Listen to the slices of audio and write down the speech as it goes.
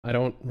I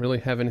don't really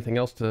have anything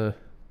else to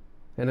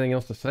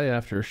say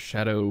after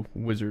Shadow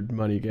Wizard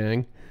Money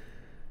Gang.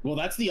 Well,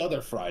 that's the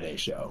other Friday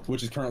show,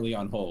 which is currently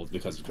on hold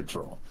because of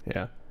Control.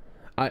 Yeah.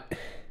 I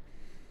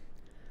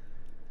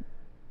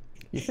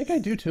You think I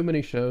do too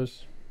many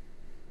shows?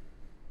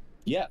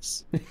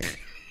 Yes.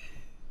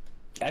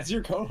 As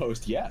your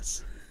co-host,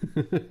 yes.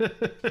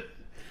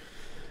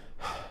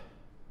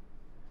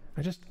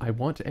 I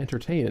want to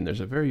entertain, and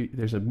there's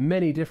a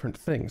many different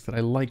things that I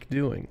like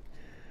doing.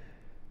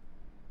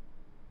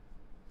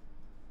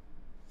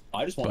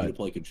 I just want you to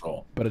play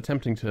Control. But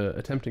attempting to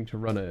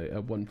run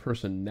a one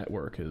person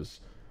network is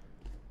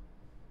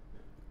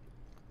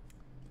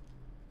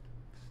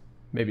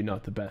maybe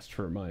not the best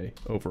for my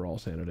overall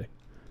sanity.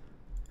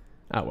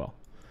 Ah well.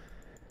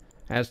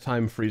 As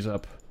time frees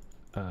up,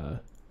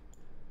 that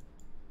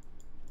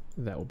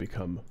will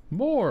become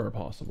more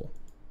possible.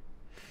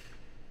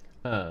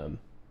 Do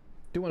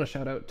want to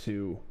shout out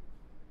to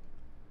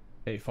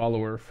a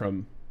follower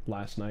from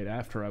last night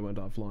after I went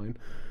offline.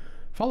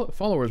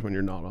 Followers when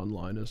you're not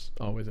online is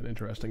always an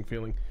interesting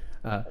feeling.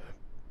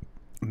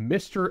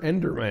 Mr.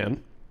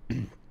 Enderman.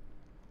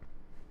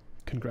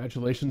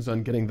 Congratulations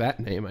on getting that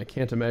name. I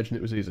can't imagine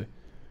it was easy.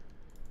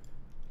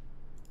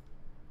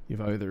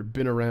 You've either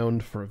been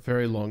around for a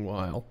very long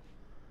while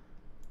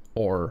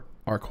or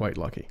are quite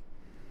lucky.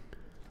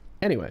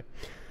 Anyway,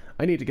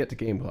 I need to get to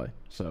gameplay,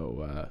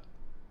 so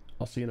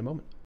I'll see you in a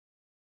moment.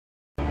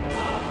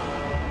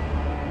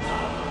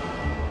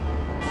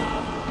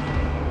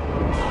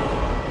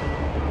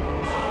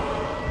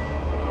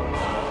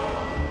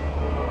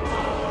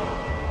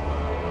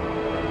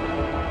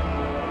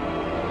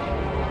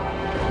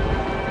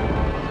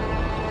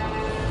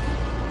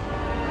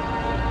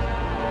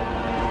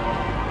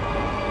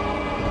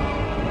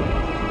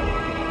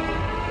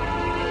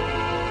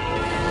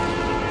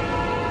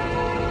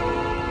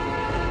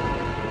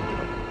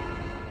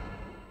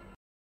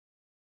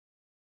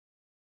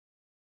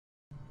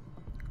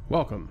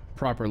 Welcome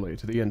properly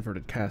to the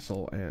Inverted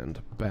Castle, and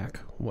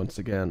back once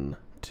again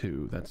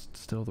to... That's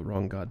still the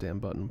wrong goddamn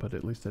button, but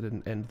at least I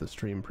didn't end the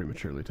stream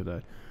prematurely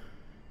today.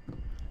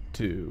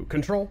 To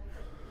Control.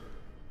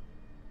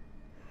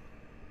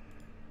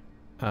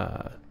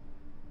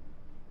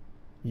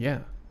 Yeah.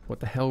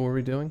 What the hell were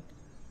we doing?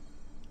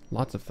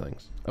 Lots of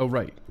things. Oh,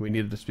 right. We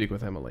needed to speak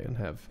with Emily and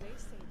have...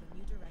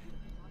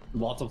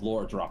 Lots of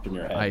lore dropped in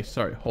your head.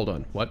 Sorry, hold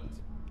on. What?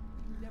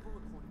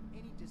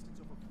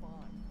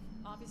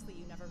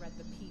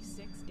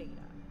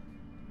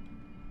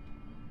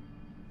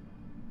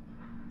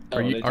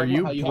 Are you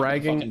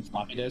bragging?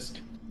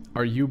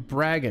 Are you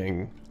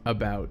bragging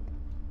about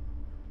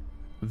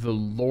the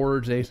lore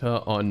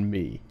data on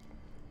me?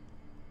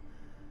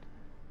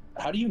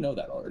 How do you know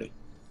that already?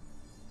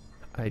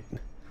 I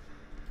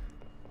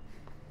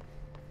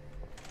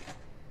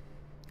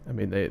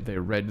mean, they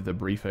read the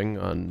briefing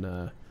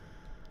on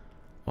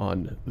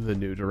the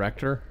new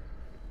director,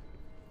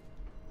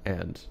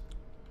 and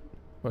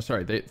well,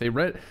 sorry, they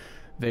read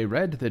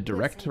the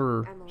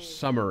director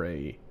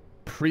summary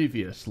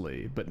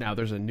previously, but now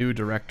there's a new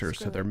director,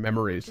 so their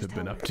memories have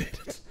been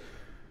updated.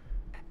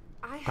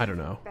 I don't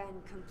know.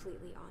 Been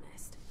completely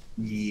honest.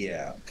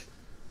 Yeah.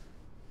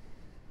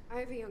 I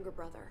have a younger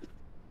brother,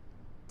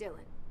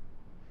 Dylan.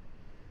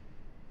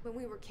 When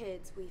we were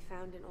kids, we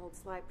found an old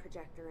slide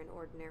projector in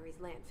Ordinary's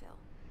landfill.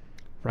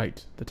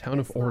 Right, the town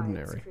of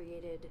Ordinary.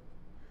 Created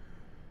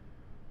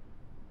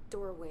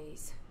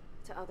doorways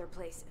to other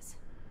places.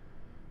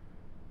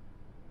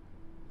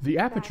 The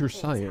Aperture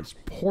Science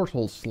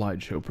Portal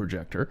slideshow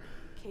projector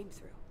came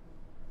through.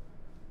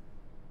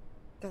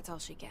 That's all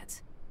she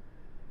gets.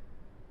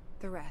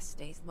 The rest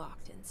stays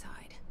locked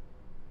inside.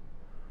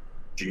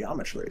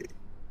 Geometry.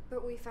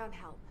 But we found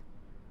help.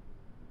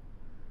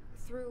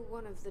 Through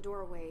one of the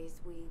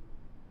doorways, we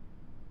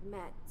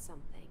met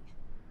something.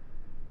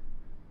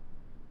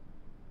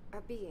 A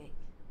being.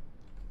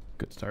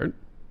 Good start.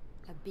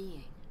 A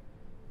being?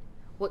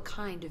 What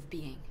kind of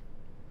being?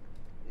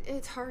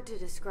 It's hard to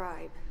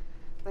describe.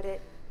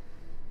 But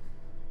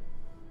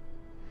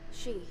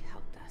she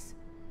helped us.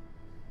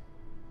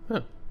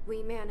 Huh.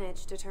 We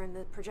managed to turn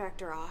the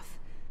projector off.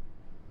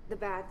 The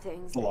bad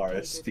things...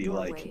 Polaris, feel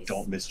like,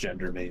 don't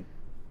misgender me.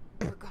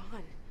 We're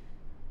gone.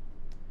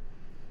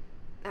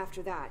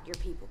 After that, your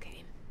people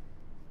came.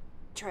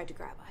 Tried to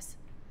grab us.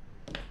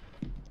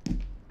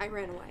 I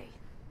ran away.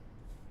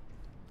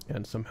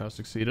 And somehow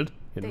succeeded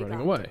in They running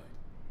got away.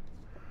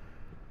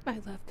 I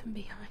left them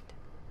behind.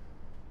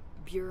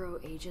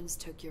 Bureau agents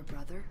took your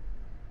brother?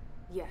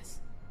 Yes.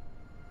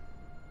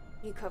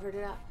 You covered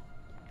it up.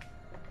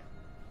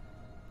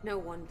 No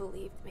one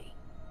believed me.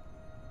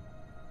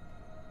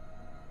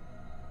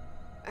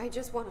 I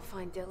just want to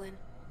find Dylan.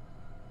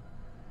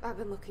 I've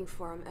been looking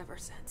for him ever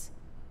since.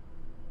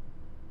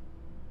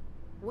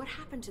 What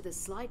happened to the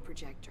slide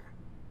projector?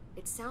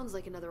 It sounds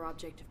like another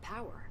object of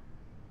power.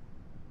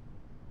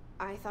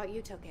 I thought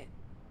you took it.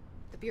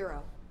 The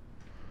Bureau.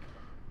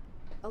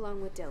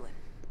 Along with Dylan.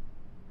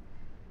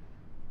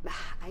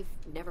 I've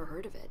never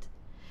heard of it.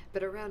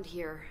 But around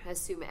here,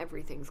 assume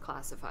everything's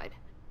classified.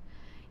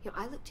 You know,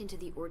 I looked into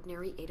the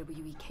ordinary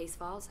AWE case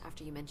files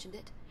after you mentioned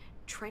it.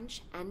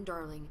 Trench and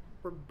Darling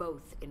were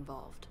both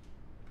involved.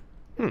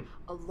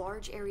 A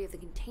large area of the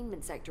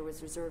containment sector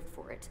was reserved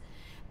for it.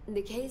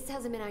 The case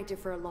hasn't been active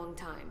for a long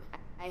time.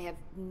 I have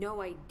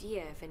no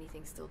idea if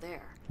anything's still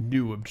there.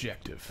 New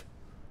objective.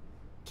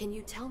 Can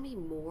you tell me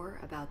more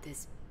about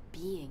this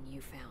being you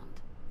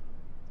found?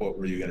 What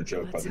were you going to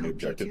joke about Let's the new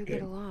hope you objective two get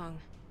being? along.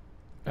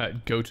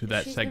 Go to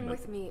that She's segment. been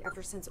with me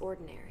ever since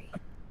Ordinary.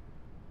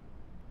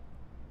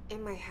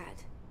 In my head.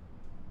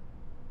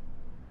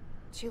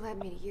 She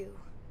led me to you.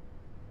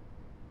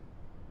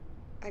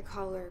 I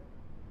call her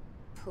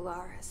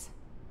Polaris.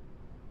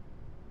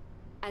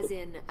 As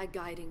in a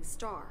guiding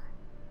star.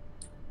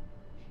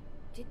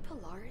 Did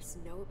Polaris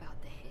know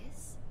about the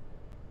hiss?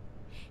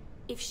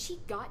 If she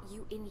got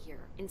you in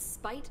here in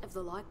spite of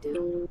the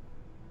lockdown,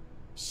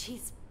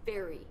 she's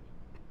very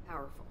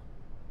powerful.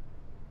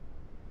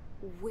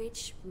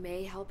 Which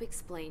may help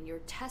explain your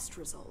test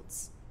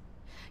results.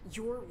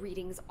 Your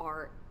readings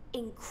are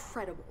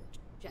incredible,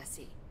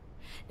 Jesse.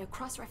 Now,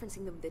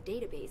 cross-referencing them with the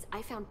database,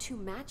 I found 2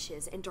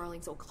 matches in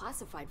Darling's old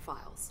classified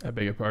files. I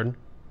beg your pardon?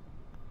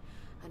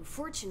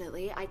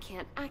 Unfortunately, I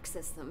can't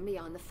access them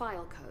beyond the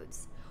file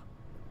codes.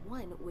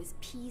 One was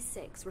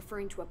P6,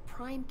 referring to a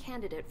prime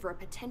candidate for a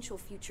potential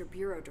future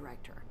bureau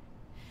director.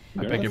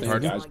 I beg your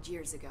pardon? Logged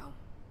years ago.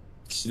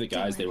 See the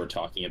guys they were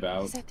talking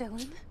about? Is that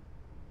Dylan?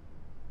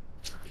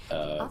 The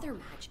other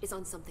match is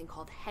on something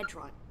called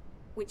Hedron,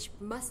 which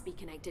must be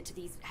connected to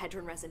these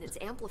Hedron resonance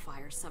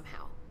amplifiers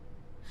somehow.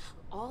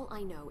 All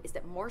I know is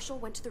that Marshall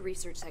went to the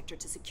research sector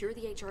to secure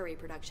the HRA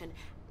production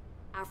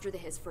after the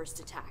Hiss first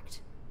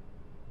attacked.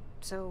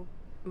 So,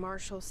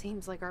 Marshall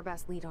seems like our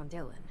best lead on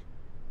Dylan.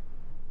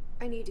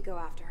 I need to go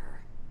after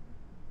her.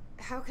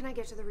 How can I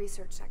get to the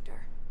research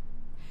sector?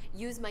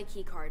 Use my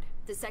keycard.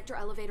 The sector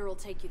elevator will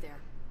take you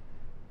there.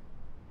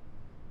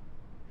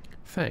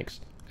 Thanks.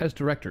 As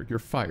director, you're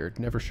fired.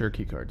 Never share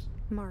keycards.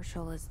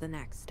 Marshall is the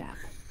next step.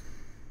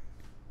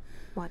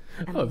 What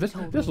Oh, this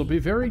will be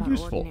very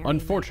useful.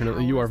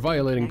 Unfortunately, you are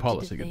violating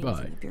policy.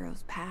 Goodbye. The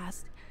Bureau's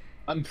past.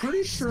 I'm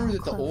pretty sure so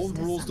that the close old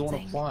to rules don't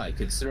something. apply,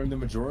 considering the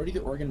majority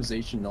of the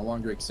organization no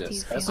longer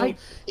exists. feel So, like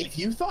if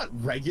you thought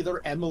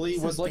regular Emily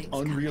was like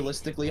something's coming?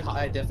 unrealistically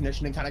high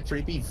definition and kind of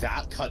creepy,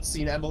 that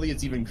cutscene Emily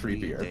is even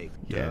creepier.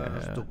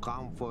 Yeah. To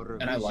come for a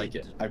And I like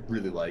it. visit. I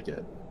really like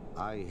it.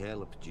 I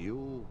helped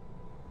you.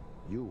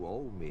 You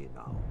owe me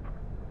now.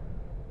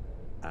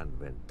 And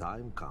when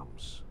time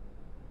comes,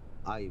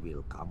 I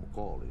will come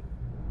calling.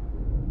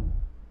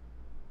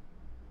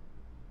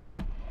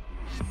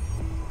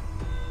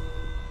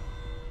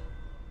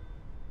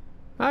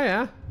 Oh,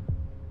 yeah.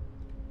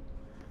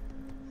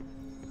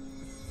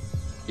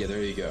 Yeah,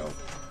 there you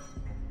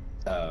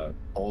go.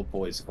 Old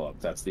Boys Club.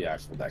 That's the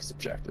actual next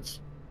objective.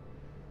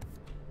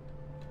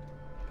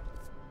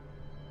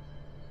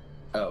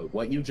 Oh,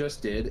 what you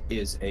just did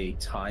is a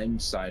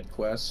timed side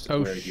quest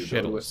Oh, where you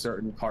go to a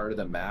certain part of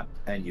the map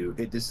and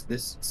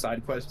this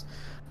side quest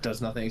does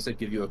nothing except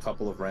give you a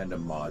couple of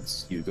random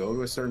mods. You go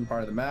to a certain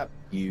part of the map,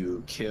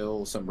 you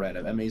kill some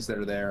random enemies that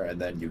are there, and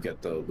then you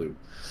get the loot.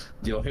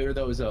 You'll hear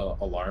those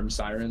alarm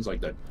sirens, like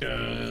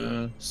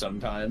the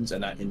sometimes,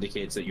 and that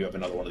indicates that you have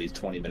another one of these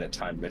 20-minute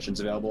timed missions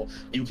available.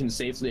 You can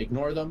safely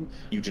ignore them.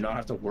 You do not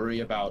have to worry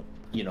about,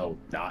 you know,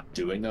 not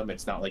doing them.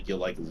 It's not like you'll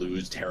like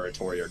lose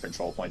territory or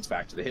control points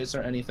back to the Hiss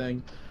or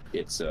anything.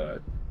 It's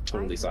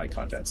totally side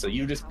content. So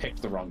you just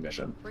picked the wrong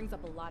mission. Brings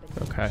up a lot of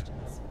Okay.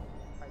 questions.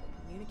 Are they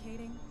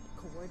communicating?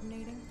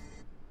 Coordinating?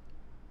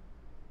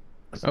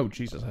 Oh,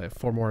 Jesus, I have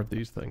 4 more of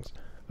these things.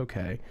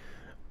 Okay.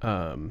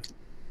 Oh,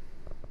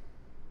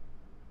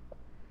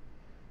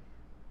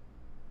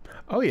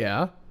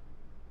 yeah.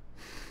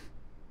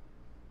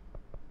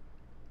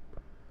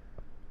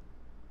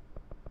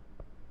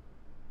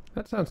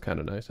 That sounds kind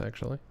of nice,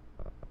 actually.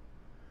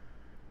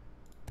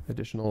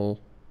 Additional...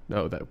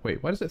 No, that...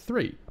 Wait, why is it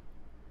 3?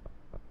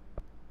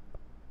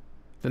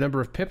 The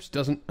number of pips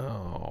doesn't...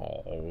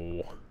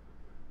 Oh...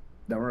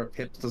 Number of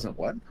pips doesn't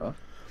what? Huh?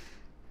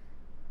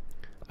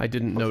 I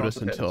didn't What's wrong notice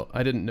with the until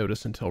I didn't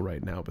notice until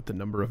right now, but the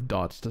number of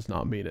dots does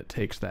not mean it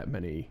takes that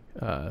many.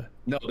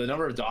 No, the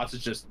number of dots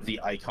is just the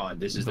icon.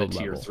 This is The the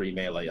tier level. 3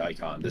 melee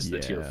icon. This is the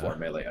tier Yeah. 4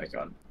 melee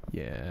icon.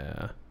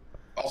 Yeah.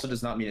 Also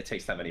does not mean it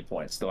takes that many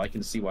points, though I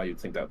can see why you'd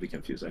think that would be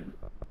confusing.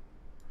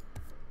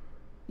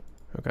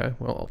 Okay.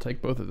 Well, I'll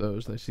take both of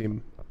those. They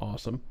seem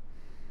awesome.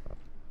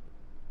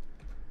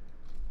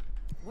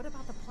 What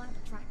about the plant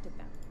attracted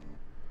them?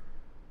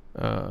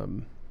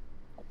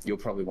 You'll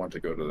probably want to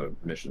go to the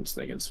missions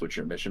thing and switch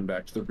your mission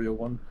back to the real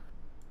one.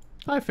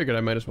 I figured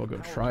I might as well go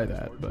try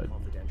that, but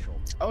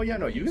Oh yeah,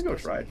 no, you can go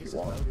try it if you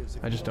want.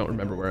 I just don't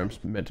remember where I'm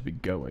meant to be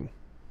going.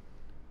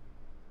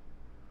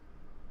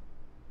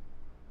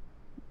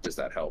 Does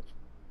that help?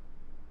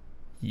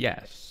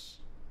 Yes.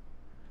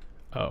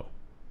 Oh.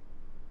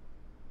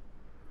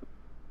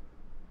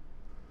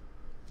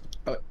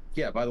 Oh,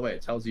 yeah, by the way,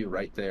 it tells you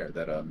right there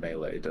that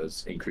melee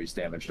does increase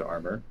damage to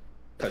armor.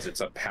 Because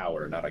it's a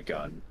power, not a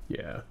gun.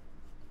 Yeah.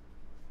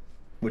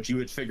 Which you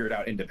had figured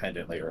out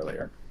independently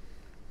earlier.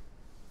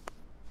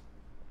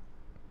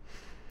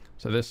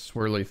 So this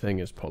swirly thing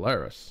is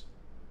Polaris.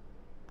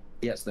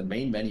 Yes, the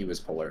main menu is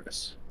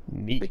Polaris.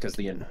 Neat. Because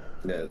the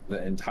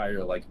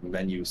entire like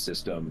menu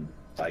system,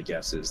 I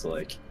guess, is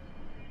like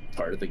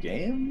part of the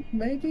game.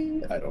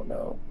 Maybe, I don't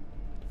know.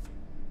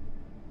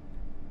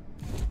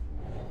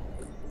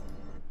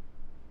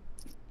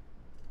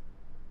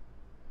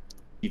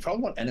 You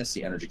probably want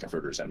NSC energy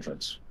converters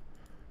entrance.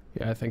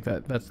 Yeah, I think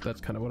that's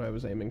kind of what I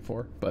was aiming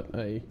for, but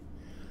I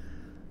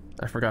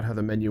forgot how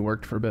the menu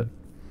worked for a bit.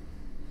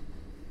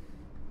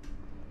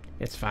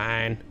 It's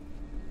fine.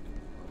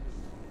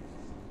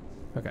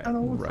 Okay, I don't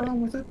know what's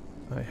wrong with it.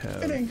 I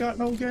have. It ain't got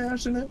no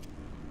gas in it.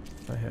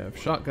 I have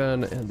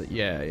shotgun and the,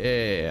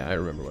 yeah, I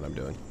remember what I'm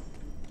doing.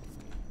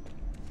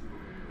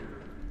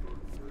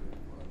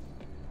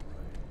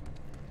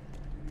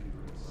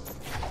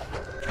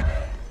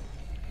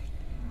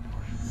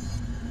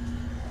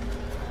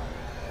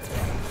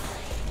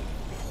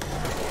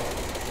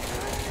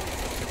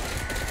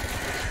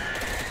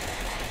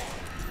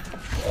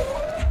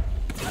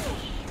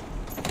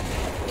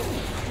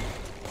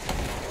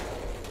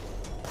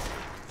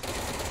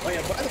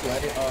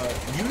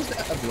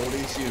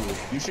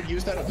 You should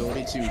use that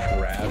ability to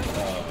grab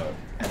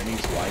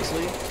enemies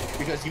wisely,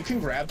 because you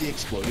can grab the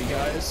exploding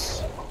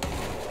guys.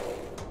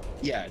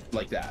 Yeah,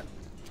 like that.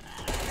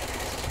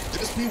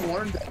 Just be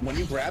warned that when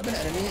you grab an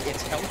enemy,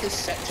 its health is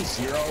set to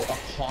 0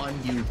 upon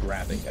you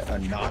grabbing it,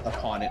 and not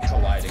upon it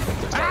colliding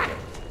with the target.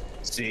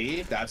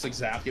 See? That's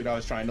exactly what I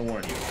was trying to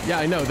warn you. Yeah,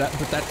 I know that,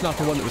 but that's not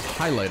the one that was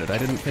highlighted. I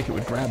didn't think it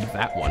would grab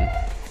that one.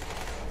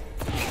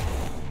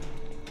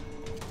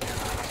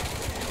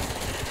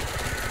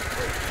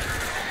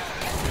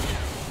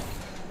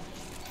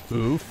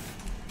 Oof.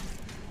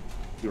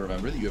 You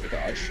remember that you have a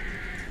dodge?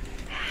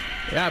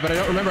 Yeah, but I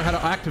don't remember how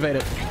to activate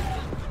it.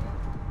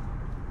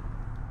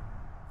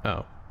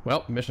 Oh.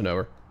 Well, mission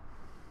over.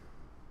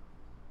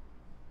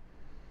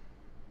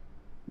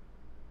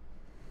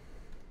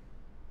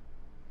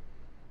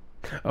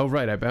 Oh,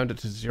 right, I bound it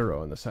to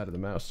 0 on the side of the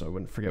mouse so I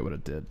wouldn't forget what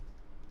it did.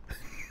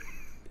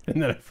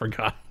 And then I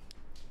forgot.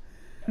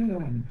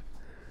 Well,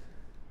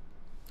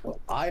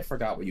 I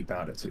forgot what you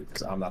bound it to,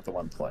 because I'm not the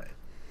one playing.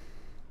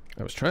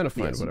 I was trying to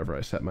find whatever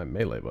I set my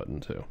melee button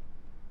to.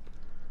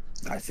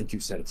 I think you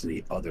set it to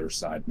the other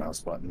side mouse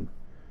button.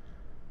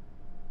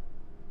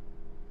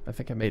 I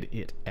think I made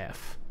it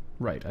F.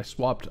 Right, I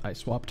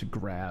swapped to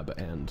grab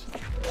and...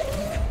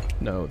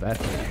 No,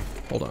 that's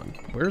F. Hold on.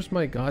 Where's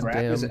my goddamn...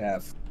 Grab is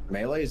F.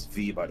 Melee is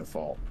V by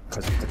default,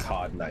 because it's the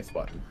COD knife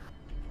button.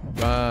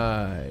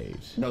 Right.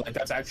 No, like,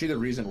 that's actually the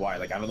reason why.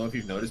 Like, I don't know if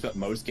you've noticed, but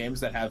most games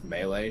that have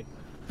melee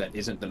that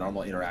isn't the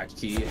normal interact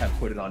key have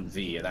put it on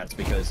V, and that's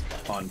because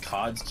on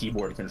COD's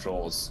keyboard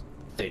controls,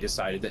 they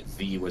decided that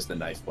V was the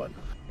knife button.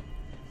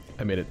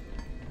 I made it.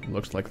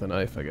 Looks like the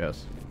knife, I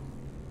guess.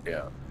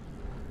 Yeah.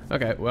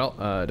 Okay, well,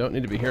 don't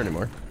need to be here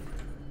anymore.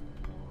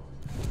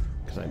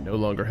 Because I no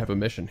longer have a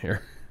mission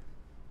here.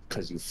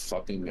 Because you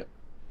fucking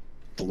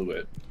blew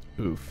it.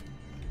 Oof.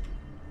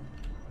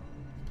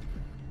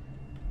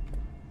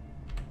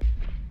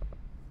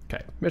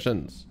 Okay,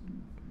 missions.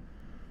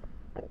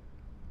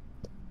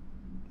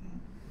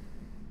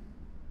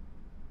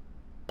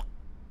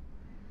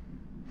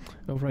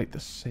 Oh, right, the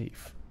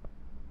safe.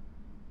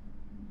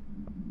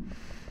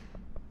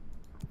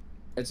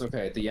 It's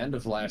okay. At the end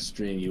of last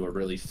stream, you were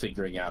really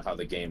figuring out how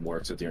the game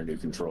works with your new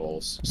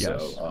controls.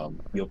 Yes. So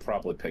you'll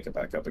probably pick it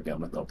back up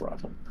again with no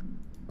problem.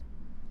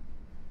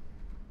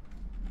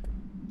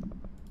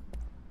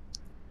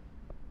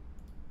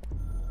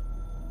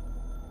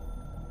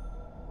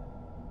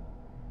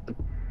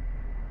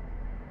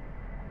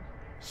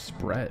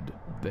 Spread.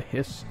 The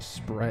hiss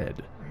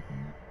spread.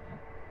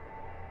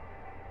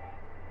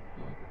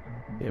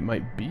 It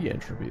might be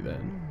entropy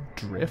then.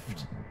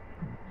 Drift?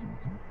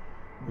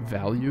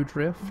 Value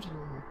drift?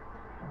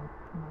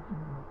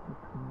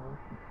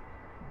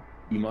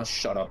 You must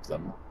shut up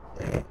them.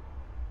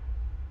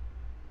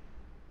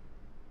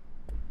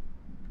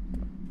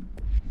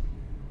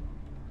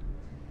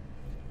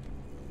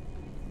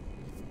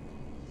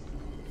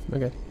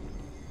 Okay.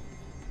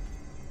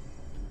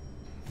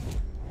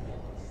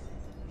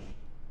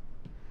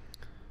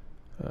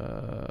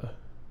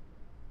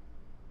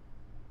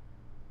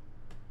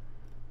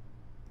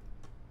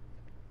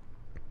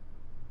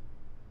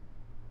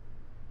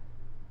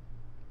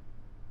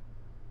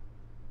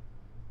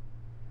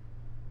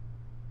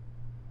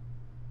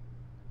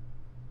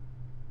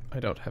 I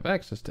don't have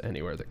access to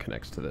anywhere that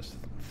connects to this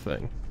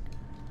thing.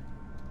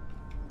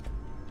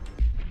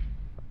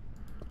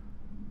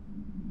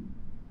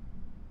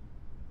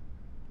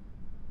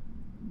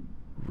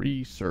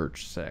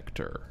 Research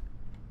sector.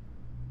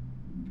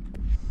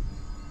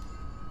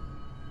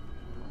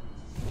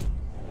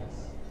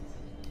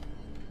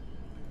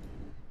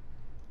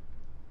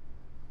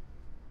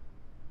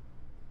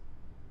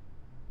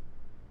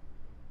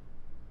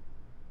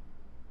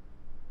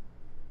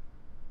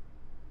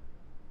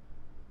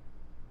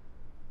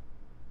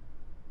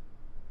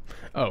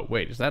 Oh,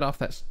 wait, is that off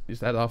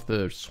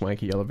the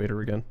swanky elevator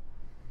again?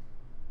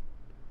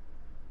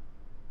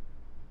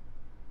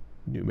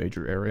 New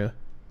major area.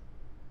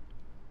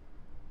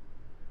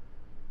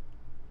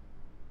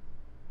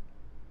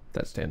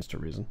 That stands to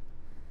reason.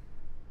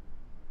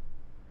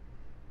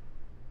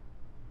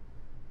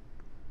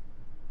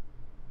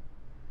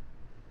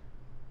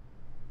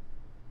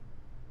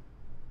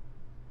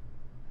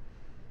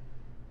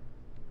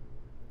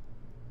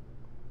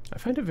 I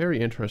find it very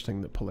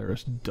interesting that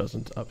Polaris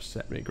doesn't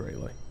upset me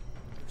greatly.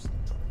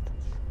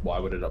 Why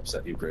would it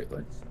upset you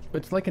greatly?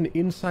 It's like an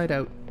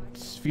inside-out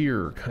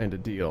sphere kind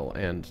of deal,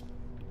 and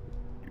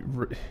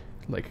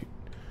like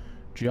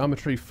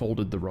geometry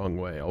folded the wrong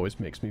way always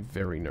makes me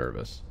very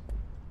nervous.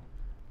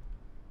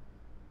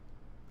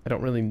 I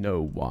don't really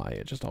know why,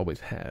 it just always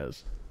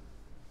has.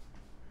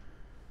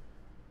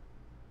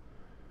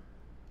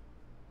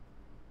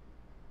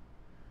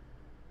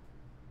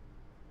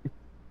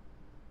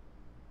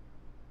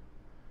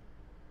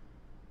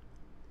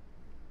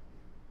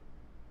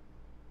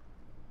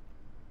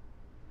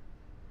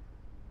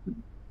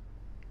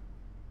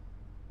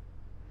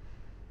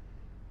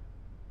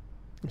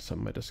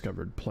 Something I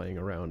discovered playing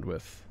around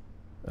with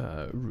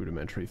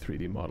rudimentary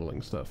 3D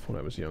modeling stuff when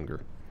I was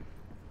younger.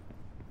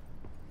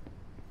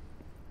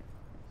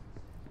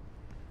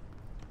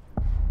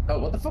 Oh,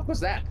 what the fuck was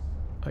that?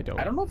 I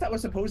don't know if that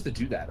was supposed to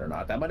do that or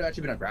not. That might have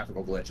actually been a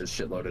graphical glitch that's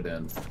shit-loaded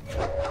in.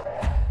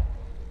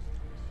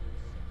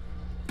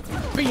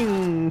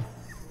 Bing!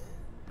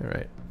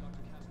 Alright.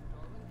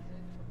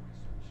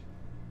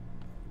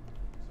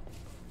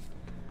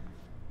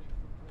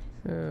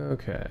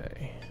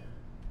 Okay.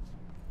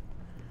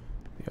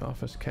 The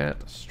office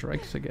cat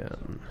strikes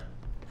again.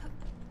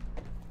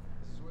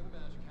 This is where the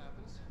magic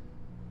happens.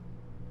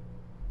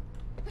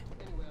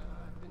 Anyway,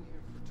 I've been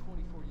here for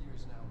 24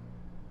 years now.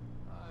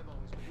 I've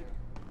always been here.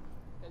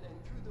 And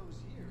through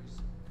those years,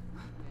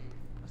 we've made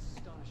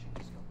astonishing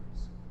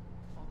discoveries.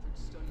 Authored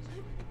studies of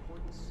great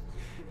importance.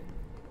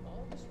 In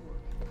all this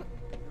work,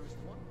 there is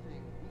one thing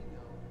we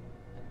know,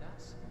 and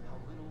that's how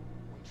little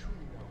we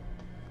truly know.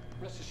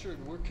 Rest assured,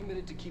 we're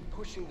committed to keep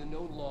pushing the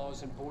known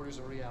laws and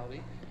borders of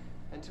reality,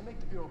 and to make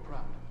the Bureau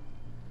proud.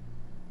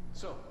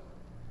 So,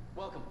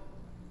 welcome.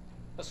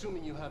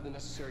 Assuming you have the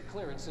necessary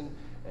clearance, and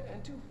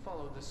do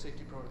follow the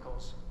safety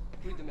protocols.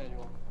 Read the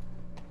manual.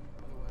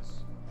 Otherwise...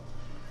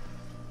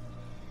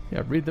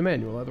 Yeah, read the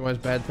manual, otherwise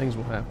bad things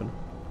will happen.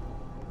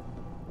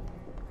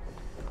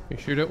 You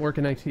sure don't work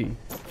in IT?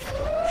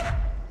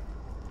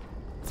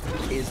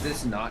 Is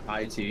this not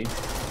IT?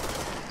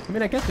 I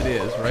mean, I guess it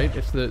is, right?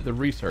 It's the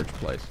research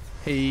place.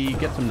 Hey,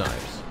 get some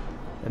knives.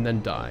 And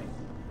then die.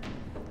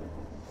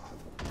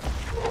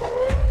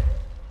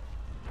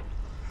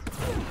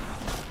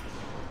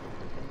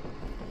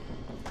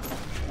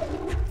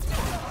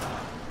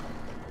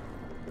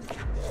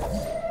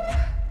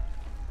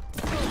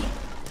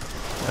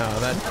 Oh,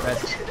 that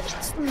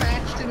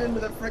smashed it into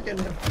the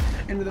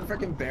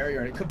frickin'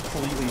 barrier and it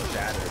completely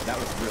shattered. That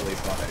was really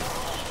funny.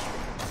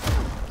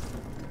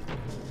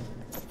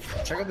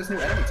 Check out this new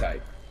enemy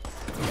type.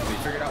 Have you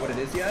figured out what it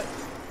is yet?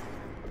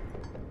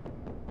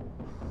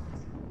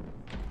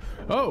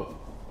 Oh!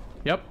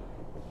 Yep.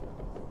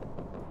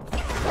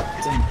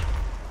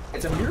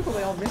 It's a miracle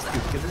they all missed you,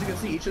 because as you can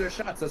see, each of their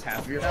shots does half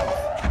of your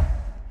health.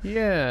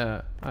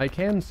 Yeah, I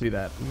can see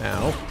that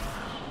now.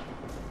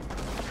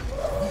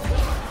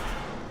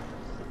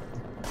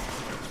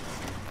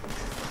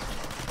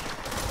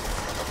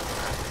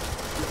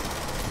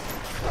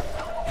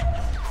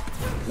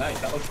 Nice,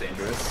 that looks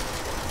dangerous.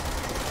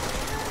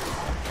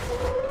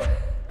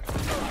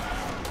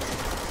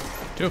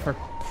 Twofer.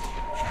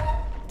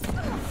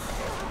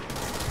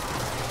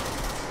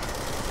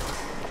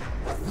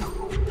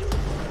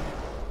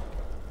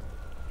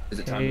 Is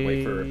it time to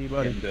wait for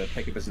buddy. him to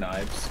pick up his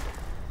knives?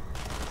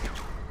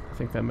 I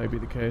think that might be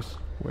the case.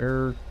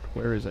 Where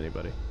is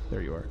anybody?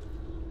 There you are.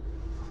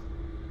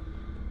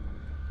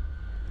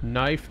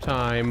 Knife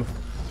time.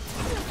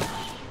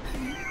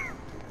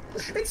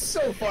 It's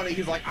so funny.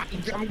 He's like,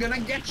 I'm gonna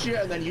get you,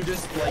 and then you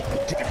just like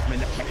dip him in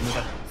the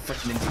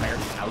freaking entire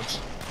couch.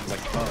 He's like,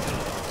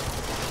 oh.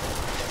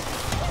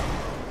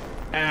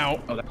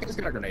 Ow. Oh, that guy's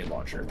got a grenade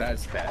launcher.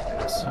 That's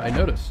bad news. I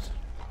noticed.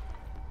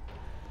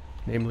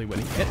 Namely when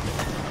he hit me.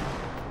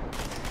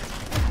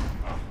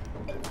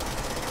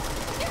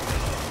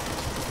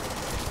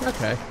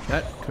 Okay,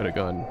 that could have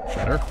gone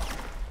better.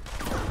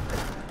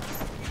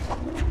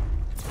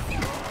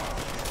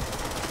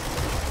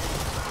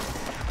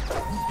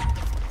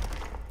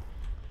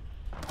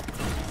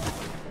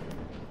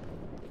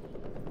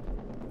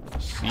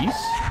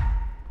 Cease?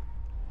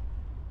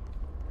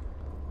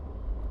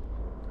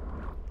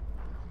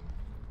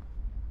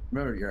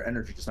 Remember, your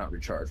energy does not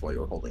recharge while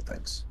you're holding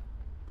things.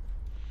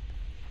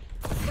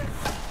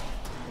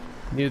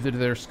 Neither do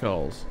their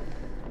skulls.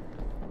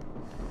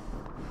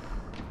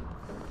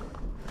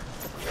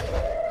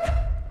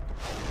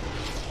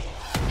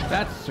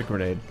 That's a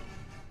grenade.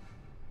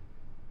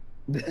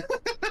 That's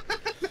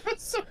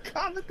so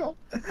comical.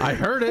 I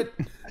heard it,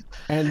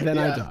 and then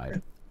I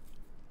died.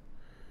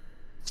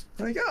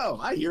 Like, oh,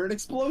 I hear an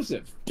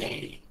explosive.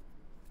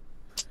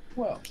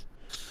 Well,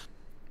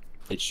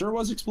 it sure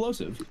was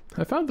explosive.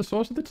 I found the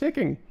source of the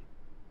ticking.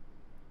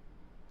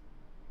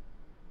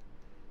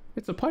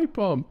 It's a pipe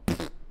bomb.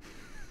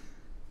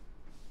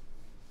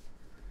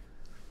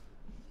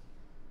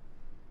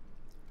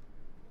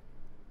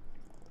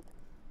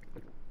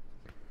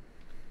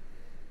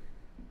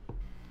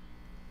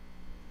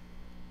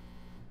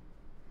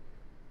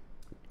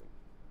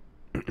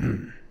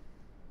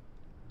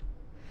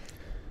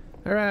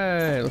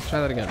 Alright, let's try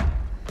that again.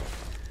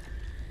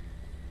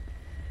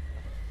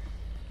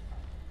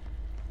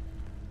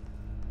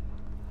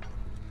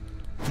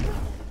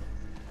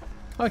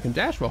 Oh, I can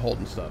dash while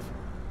holding stuff.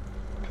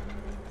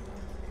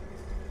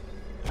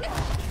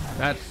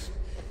 That's...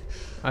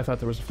 I thought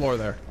there was a floor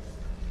there.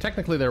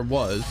 Technically there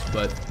was,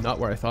 but not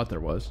where I thought there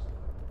was.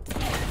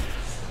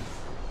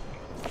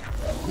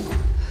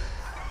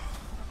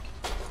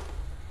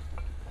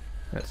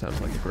 That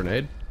sounds like a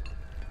grenade.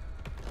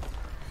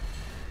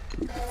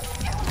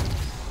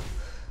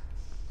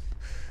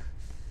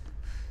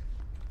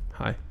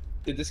 Hi.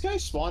 Did this guy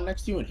spawn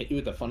next to you and hit you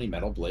with the funny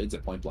metal blades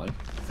at point blank?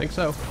 I think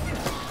so.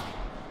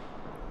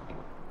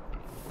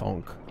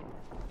 Funk.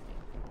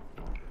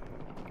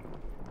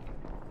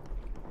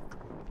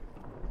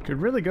 Could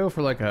really go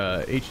for like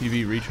a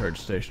HEV recharge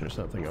station or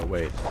something. Oh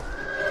wait.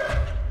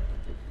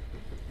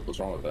 What's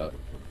wrong with that?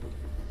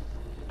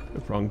 The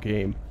wrong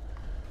game.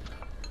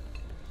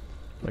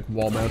 Like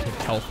wall-mounted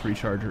health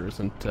recharger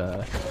isn't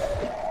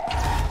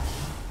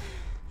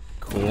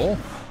cool.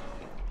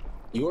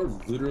 You are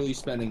literally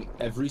spending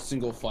every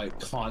single fight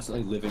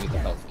constantly living at the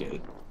health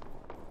gate.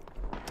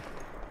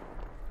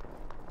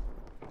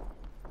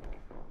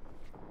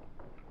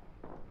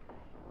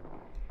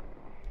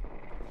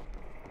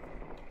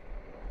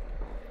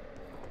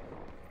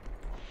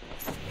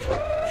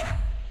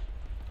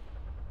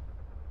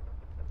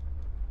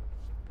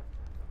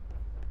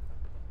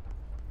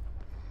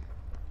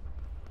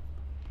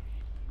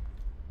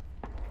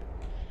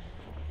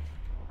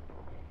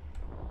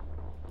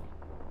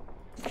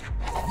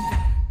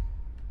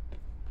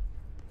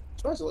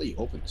 Surprised to let you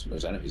open this when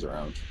there's enemies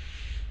around.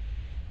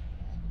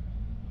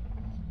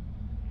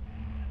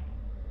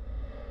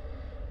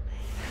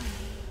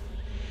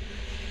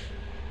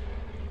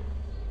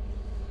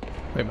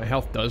 Wait, my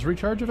health does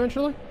recharge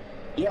eventually?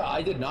 Yeah,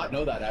 I did not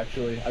know that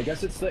actually. I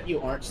guess it's that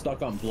you aren't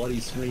stuck on bloody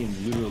screen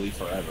literally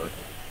forever.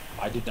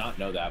 I did not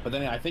know that. But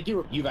then I think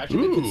you've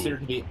actually been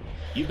considered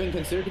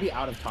to be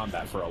out of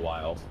combat for a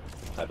while,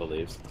 I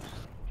believe.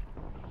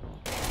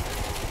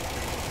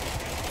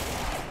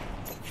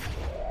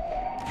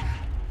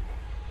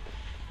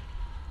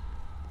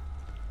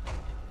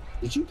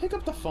 Did you pick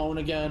up the phone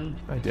again?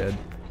 I did.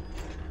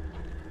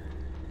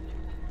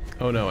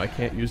 Oh no, I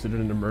can't use it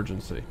in an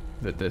emergency.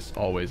 That this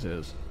always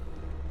is.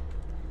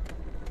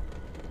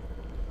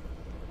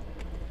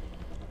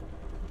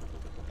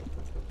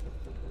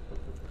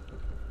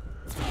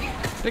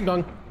 Ding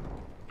dong.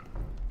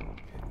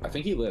 I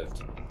think he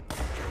lived.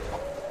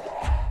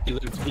 He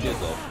lived. He did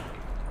live.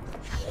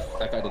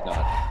 That guy did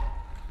not.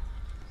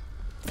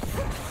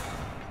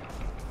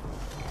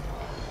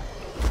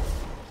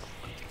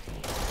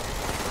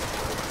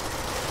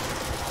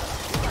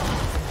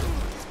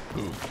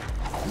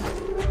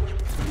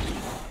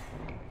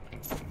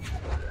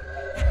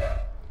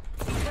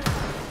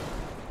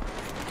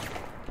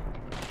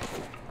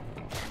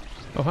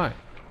 Oh, hi.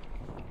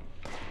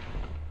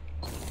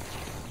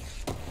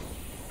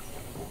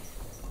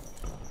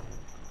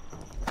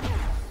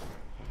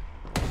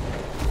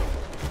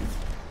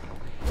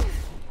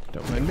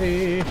 Don't mind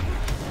me.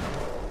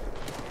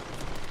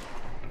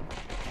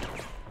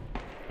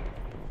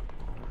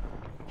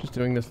 Just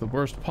doing this the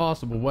worst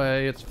possible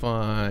way. It's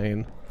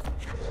fine.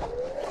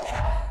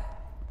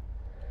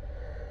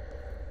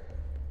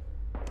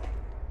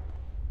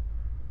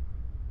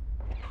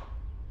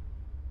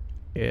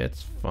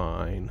 It's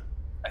fine.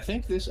 I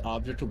think this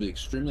object will be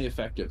extremely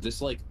effective.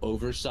 This, like,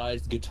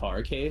 oversized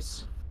guitar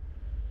case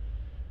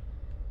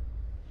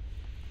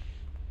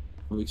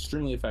will be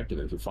extremely effective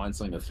if you find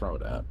something to throw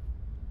it at.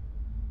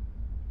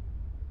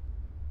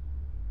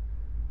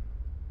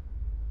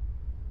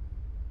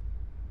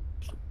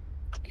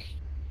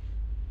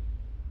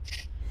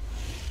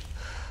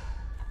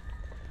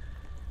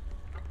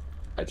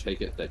 I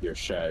take it that your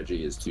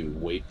strategy is to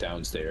wait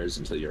downstairs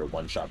until your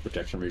one-shot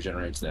protection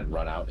regenerates and then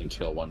run out and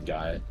kill one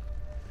guy.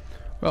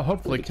 Well,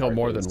 hopefully kill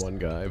more than one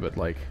guy, but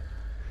like,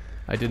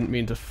 I didn't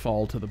mean to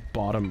fall to the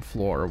bottom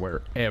floor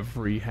where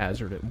every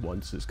hazard at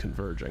once is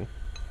converging.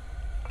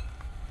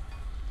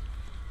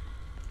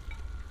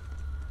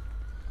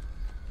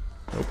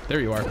 Oh, there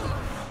you are.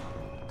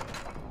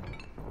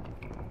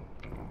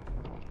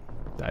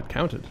 That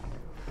counted.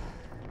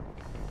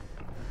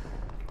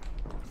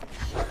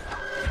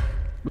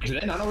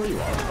 Did I not know where you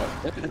are?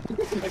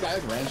 The guy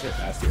ran straight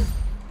past you.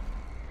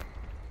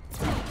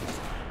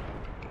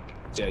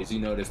 Yeah, as you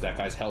notice, that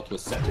guy's health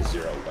was set to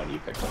 0 when you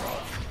picked him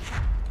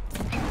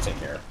up. Same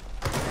here.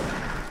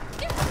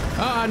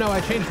 Ah, no, I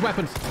changed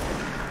weapons.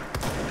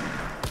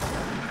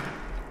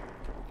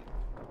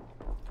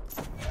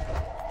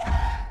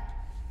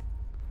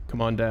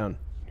 Come on down.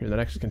 You're the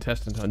next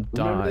contestant on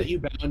Die. Remember that you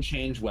bound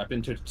change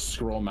weapon to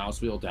scroll mouse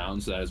wheel down,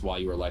 so that is why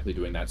you were likely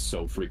doing that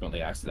so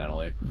frequently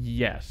accidentally.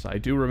 Yes, I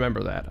do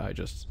remember that. I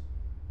just...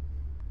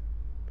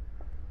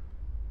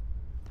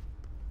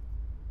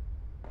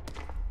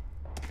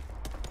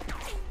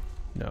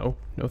 No.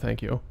 No,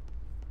 thank you.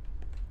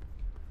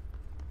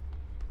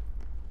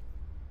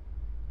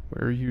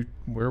 Where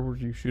were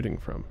you shooting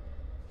from?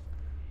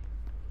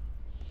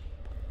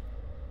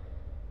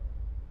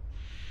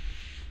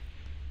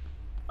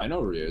 I know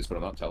where he is, but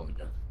I'm not telling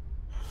you.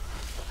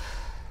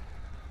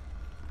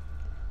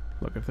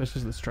 Look, if this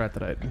is the strat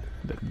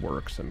that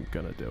works, I'm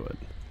gonna do it.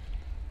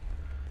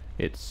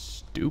 It's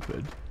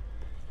stupid,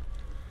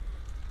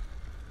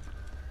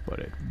 but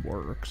it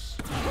works.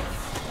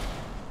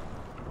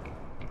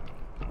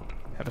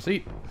 Have a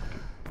seat.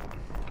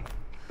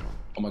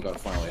 Oh my god,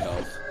 finally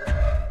health.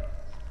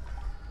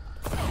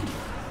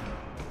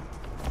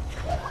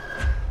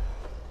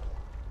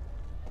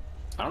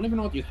 I don't even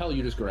know what the hell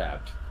you just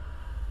grabbed.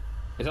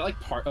 Is that like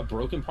a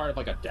broken part of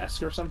like a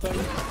desk or something?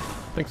 I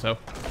think so.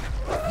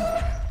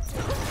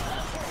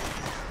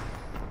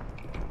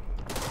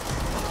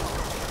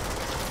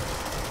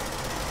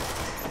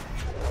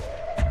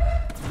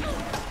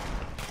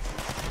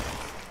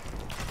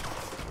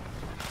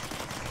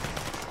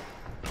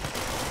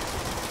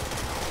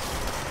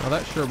 Well,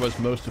 that sure was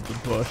most of the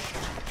bush.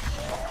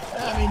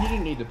 I mean, you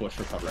didn't need the bush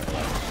for cover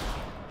anyway.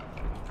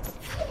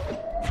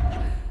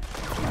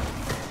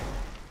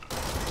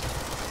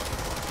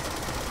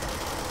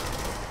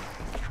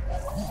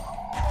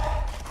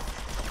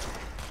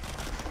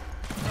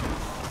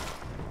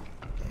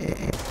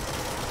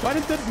 Why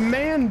did that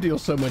man deal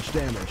so much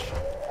damage?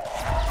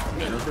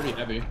 Man, they're pretty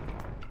heavy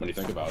when you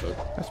think about it.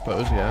 I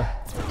suppose, yeah.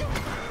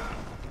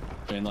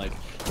 I mean, like,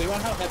 think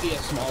about how heavy a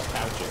small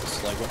pouch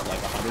is. Like, what,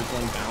 like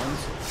 120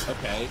 pounds?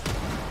 Okay.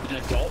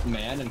 An adult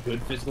man in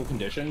good physical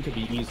condition could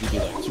be easily be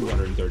like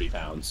 230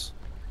 pounds.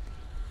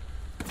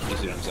 You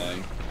see what I'm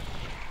saying?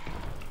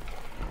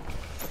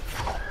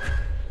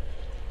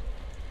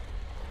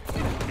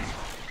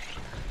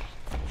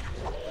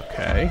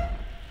 Okay.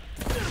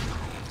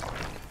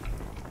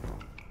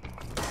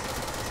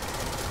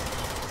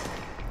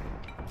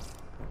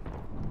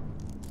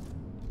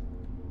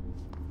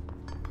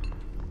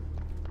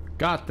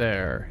 Got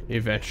there,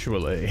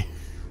 eventually.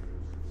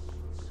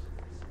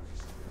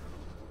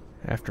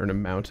 After an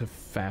amount of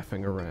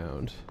faffing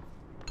around.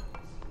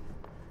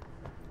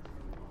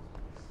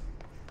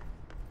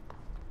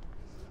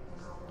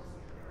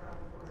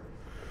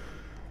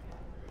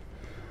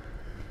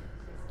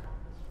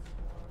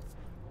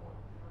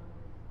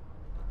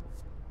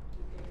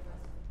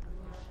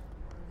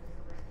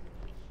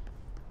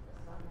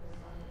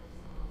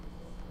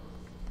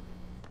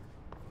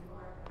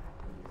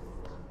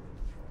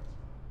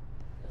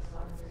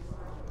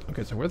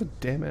 Okay, so where the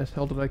damn ass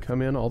hell did I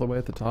come in all the way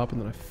at the top and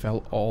then I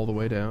fell all the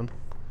way down?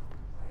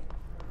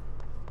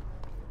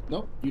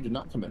 Nope, you did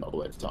not come in all the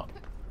way at the top.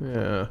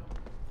 Yeah.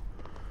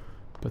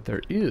 But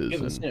there is. You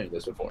haven't seen any of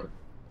this before.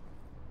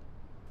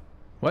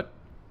 What?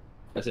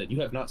 I said,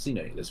 you have not seen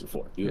any of this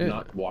before. You have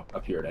not walked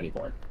up here at any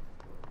point.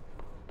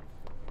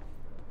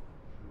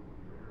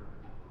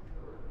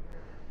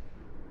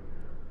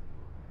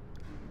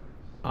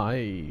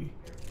 I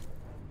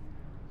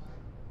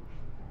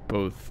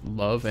both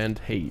love and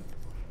hate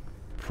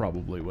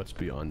probably what's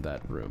beyond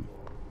that room.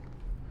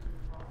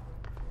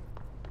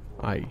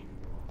 I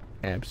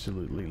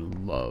absolutely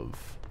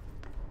love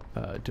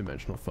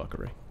dimensional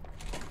fuckery.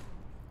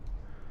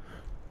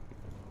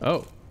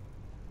 Oh.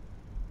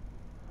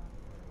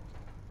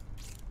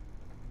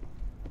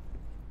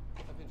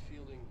 I've been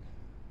fielding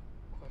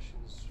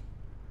questions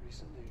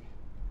recently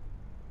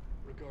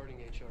regarding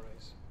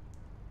HRAs.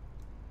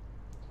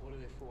 What are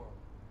they for?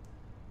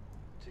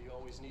 Do you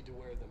always need to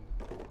wear them?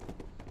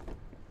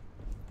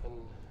 And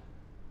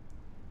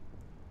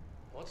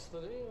what's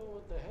the deal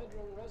with the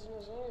hedron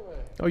resonance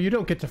anyway? Oh, you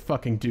don't get to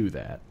fucking do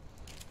that.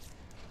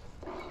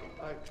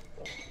 Fuck.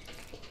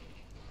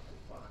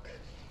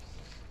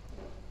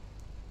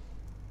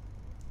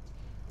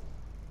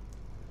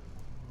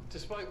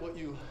 Despite what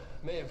you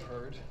may have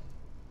heard,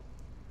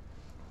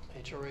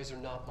 HRAs are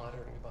not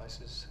monitoring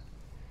devices.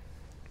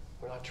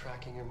 We're not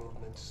tracking your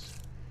movements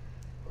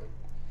or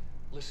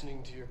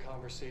listening to your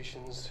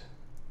conversations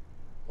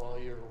while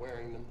you're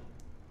wearing them.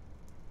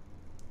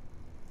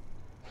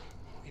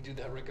 We do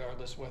that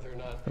regardless whether or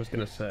not I was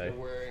gonna say, you're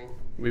wearing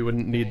we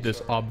wouldn't need an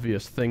this HRA.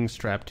 obvious thing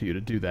strapped to you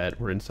to do that.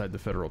 We're inside the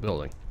federal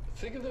building.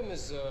 Think of them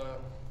as a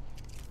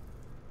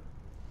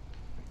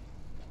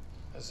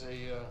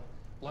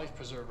life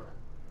preserver.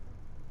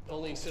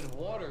 Only instead of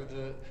water,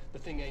 the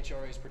thing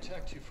HRAs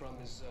protect you from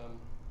is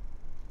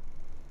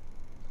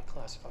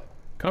classified.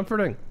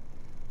 Comforting.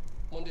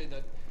 One day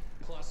that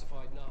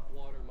classified not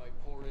water might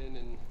pour in,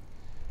 and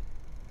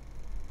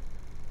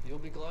you'll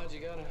be glad you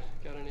got an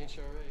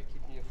HRA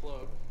keeping you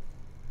afloat.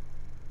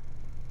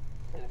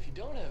 And if you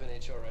don't have an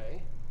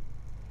HRA,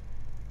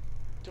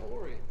 don't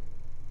worry.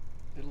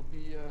 It'll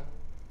be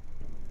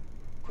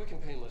quick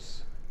and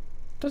painless.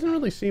 Doesn't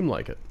really seem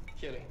like it.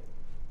 Kidding.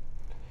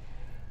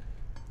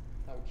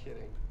 I'm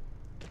kidding.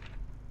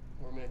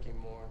 We're making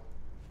more.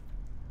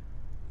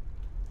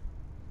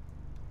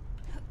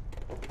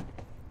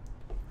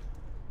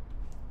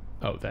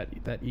 Oh, that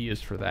E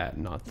is for that,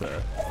 not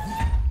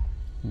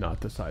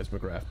the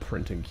seismograph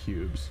printing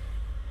cubes.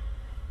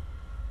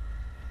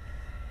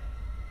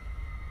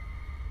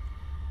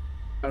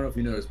 I don't know if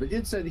you noticed, but he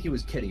did say that he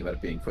was kidding about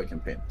it being quick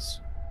and painless.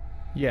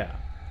 Yeah.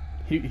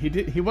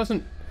 He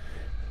wasn't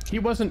He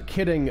wasn't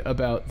kidding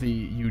about the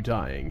you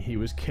dying. He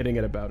was kidding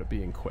it about it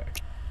being quick.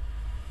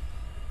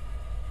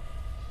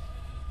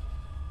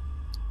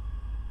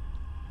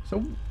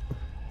 So,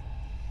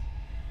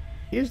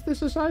 is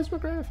this a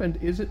seismograph, and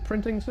is it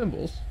printing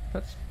symbols?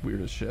 That's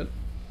weird as shit.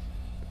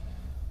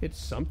 It's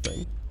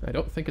something. I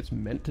don't think it's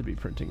meant to be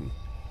printing.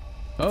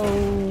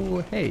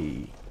 Oh,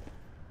 hey.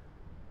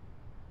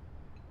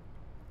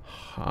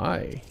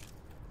 Hi.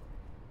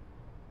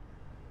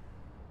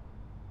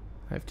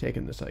 I've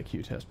taken this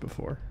IQ test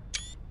before.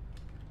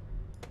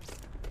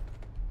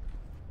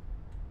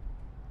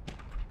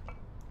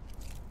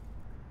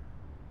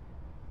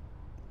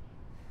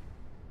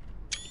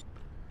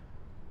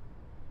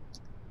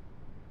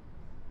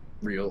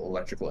 Real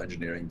electrical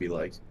engineering be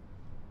like.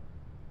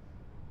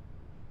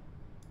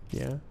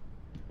 Yeah.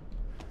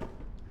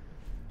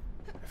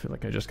 I feel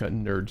like I just got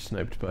nerd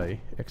sniped by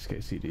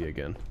XKCD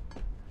again.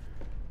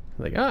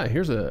 Like,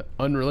 here's a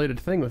unrelated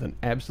thing with an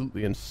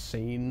absolutely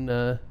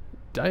insane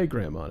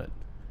diagram on it.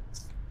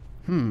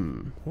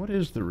 What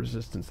is the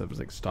resistance? That was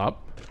like,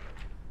 stop.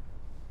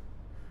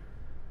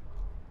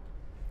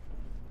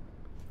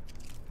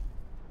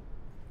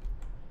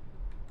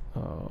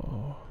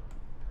 Oh.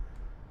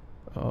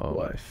 Oh,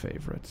 what? My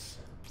favorites.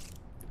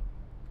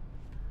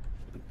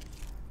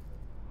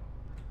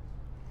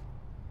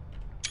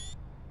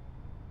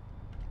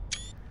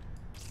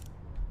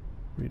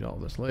 Read all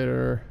this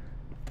later.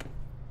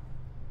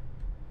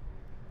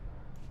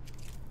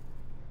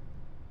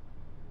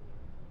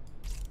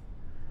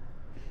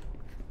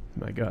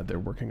 My god, they're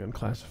working on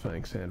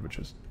classifying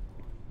sandwiches.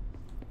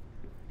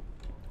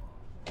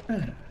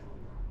 I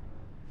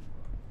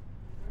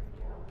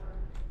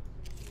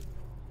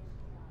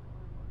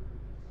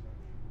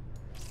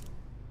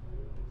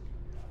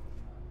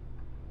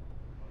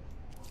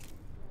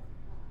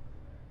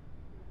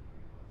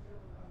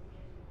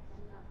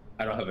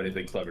don't have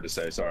anything clever to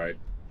say, sorry.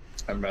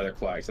 I'm rather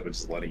quiet, except I'm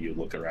just letting you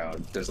look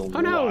around. There's a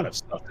lot of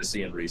stuff to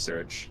see and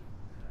research.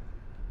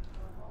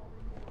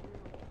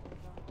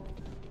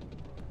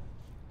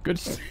 Good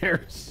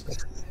stairs.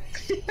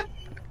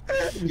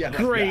 Yeah,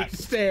 great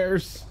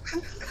stairs.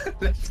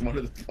 That's one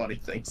of the funny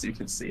things you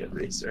can see in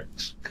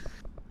research.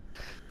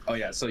 Oh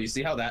yeah, so you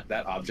see how that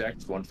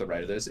object, one to the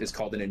right of this, is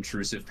called an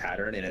intrusive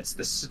pattern, and it's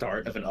the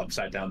start of an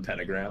upside down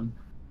pentagram?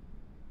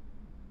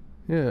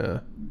 Yeah.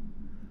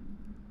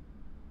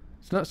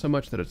 It's not so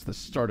much that it's the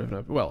start of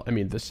an... Well, I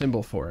mean, the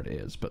symbol for it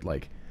is, but,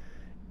 like,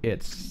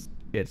 it's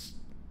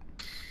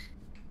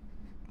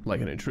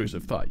like an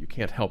intrusive thought. You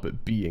can't help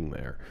it being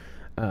there.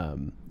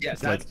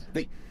 Yeah,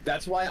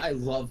 that's why I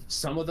love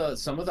some of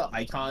the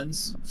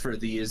icons for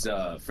these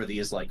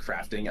like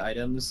crafting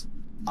items.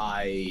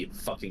 I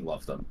fucking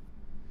love them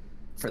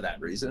for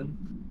that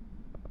reason.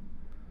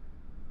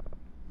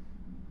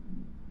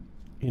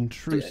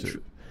 Intrusive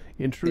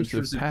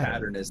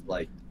pattern is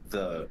like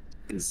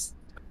is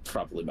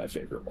probably my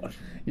favorite one.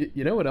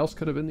 You know what else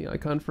could have been the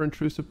icon for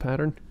intrusive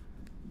pattern?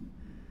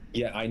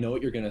 Yeah, I know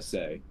what you're gonna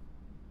say.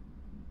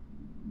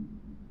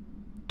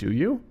 Do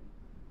you?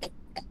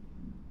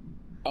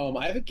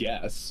 I have a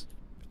guess.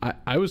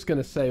 I was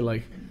gonna say,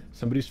 like,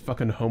 somebody's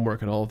fucking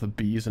homework and all of the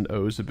B's and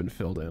O's have been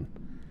filled in.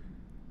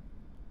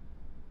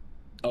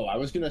 Oh, I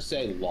was gonna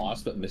say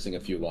lost but missing a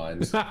few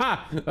lines.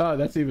 Oh,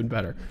 that's even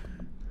better.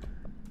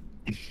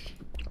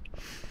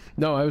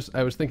 No,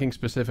 I was thinking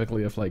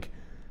specifically of, like,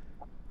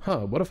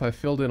 what if I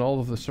filled in all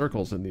of the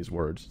circles in these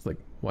words? It's like,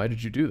 why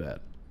did you do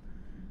that?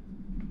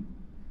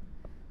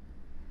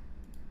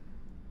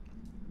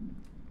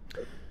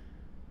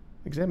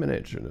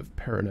 Examination of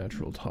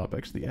paranatural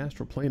topics, the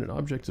astral plane and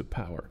objects of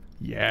power.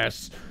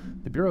 Yes!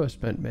 The Bureau has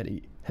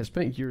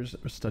spent years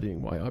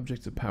studying why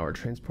objects of power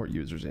transport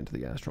users into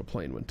the astral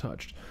plane when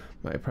touched.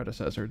 My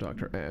predecessor,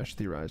 Dr. Ash,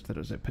 theorized that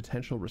as a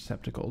potential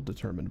receptacle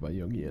determined by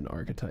Jungian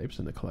archetypes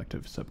in the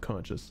collective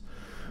subconscious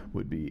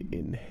would be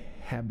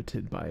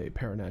inhabited by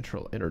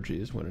paranatural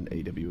energies when an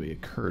AWE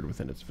occurred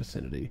within its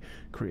vicinity,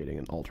 creating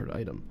an altered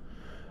item.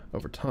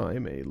 Over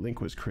time, a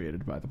link was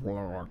created by the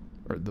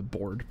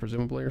board,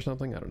 presumably, or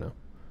something? I don't know.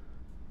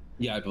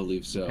 Yeah, I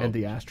believe so. And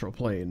the astral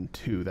plane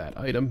to that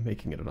item,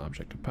 making it an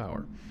object of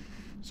power.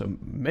 So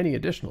many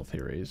additional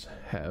theories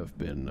have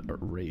been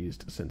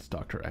raised since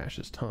Dr.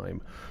 Ash's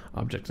time.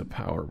 Objects of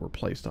power were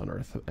placed on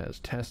Earth as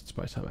tests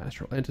by some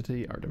astral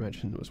entity. Our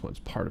dimension was once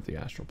part of the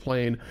astral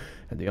plane,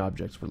 and the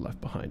objects were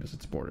left behind as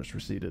its borders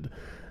receded.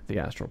 The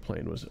astral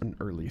plane was an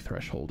early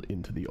threshold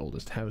into the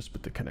oldest house,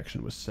 but the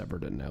connection was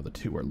severed, and now the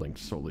two are linked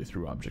solely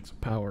through objects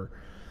of power.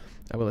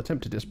 I will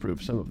attempt to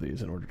disprove some of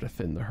these in order to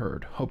thin the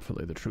herd.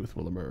 Hopefully the truth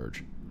will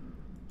emerge.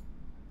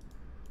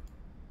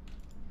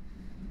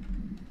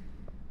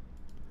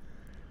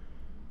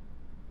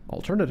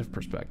 Alternative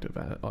perspective,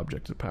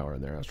 objects of power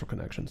and their astral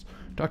connections.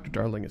 Dr.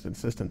 Darling is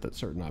insistent that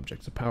certain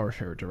objects of power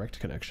share a direct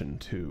connection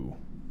to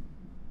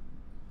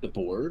the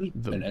board,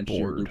 an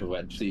entity or group of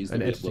entities that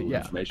we have little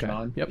information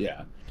on. Yep.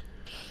 Yeah.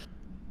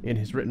 In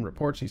his written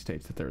reports, he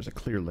states that there is a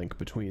clear link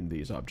between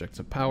these objects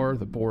of power,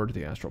 the board,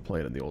 the astral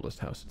plane, and the oldest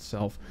house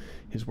itself.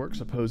 His work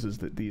supposes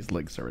that these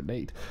links are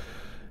innate,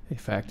 a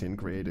fact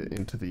ingrained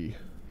into the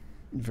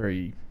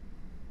very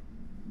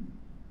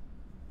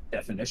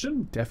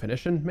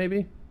definition,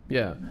 maybe?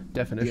 Yeah,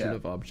 definition Yeah.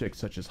 of objects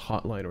such as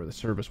hotline or the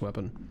service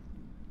weapon.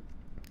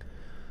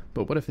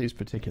 But what if these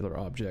particular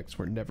objects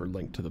were never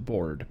linked to the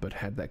board, but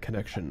had that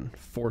connection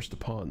forced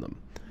upon them?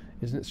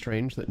 Isn't it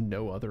strange that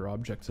no other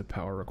objects of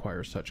power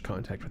require such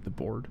contact with the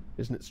board?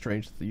 Isn't it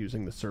strange that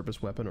using the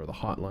service weapon or the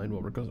hotline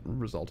will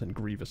result in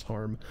grievous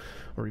harm,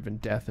 or even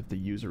death if the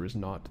user is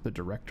not the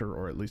director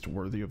or at least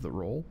worthy of the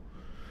role?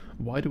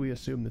 Why do we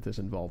assume that this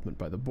involvement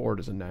by the board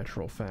is a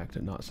natural fact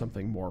and not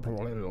something more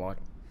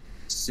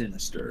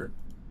sinister?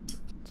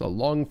 It's a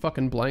long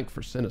fucking blank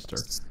for sinister.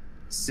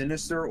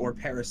 Sinister or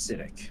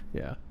parasitic.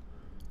 Yeah.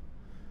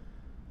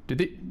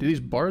 Did these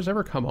bars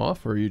ever come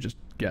off, or are you just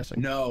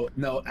guessing? No,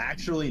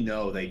 actually,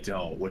 no, they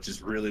don't, which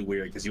is really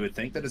weird, because you would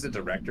think that as a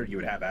director, you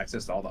would have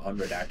access to all the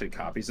unredacted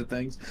copies of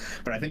things,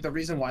 but I think the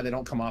reason why they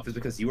don't come off is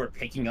because you are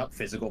picking up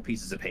physical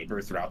pieces of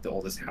paper throughout the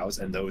oldest house,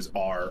 and those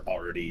are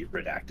already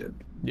redacted.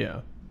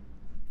 Yeah.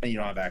 And you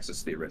don't have access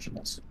to the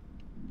originals.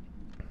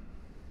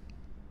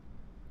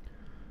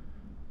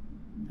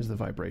 Is the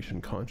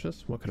vibration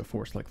conscious? What could a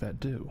force like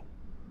that do?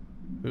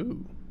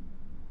 Ooh.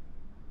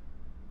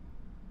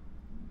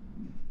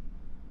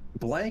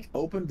 Blank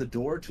opened the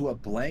door to a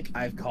blank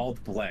I've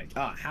called blank.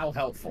 Ah, how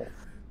helpful.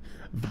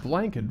 The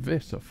blank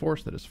admits a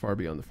force that is far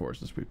beyond the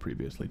forces we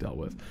previously dealt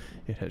with.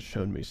 It has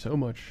shown me so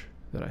much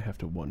that I have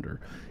to wonder,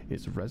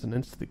 is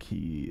resonance the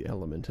key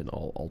element in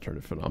all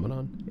alternate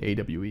phenomenon?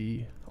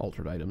 AWE,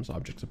 altered items,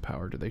 objects of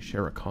power, do they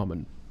share a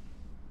common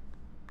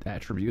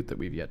attribute that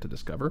we've yet to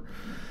discover?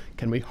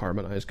 Can we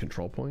harmonize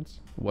control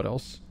points? What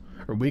else?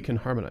 Or we can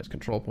harmonize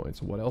control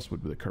points. What else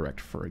would the correct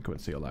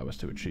frequency allow us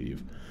to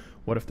achieve?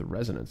 What if the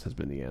resonance has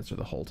been the answer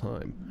the whole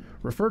time?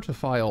 Refer to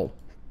file...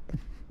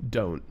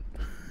 Don't.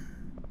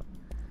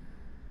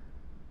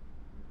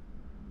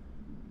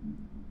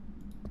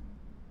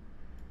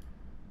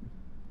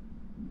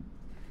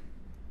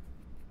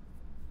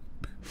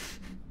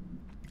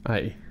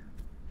 I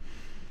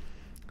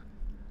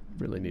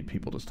really need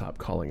people to stop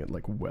calling it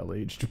like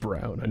well-aged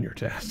brown on your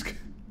desk.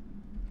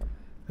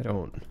 I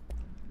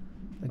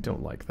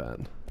don't like that.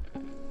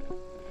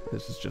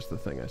 This is just the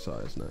thing I saw,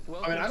 isn't it?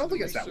 I mean, I don't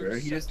think it's that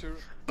weird. He just...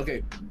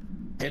 Okay.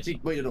 Actually,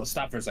 wait, no,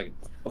 stop for a second.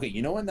 Okay,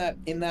 you know in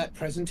that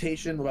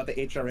presentation about the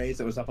HRAs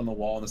that was up on the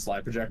wall on the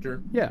slide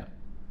projector? Yeah.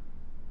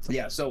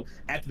 Yeah, so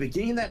at the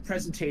beginning of that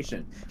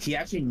presentation, he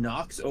actually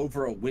knocks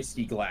over a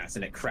whiskey glass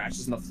and it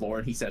crashes on the floor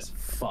and he says,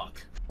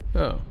 fuck.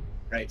 Oh.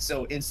 Right,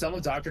 so in some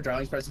of Dr.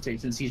 Darling's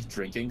presentations, he's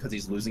drinking because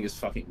he's losing his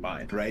fucking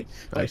mind, right?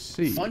 But I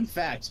see. Fun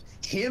fact,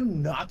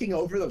 him knocking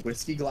over the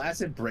whiskey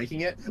glass and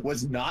breaking it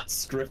was not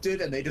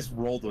scripted, and they just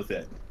rolled with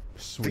it.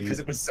 Sweet. Because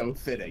it was so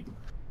fitting.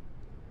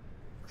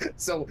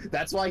 So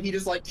that's why he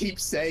just, like,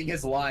 keeps saying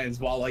his lines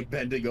while, like,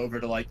 bending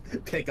over to, like,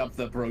 pick up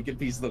the broken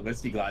piece of the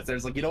whiskey glass.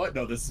 There's like, you know what?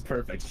 No, this is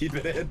perfect. Keep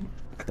it in.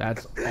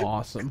 That's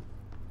awesome.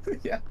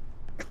 Yeah.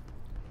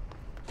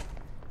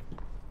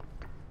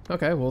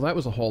 Okay, well, that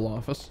was a whole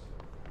office.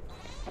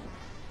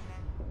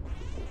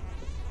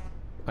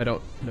 I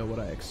don't know what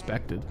I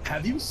expected.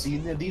 Have you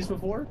seen these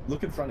before?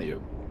 Look in front of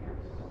you.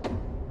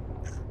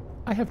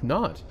 I have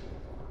not.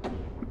 I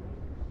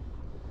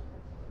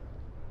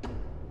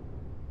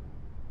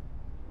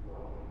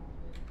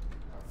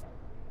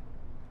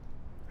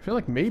feel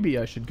like maybe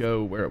I should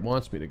go where it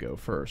wants me to go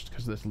first,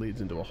 because this leads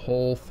into a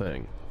whole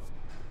thing.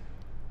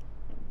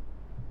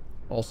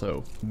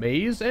 Also,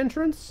 maze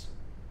entrance?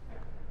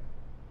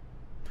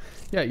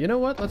 Yeah, you know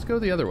what? Let's go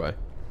the other way.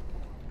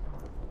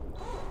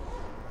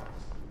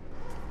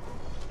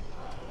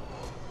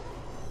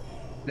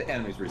 The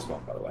enemies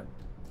respawn, by the way.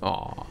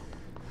 Aw.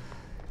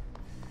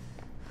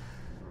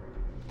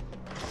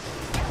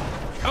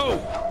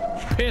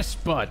 Oh! Piss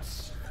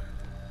butts!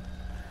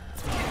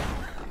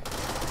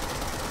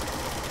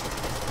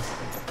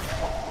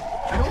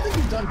 I don't think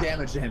you've done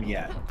damage to him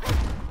yet.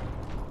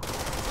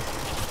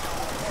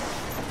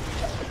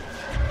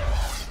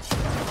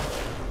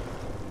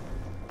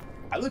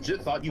 I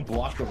legit thought you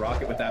blocked the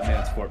rocket with that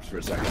man's corpse for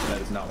a second. That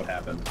is not what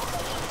happened.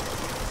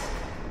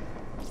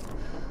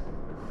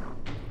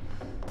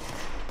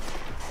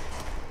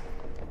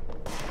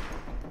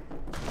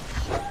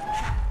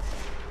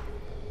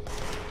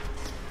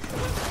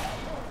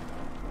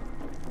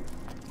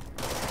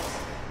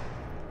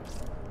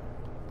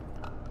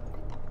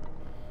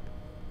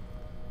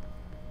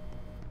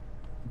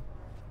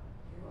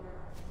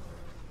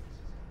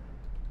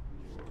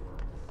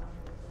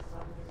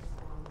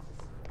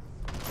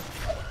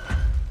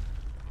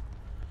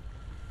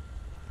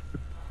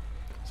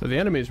 So the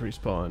enemies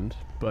respawned,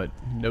 but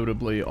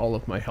notably all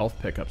of my health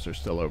pickups are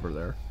still over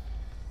there.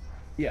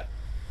 Yeah.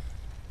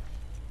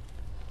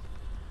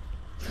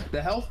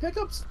 The health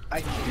pickups, I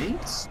think,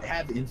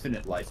 have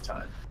infinite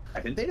lifetime. I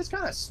think they just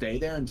kind of stay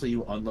there until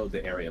you unload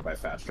the area by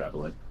fast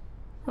traveling.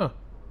 Huh.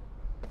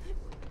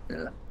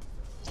 Yeah.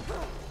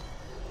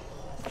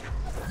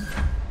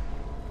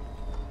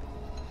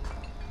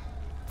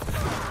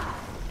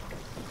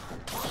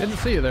 Didn't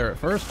see you there at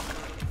first.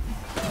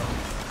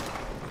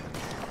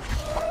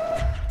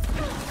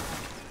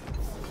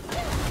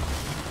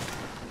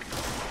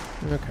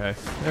 Okay.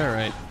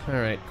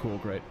 Alright, cool,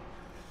 great.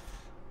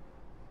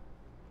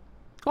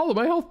 All of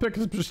my health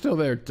pickups are still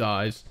there.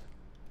 Dies.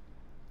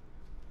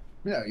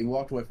 Yeah, you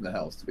walked away from the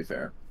health, to be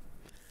fair.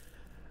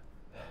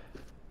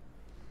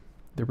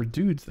 There were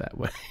dudes that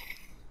way.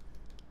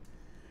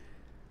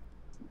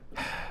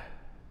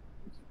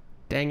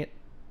 Dang it.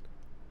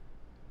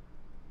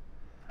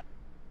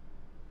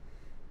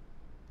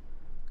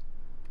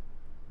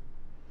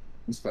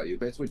 But you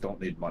basically don't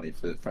need money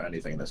for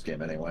anything in this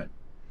game anyway.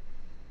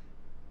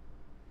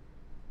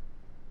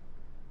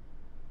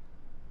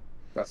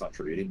 That's not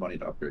true. You need money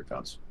to upgrade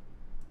guns.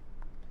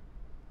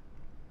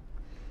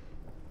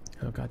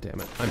 Oh, god damn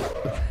it.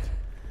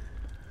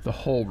 The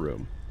whole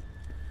room.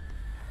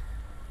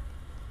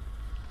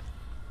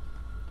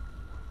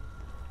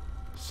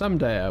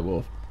 Someday I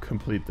will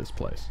complete this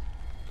place.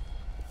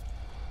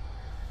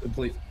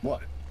 Complete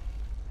what?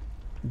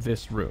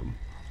 This room.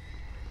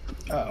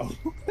 Oh.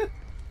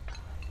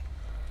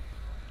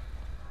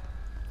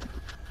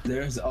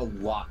 There's a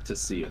lot to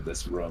see in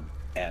this room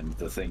and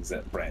the things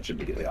that branch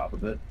immediately off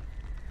of it.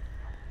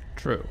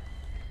 True.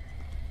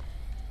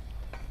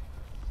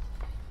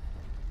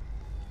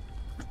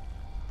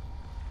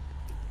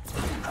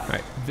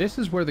 Alright, this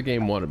is where the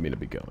game wanted me to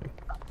be going.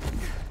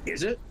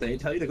 Is it? They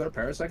tell you to go to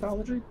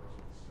parapsychology?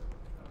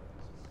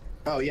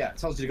 Oh yeah, it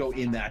tells you to go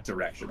in that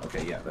direction.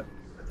 Okay, yeah.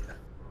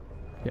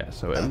 Yeah,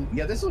 so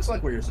Yeah, this looks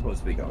like where you're supposed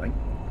to be going.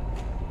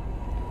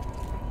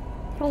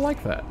 I don't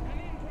like that.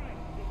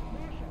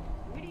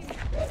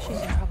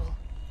 She's in trouble.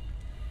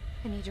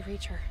 I need to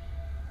reach her.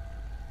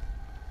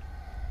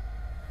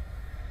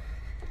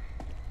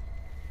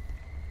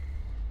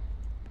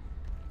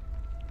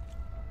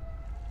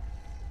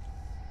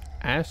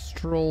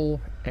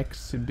 Astral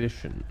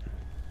exhibition.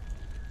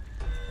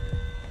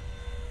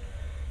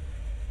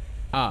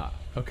 Ah,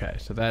 okay.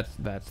 So that's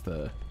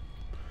the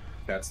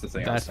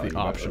thing. that's the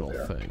optional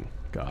thing.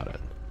 Got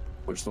it.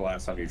 Which the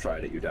last time you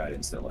tried it, you died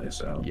instantly.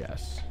 So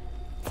yes.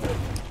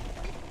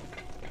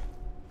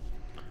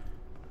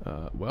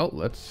 Well,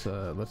 let's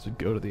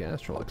go to the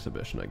astral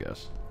exhibition, I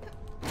guess.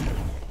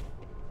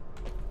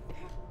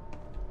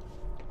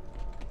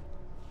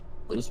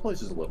 Well, this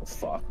place is a little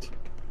fucked.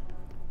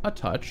 A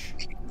touch.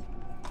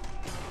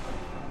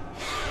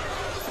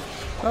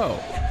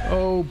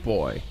 Oh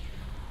boy.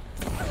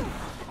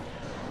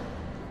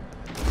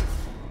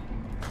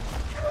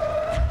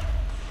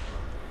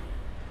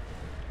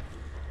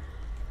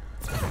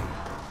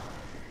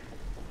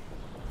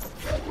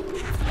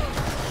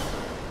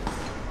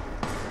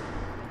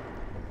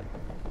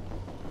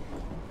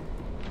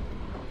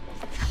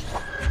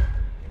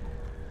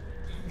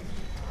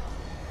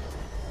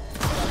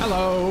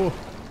 Hello.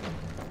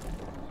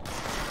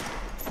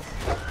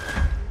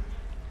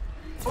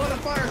 Oh, the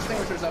fire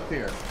extinguisher's up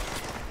here.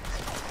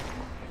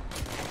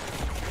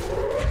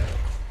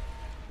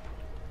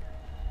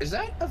 Is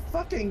that a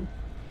fucking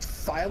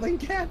filing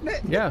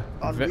cabinet? Yeah.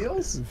 On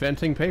wheels?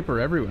 Venting paper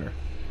everywhere.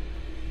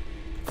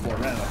 Well, we're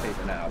running out of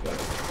paper now, but...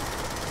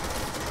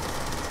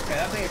 Okay,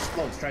 that thing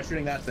explodes. Try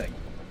shooting that thing.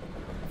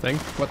 Thing?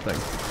 What thing?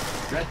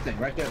 Red thing,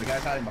 right there. The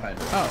guy's hiding behind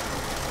it.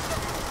 Oh.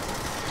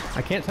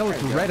 I can't tell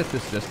it's red at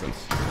this distance.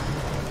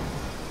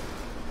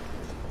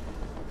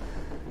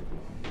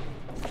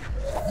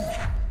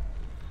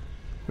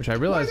 Which I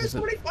realize Why are there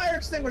so many fire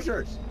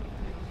extinguishers?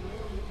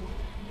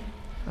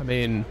 I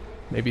mean,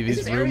 maybe these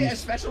Is this rooms... area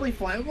especially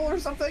flammable or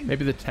something?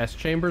 Maybe the test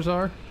chambers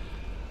are?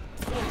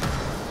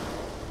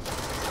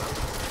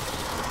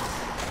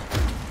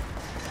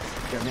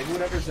 Yeah, maybe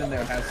whatever's in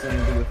there has something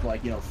to do with,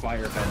 like, you know,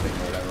 fire venting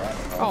or whatever. I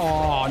don't know.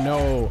 Oh,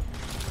 no.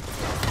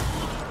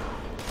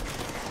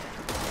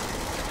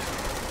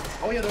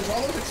 Oh yeah, there's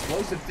all those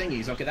explosive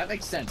thingies. Okay, that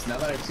makes sense. Now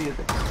that I see it,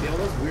 they have all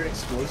those weird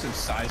explosive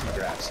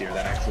seismographs here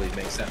that actually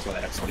makes sense why they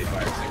have so many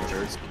fire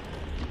extinguishers.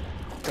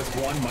 Because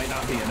one might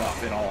not be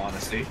enough, in all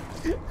honesty.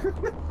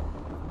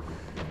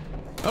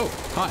 Oh,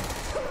 hi.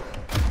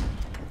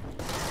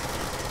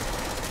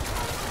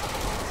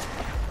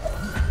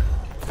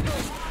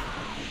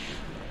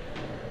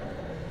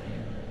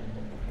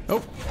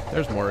 Oh,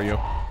 there's more of you.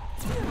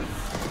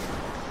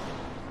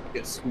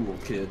 Get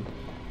schooled, kid.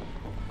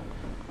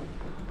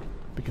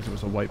 Because it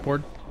was a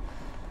whiteboard?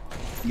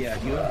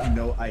 Yeah, you have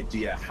no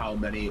idea how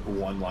many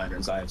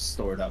one-liners I have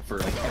stored up for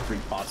like every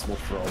possible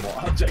throwable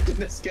object in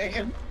this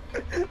game.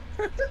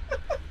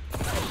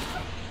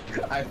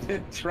 I've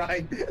been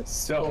trying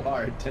so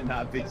hard to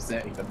not be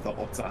saying them the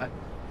whole time.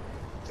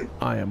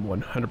 I am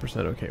 100%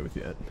 okay with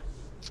that.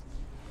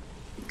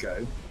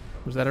 Okay.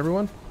 Was that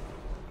everyone?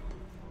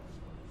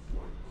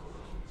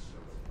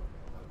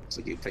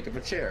 So you pick up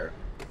a chair.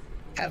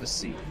 Have a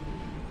seat.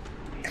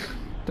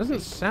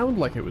 Doesn't sound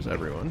like it was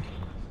everyone.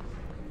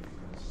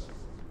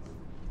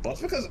 Well,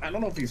 it's because I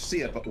don't know if you see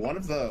it, but one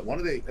of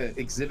the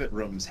exhibit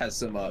rooms has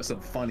some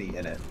funny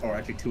in it, or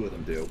actually two of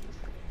them do.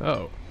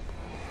 Oh.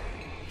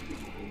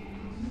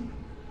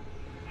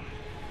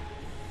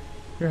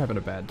 You're having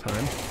a bad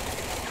time.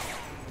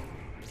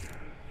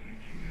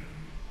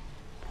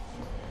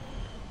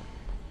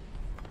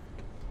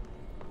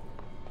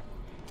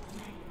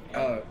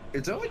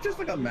 Is there like just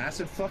like a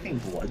massive fucking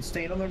blood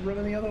stain on the rim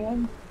in the other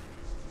one?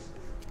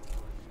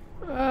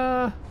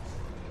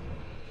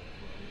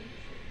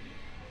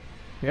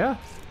 Yeah.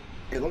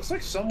 It looks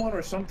like someone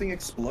or something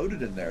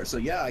exploded in there. So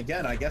yeah,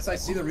 again, I guess I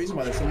see the reason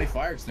why there's so many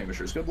fire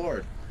extinguishers. Good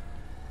lord.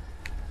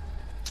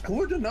 Who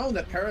would have known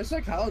that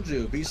parapsychology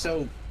would be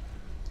so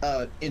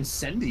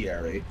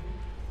incendiary?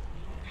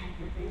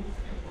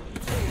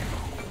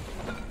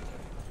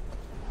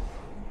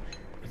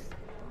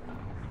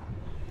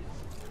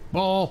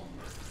 Ball.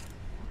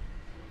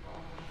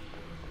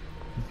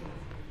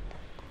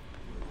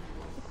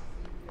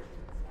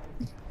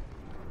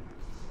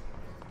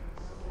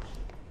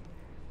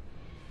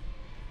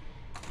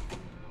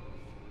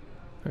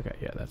 Okay,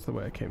 yeah, that's the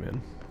way I came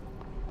in.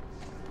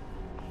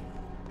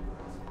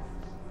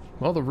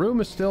 Well, the room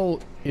is still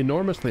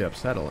enormously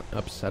upsetting.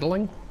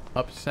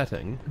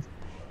 Upsetting?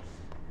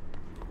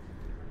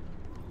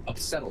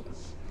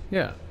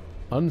 Yeah.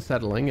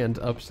 Unsettling and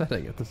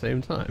upsetting at the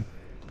same time.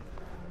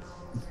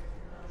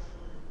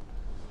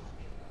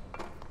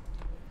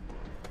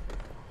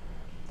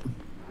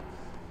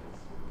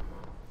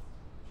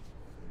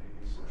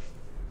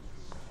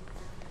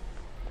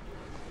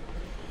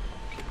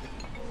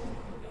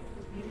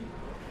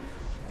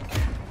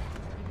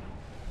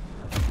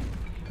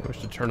 I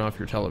wish to turn off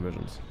your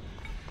televisions.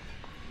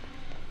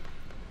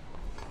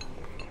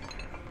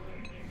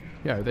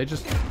 Yeah, they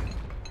just...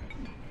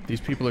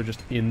 These people are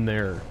just in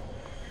there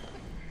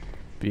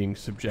being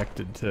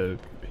subjected to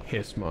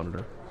hiss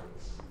monitor.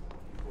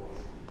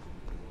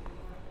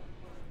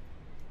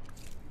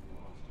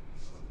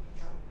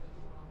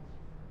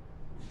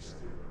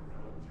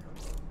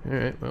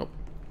 Alright, well,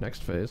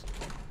 next phase.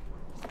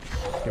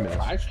 Give me this.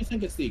 I actually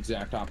think it's the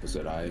exact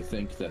opposite. I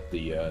think that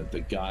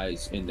the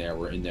guys in there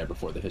were in there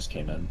before the hiss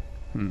came in.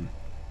 Hmm.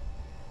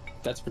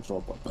 That's a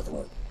control point, by the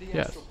way.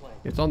 Yes,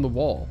 it's on the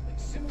wall.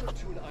 Similar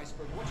to an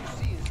iceberg, what you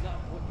see is not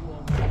what you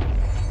all know.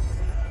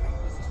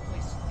 This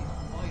place is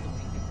vitally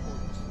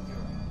important to the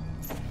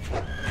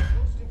Bureau.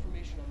 Most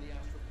information on the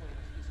astral plane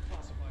is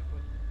classified,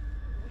 but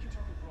we can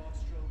talk in broad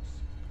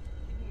strokes.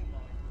 Keeping in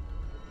mind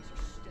that these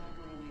are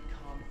staggeringly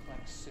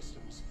complex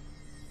systems,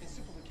 and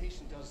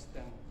simplification does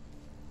them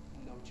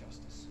no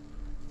justice.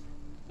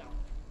 Now,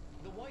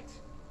 the white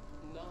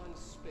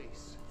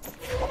non-space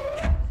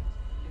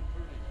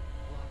inverted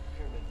black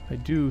pyramid. I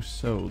do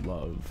so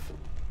love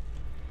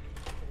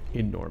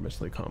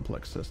enormously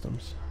complex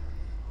systems.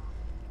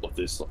 Well,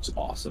 this looks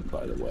awesome,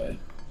 by the way.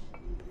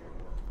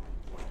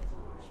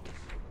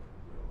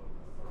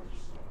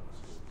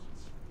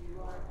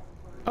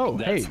 Oh,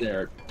 that's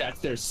hey. That's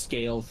their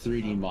scale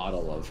 3D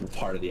model of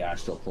part of the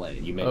astral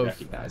plane. You may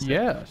recognize it.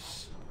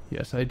 Yes.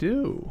 Yes, I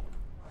do.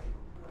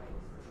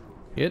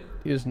 It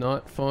is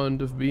not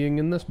fond of being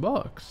in this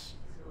box.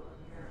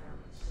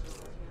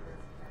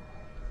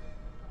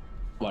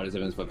 Why does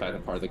evidence but the fact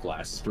that part of the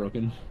glass is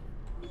broken?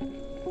 An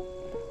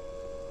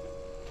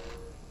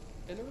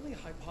early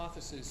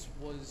hypothesis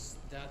was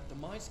that the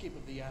mindscape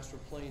of the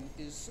astral plane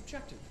is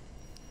subjective.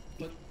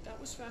 But that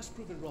was fast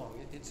proven wrong.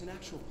 It's an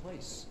actual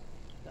place,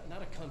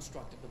 not a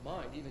construct of the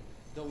mind, even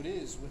though it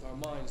is with our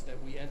minds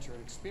that we enter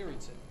and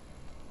experience it.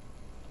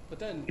 But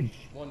then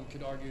one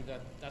could argue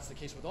that that's the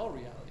case with all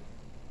reality.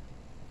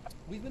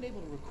 We've been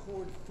able to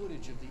record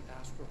footage of the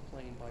astral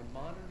plane by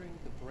monitoring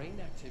the brain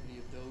activity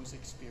of those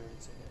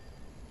experiencing it.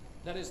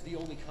 That is the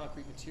only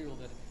concrete material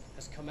that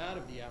has come out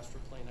of the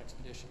astral plane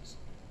expeditions.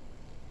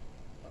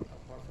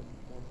 Apart from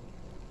one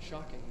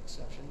shocking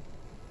exception.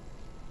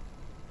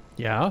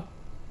 Yeah?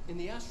 In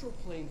the astral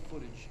plane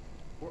footage,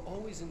 we're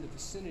always in the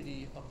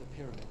vicinity of the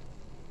pyramid.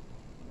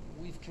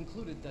 We've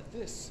concluded that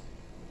this,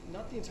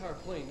 not the entire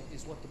plane,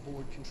 is what the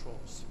board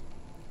controls.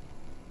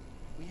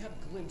 We have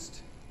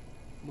glimpsed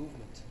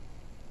movement,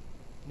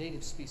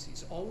 native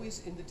species,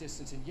 always in the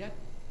distance, and yet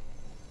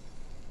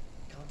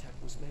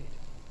contact was made.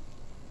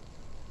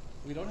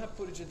 We don't have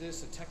footage of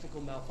this, a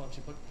technical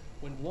malfunction, but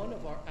when one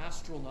of our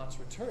astronauts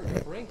returned,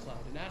 a brain cloud,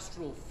 an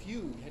astral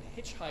fugue, had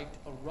hitchhiked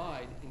a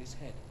ride in his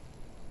head.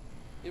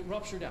 It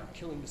ruptured out,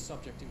 killing the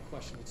subject in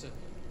question. It's a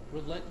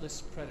relentless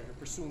predator,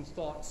 pursuing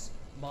thoughts,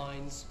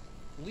 minds,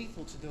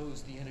 lethal to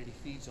those the entity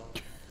feeds on.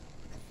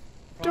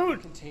 Proper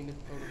containment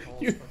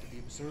protocols are to be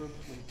observed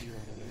when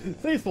dealing.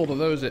 Faithful to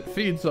those it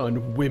feeds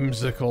on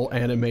whimsical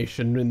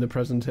animation in the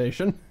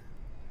presentation.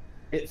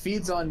 It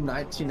feeds on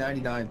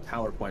 1999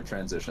 PowerPoint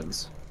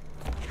transitions.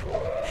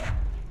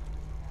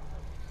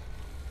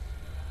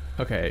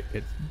 Okay,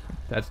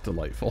 that's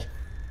delightful.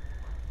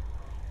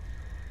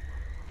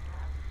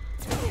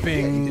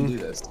 Bing. You can do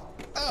this.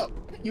 Oh,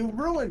 you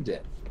ruined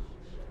it.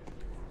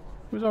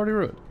 It was already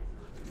ruined.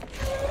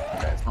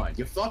 Okay, it's fine.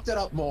 You fucked it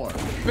up more.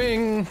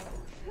 Bing.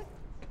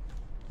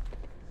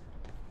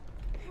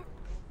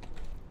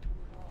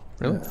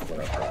 Really?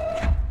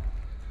 Whatever.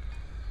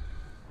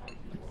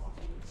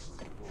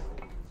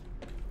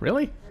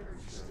 Really?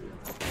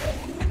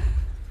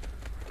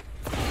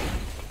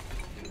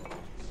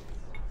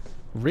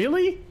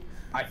 Really?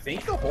 I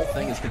think the whole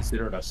thing is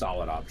considered a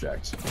solid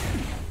object.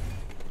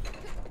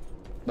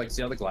 Like,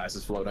 see how the glass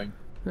is floating?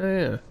 Oh,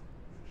 yeah.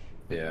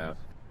 Yeah.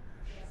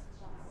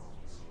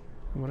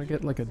 I want to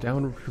get like a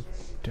downward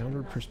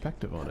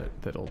perspective on it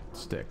that'll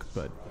stick,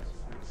 but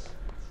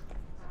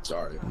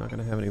Sorry. I'm not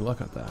gonna have any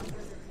luck at that.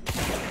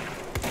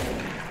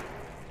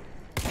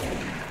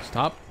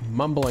 Stop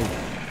mumbling.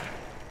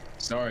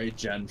 Sorry,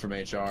 Jen from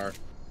HR.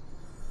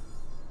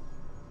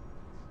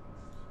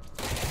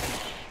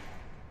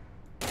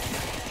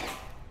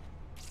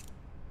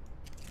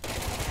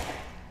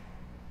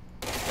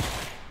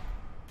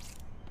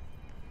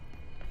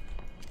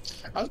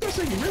 I was gonna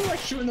say, you really like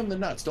shooting them in the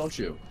nuts, don't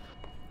you?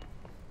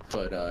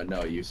 But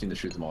no, you seem to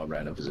shoot them all in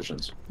random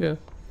positions. Yeah.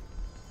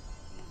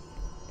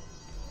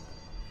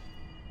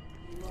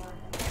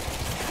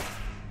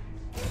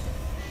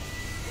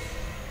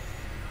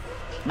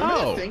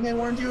 Remember that thing I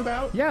warned you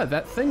about? Yeah,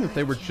 that thing that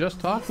they were just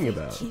talking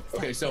about.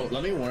 Okay, so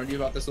let me warn you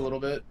about this a little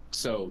bit.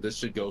 So this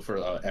should go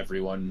for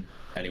everyone,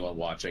 anyone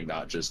watching,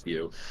 not just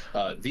you.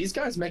 These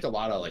guys make a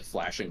lot of like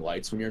flashing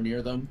lights when you're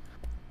near them.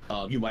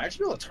 You might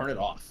actually be able to turn it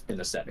off in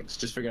the settings.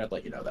 Just figured I'd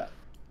let you know that.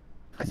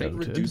 I think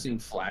reducing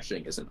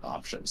flashing is an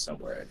option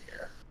somewhere in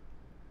here.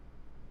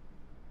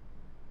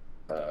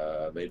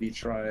 Maybe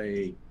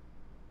try...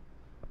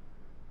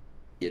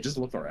 Yeah, just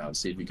look around,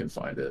 see if you can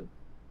find it.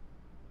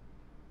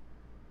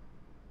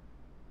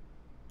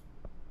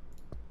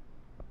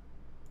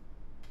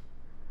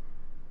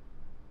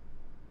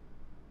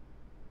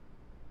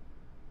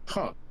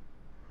 Huh.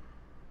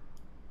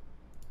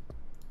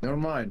 Never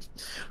mind.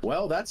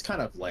 Well, that's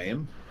kind of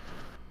lame.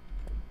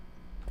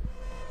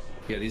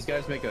 Yeah, these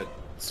guys make a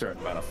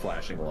certain amount of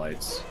flashing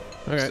lights.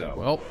 Okay, so,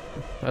 well,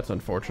 that's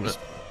unfortunate.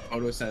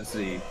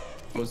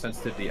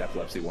 Photosensitivity,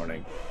 epilepsy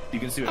warning. You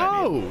can see what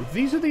I mean. Oh,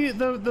 these are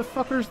the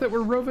fuckers that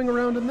were roving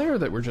around in there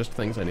that were just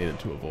things I needed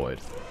to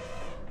avoid.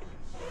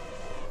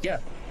 Yeah.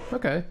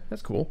 Okay,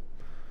 that's cool.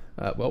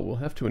 Well, we'll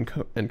have to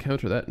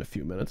encounter that in a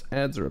few minutes.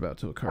 Ads are about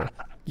to occur.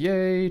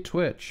 Yay,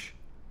 Twitch.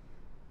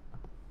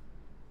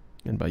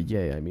 And by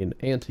yay, I mean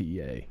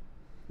anti-yay.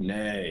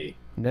 Nay.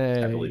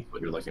 Nay. I believe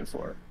what you're looking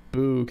for.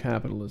 Boo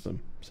capitalism.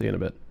 See you in a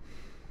bit.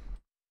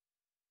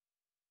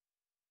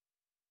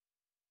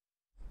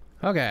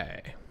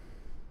 Okay.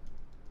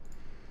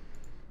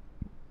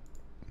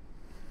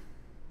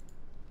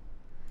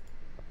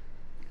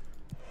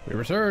 We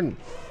return.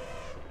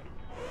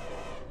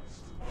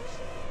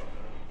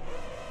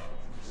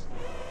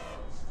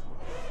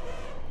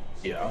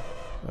 Yeah.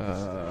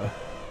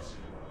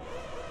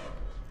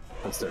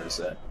 What's there to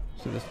say?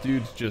 So this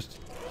dude's just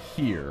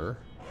here.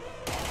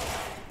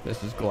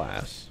 This is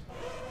glass.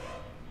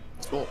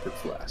 It's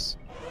bulletproof glass.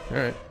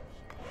 Alright.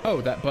 Oh,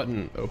 that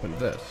button opened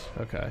this.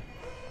 Okay.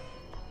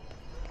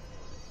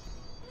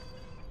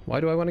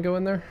 Why do I want to go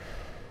in there?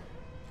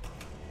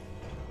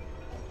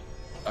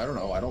 I don't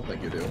know. I don't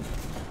think you do.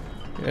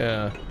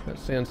 Yeah, that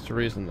stands to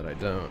reason that I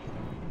don't.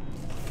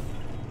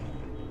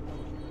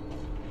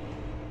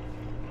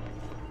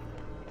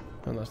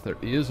 Unless there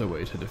is a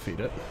way to defeat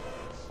it.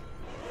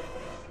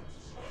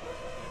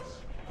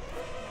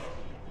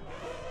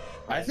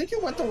 I think you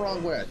went the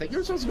wrong way. I think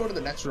you're supposed to go to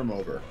the next room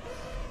over.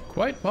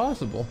 Quite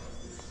possible.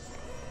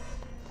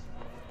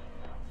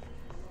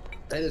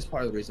 That is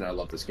part of the reason I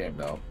love this game,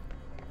 though.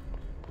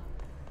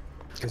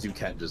 Because you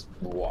can just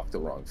walk the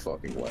wrong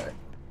fucking way.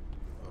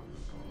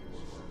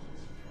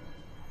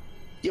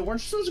 Yeah,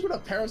 weren't you supposed to go to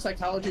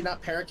parapsychology,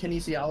 not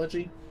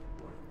parakinesiology?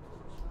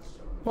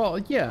 Well,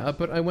 yeah,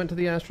 but I went to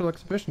the Astral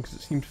Exhibition because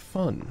it seemed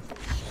fun.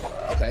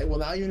 Okay, well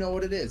now you know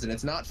what it is, and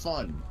it's not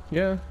fun.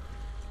 Yeah.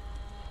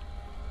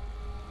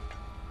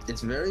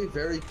 It's very,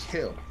 very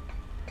kill.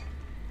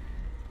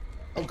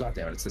 Oh god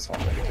damn it, it's this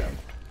hallway again.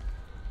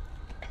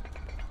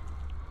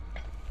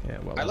 Yeah,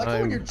 well, I like how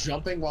when you're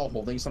jumping while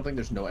holding something,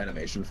 there's no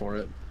animation for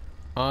it.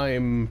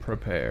 I'm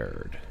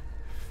prepared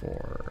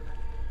for...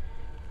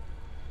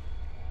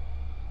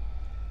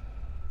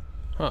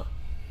 Huh.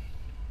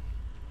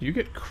 Do you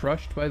get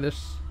crushed by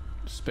this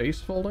space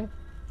folding?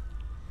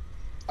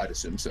 I'd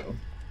assume so.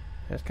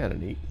 That's kind of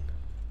neat.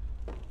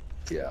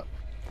 Yeah.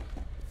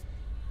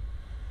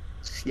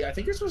 Yeah, I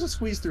think you're supposed to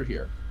squeeze through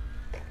here.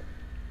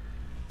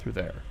 Through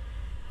there.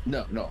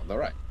 No, on the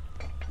right.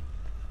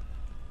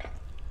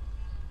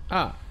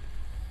 Ah.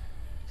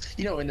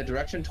 You know, in the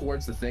direction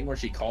towards the thing where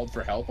she called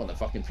for help on the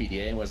fucking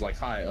PDA and was like,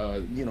 "Hi,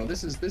 you know,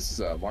 this is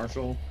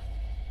Marshall."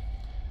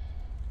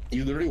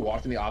 You literally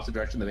walked in the opposite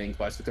direction of the main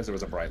quest because there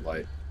was a bright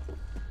light.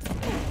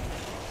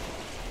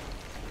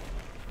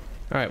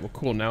 Alright, well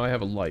cool, now I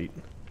have a light.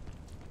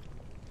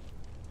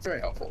 Very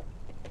helpful.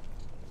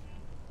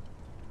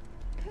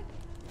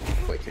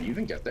 Wait, can you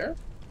even get there?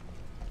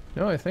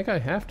 No, I think I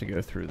have to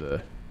go through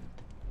the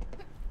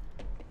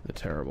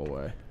terrible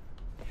way.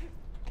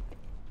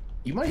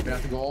 You might even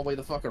have to go all the way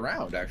the fuck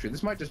around, actually.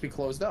 This might just be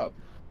closed up.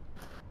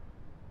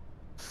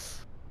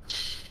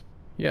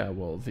 Yeah,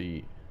 well,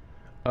 the...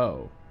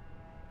 Oh.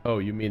 Oh,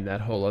 you mean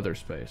that whole other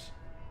space?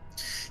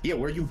 Yeah,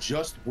 where you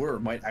just were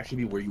might actually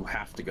be where you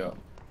have to go.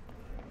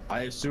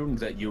 I assumed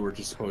that you were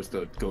just supposed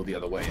to go the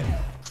other way and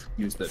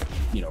use the,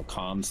 you know,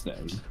 comms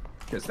thing.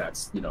 Because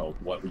that's, you know,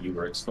 what you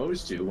were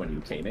exposed to when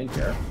you came in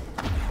here.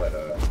 But,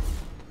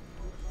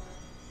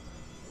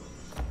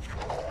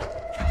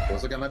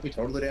 Feels like I might be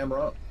totally damn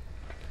wrong.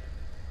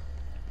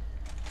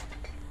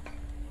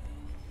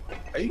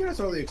 Are you gonna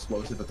throw the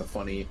explosive at the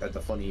funny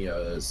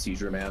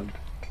seizure man?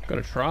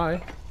 Gonna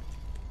try.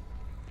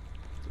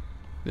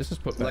 This is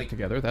put back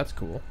together. That's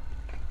cool.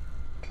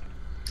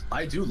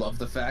 I do love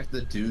the fact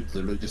that dude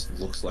literally just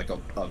looks like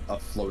a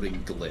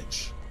floating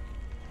glitch.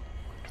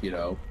 You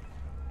know?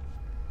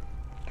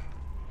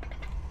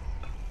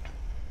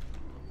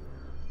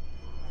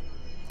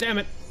 Damn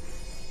it!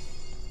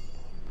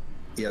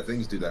 Yeah,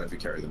 things do that if you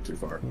carry them too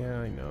far.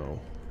 Yeah, I know.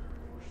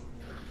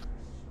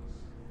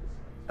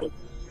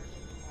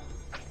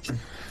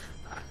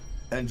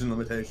 Engine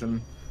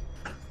limitation.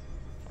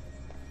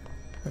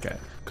 Okay,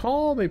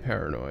 call me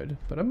paranoid,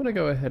 but I'm gonna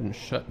go ahead and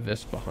shut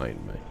this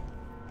behind me.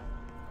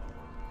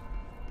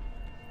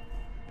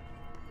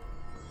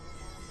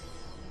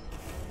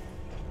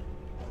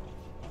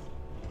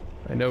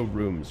 I know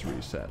rooms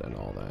reset and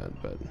all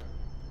that, but...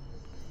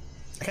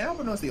 I can't help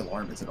but notice the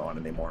alarm isn't on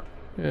anymore.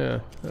 Yeah,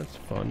 that's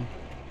fun.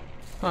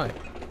 Hi.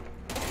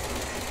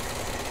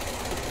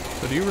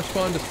 So do you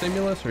respond to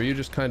stimulus, or are you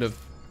just kind of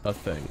a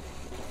thing?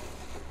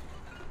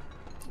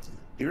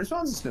 He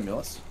responds to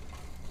stimulus.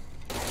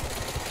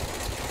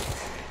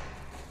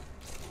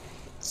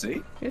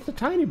 See? It's a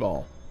tiny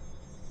ball.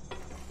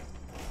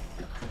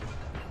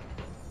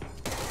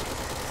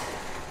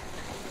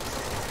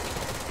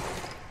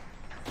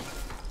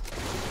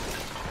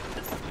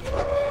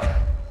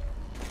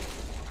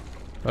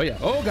 Oh yeah.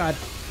 Oh god.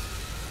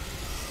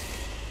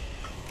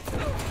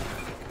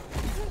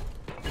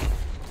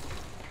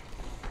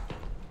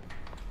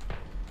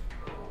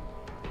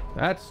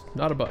 That's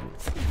not a button.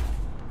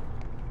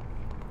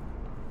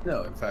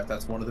 No, in fact,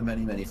 that's one of the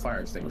many, many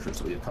fire extinguishers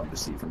that we have come to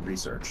see from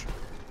research.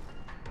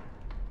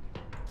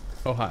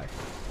 Oh, hi.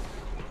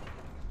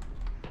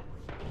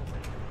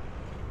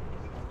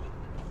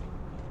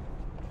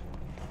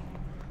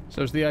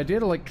 So is the idea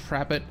to, like,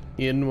 trap it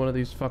in one of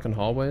these fucking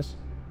hallways?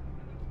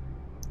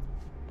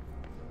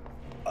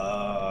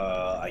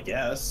 I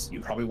guess.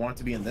 You probably want it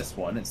to be in this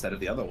one instead of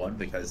the other one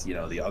because, you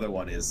know, the other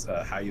one is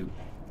how you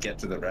get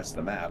to the rest of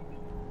the map.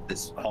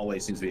 This hallway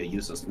seems to be a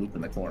useless loop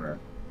in the corner.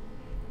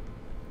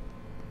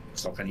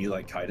 So can you,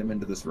 like, kite him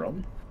into this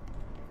room?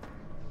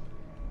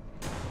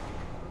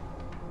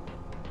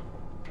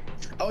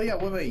 Oh, yeah,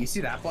 wait, you see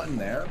that button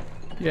there?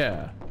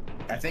 Yeah.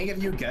 I think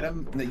if you get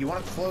him, you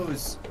want to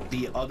close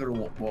the other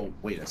one. Well,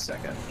 wait a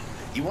second.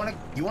 You want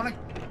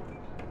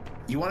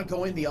to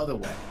go in the other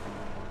way.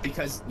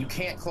 Because you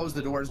can't close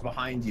the doors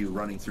behind you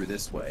running through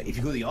this way. If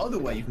you go the other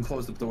way, you can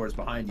close the doors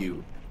behind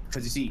you.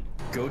 Because you see,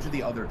 go to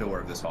the other door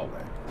of this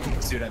hallway.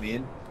 See what I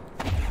mean?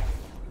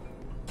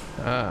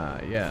 Ah,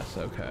 yes,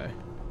 okay.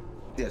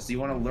 Yeah, so you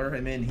want to lure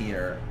him in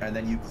here, and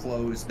then you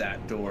close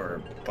that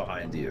door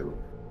behind you.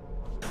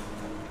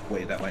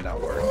 Wait, that might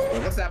not work.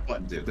 Wait, what's that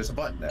button do? There's a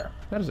button there.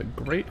 That is a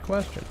great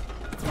question.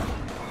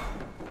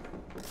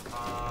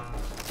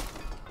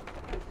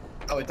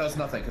 Oh, it does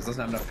nothing, because it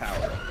doesn't have enough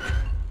power.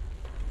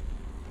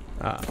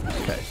 Ah,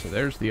 okay, so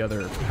there's the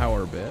other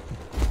power bit.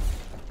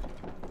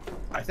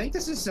 I think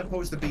this is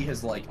supposed to be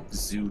his, like,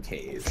 zoo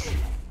cage.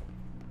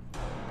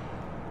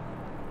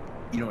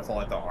 You know, with all,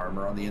 like, the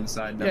armor on the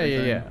inside and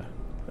everything? Yeah.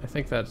 I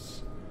think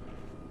that's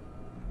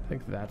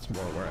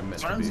more where I'm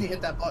meant to be. Sometimes you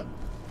hit that button.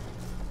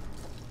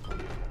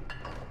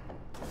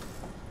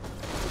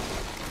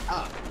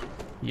 Ah.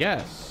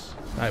 Yes,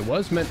 I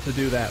was meant to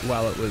do that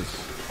while it was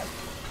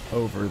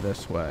over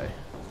this way.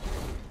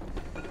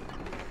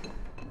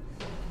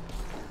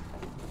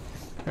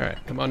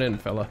 Alright, come on in,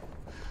 fella.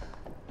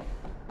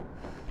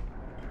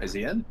 Is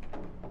he in?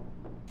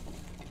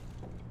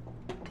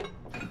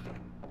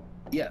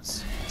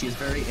 Yes, he is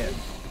very in.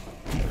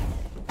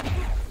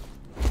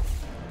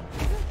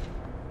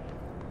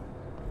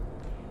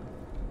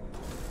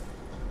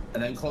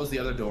 And then close the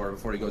other door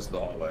before he goes to the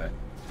hallway.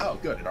 Oh,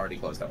 good. It already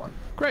closed that one.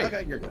 Great.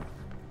 Okay, you're good.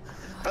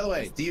 By the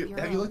way,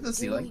 have you looked at the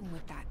ceiling?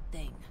 With that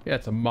thing. Yeah,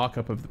 it's a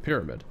mock-up of the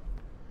pyramid.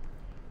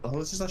 Oh,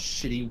 it's just a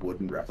shitty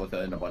wooden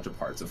replica and a bunch of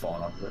parts have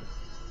fallen off of it.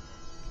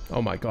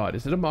 Oh my god,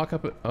 is it a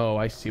mock-up? Oh,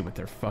 I see what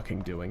they're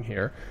fucking doing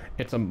here.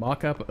 It's a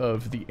mock-up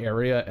of the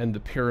area and the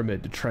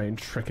pyramid to try and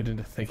trick it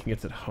into thinking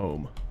it's at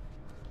home.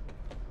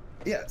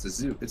 Yeah, it's a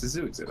zoo. It's a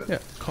zoo exhibit. Yeah,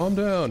 calm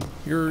down.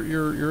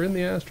 You're in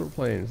the astral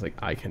plane. It's like,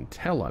 I can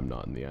tell I'm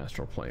not in the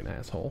astral plane,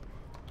 asshole.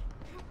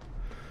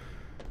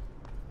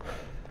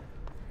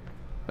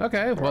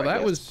 Okay, well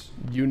that was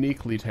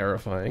uniquely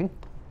terrifying.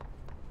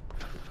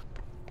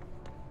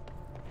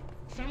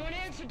 Someone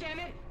answer, damn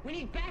it! We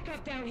need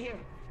backup down here.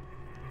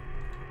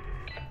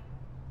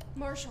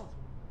 Marshall,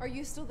 are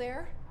you still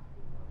there?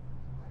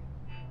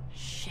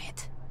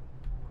 Shit.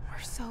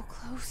 We're so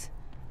close.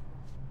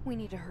 We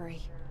need to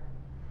hurry.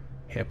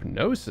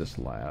 Hypnosis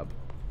lab.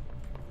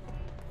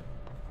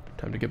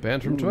 Time to get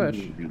banned from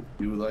Twitch.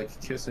 You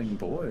like kissing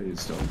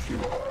boys, don't you?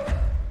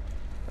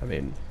 I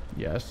mean,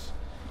 yes.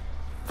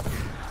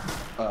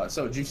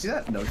 So, did you see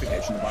that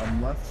notification at the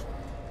bottom left?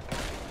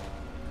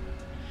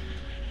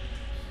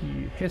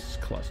 Hiss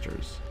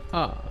clusters.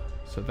 Ah,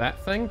 so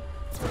that thing?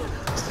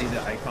 See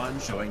the icon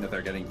showing that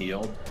they're getting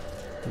healed?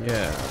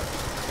 Yeah.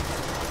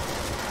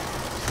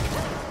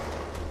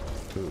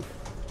 Oof.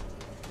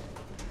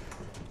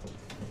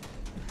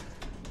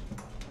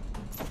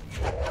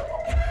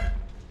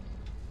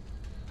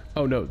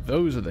 Oh no,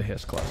 those are the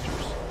hiss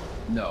clusters.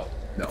 No,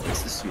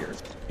 it's the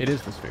spheres. It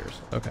is the spheres.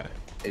 Okay.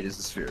 It is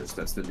the spheres.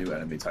 That's the new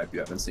enemy type you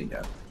haven't seen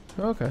yet.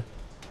 Okay.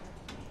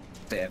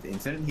 They have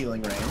infinite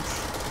healing range.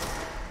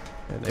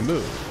 And they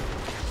move.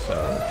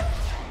 So.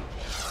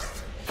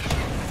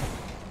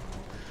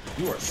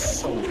 You are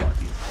so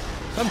lucky.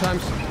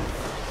 Sometimes.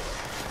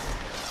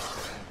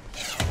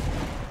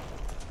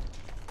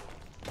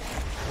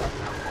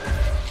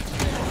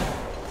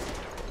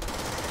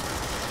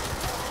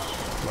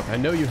 Look, I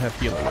know you have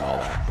healing and all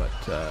that, but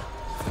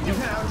you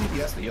can out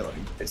DPS the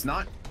healing. It's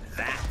not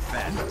that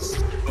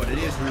fast, but it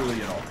is really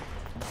annoying.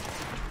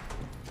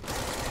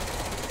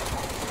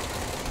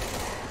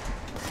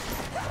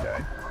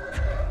 Okay.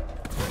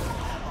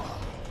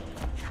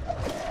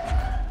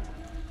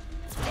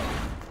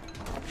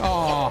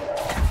 oh.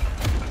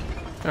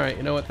 All right,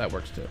 you know what? That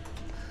works too.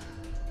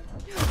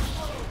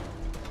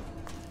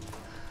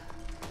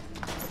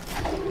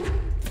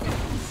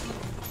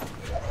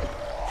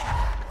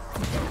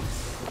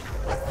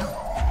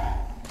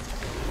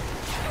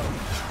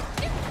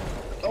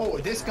 Oh,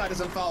 this guy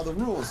doesn't follow the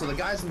rules. So the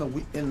guys in the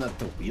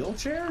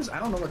wheelchairs? I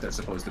don't know what they're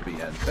supposed to be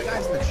in. The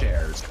guys in the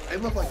chairs. They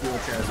look like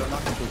wheelchairs. I'm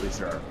not completely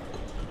sure.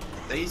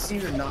 They seem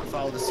to not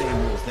follow the same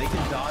rules. They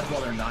can dodge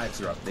while their knives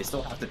are up. They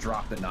still have to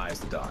drop the knives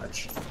to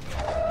dodge.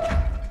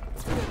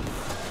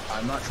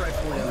 I'm not sure I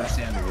fully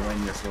understand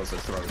when you're supposed to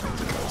throw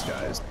things at those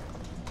guys.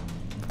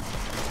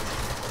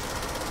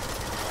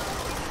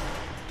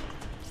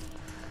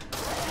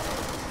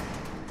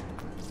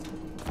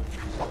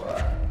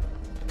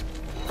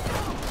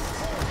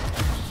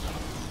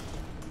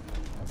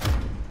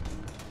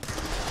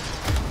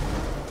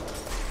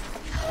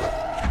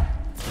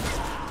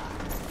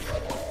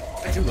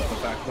 I do love the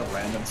fact that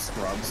random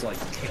scrubs like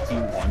kick you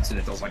once and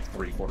it does like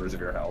 3/4 of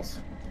your health.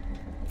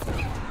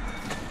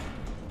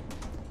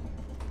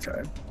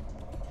 Okay.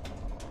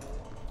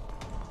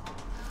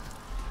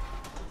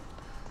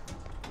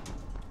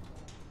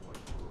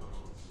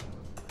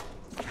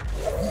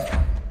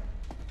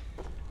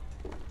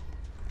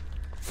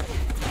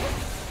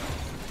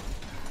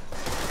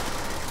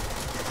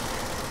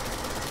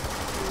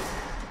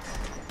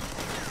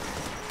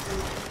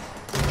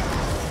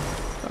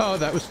 Oh,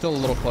 that was still a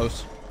little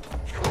close.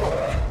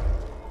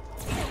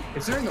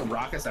 Considering the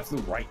rockets that flew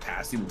right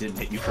past you and didn't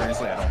hit you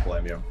previously, I don't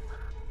blame you.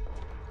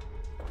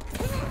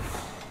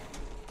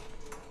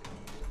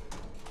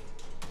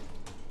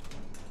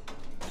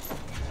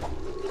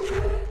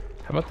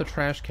 How about the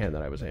trash can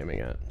that I was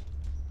aiming at?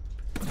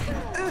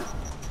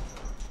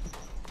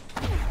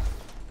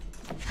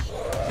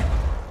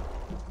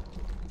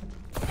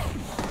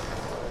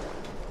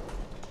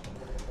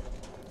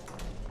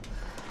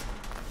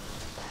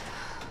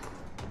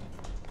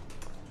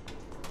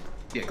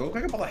 Yeah, go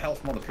pick up all the health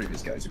from all the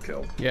previous guys you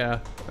killed. Yeah,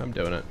 I'm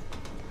doing it.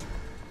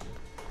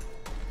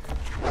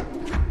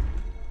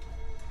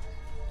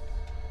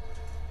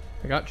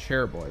 I got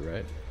Chair Boy,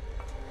 right?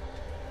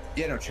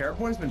 Yeah, no, Chair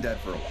Boy's been dead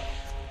for a while.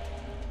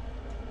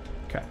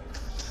 Okay.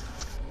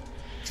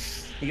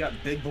 You got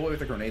Big Boy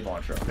with a grenade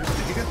launcher. Did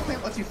you get the thing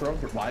that lets you throw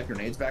live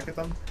grenades back at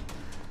them?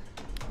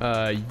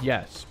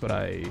 Yes, but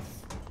I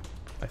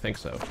think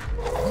so.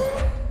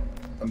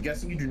 I'm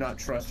guessing you do not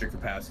trust your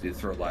capacity to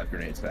throw live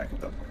grenades back at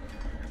them.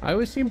 I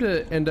always seem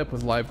to end up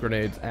with live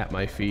grenades at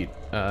my feet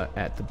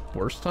at the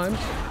worst times.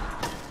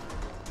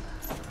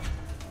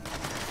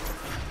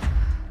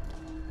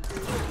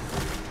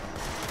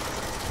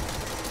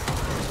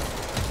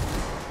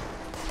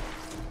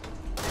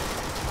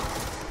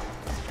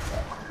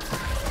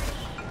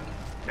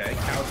 Okay,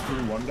 couch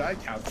through one guy,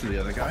 couch to the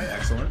other guy.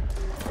 Excellent.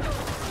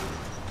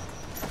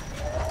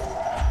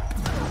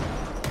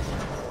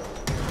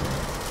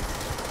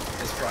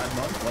 It's Pride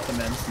Month. Let the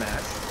men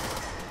smash.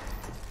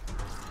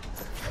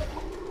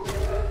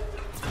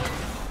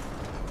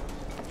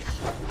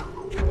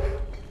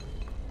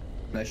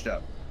 Nice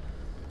job.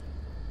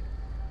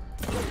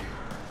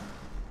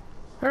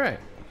 All right.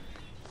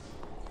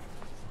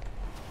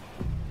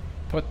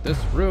 Put this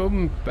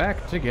room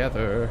back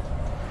together.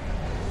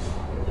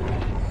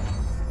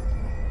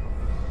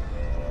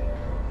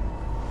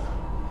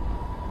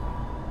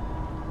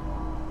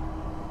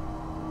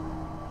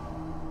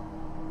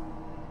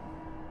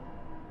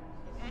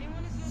 If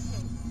anyone is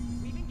listening,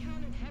 we've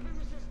encountered heavy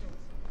resistance.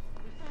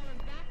 We've fallen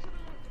back to the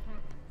work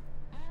department.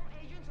 All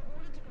agents are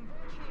ordered to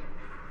converge here.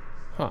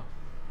 Huh.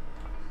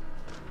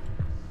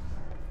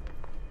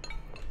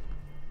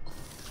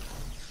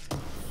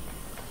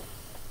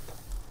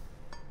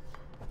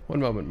 One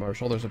moment,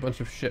 Marshall. There's a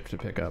bunch of shit to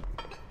pick up.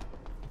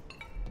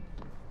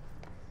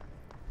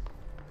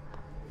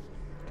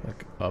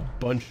 Like, a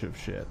bunch of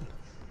shit.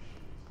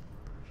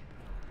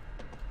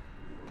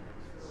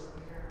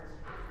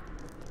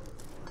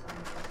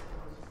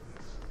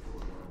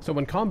 So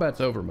when combat's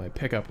over, my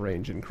pickup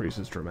range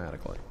increases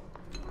dramatically.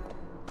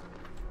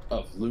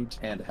 Of loot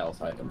and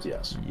health items,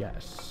 yes.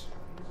 Yes.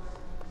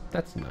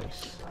 That's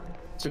nice.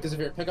 So, because if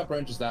your pickup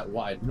range is that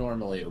wide,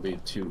 normally it would be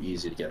too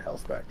easy to get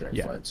health back during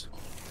fights.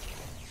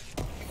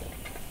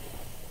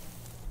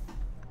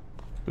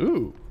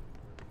 Ooh.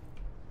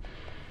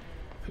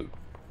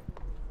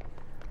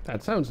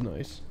 That sounds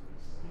nice.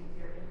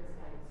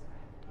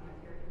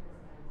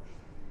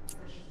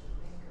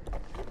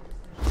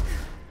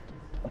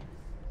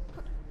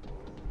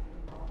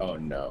 Oh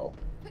no.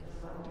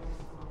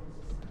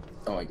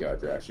 Oh my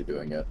god, you're actually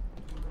doing it.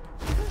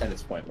 And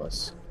it's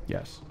pointless.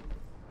 Yes.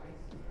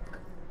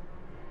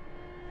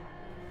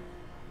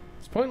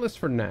 It's pointless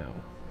for now.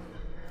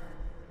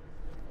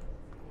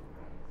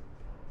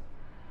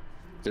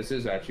 This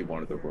is actually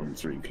one of the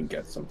rooms where you can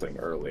get something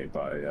early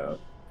by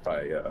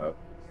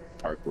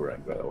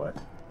parkouring, by the way.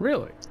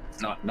 Really?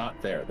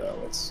 Not there though.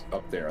 It's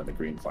up there on the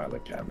green filing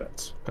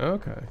cabinets.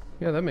 Okay.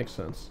 Yeah, that makes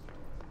sense.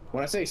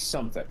 When I say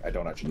something, I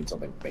don't actually mean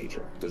something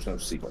major. There's no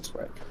sequence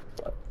break.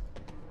 But,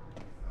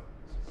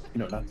 you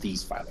know, not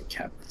these filing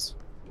cabinets.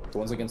 The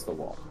ones against the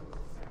wall.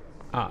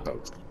 Ah.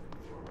 Those.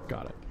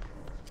 Got it.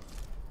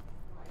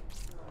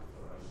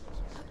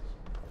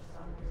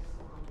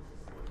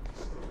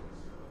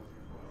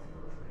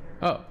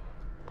 Oh.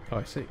 Oh,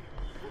 I see.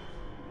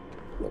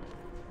 You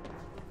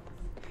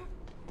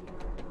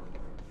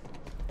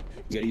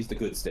gotta use the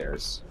good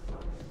stairs.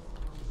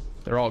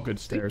 They're all good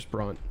stairs,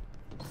 Bront.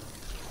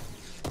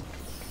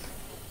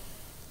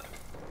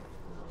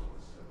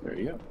 There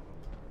you go.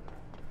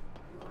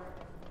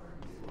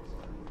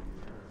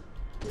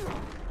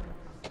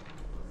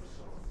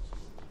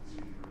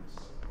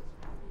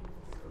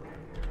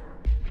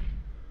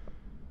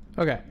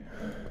 Okay.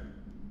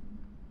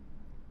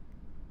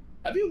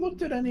 Have you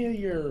looked at any of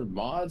your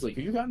mods? Like,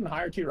 have you gotten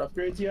higher tier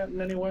upgrades yet in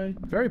any way?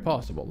 Very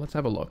possible. Let's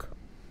have a look.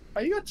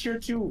 Oh, you got tier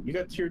 2. You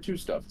got tier 2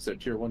 stuff instead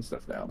of tier 1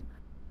 stuff now.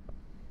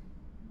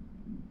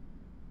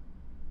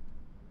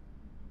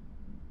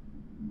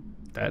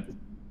 That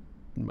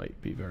might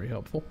be very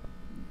helpful.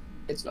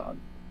 It's not.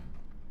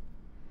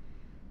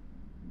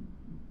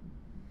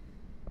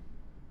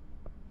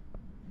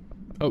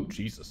 Oh,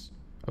 Jesus.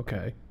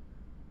 Okay.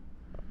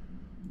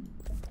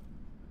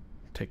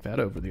 Take that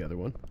over the other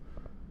one.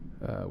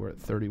 We're at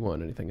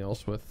 31. Anything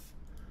else with...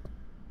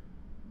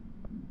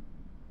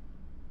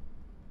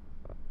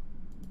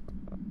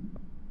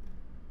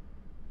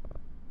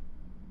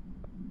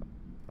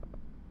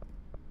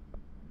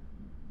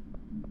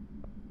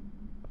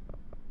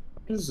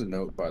 This is a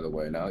note, by the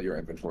way. Now that your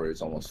inventory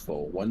is almost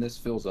full, when this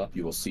fills up,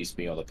 you will cease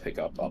being able to pick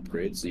up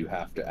upgrades, so you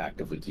have to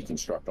actively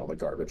deconstruct all the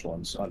garbage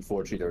ones.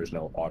 Unfortunately, there is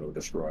no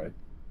auto-destroy.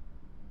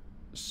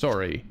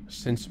 Sorry,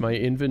 since my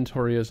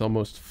inventory is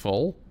almost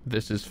full,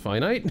 this is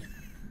finite?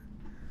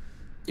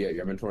 Yeah,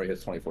 your inventory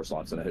has 24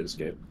 slots and a hit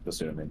escape,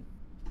 assuming.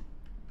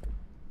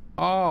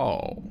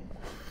 Oh.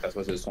 That's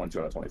what it is,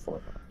 22 out of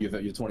 24. You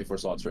have 24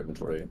 slots for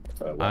inventory.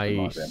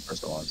 I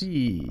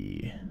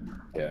see.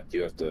 Yeah,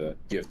 you have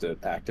to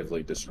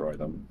actively destroy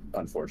them,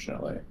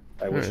 unfortunately.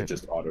 I wish it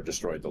just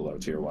auto-destroyed the low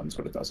tier ones,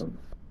 but it doesn't.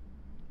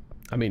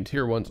 I mean,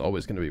 tier 1's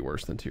always going to be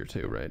worse than tier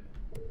 2, right?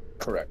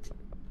 Correct.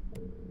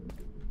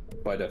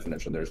 By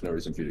definition, there's no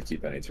reason for you to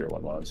keep any tier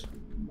 1 mods.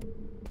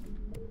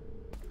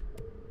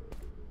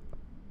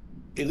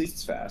 At least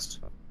it's fast.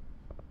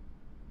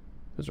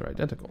 Those are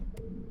identical.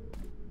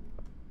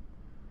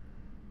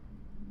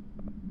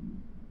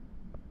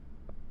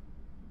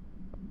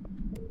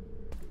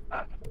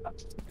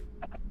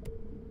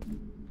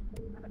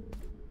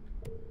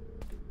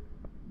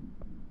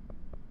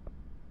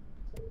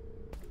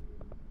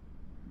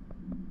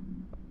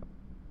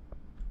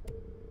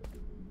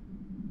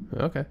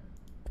 Okay.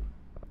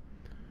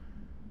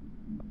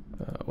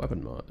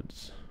 Weapon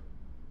mods.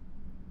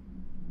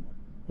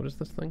 What is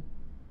this thing?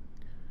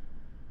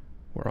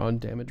 We're on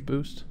damage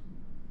boost.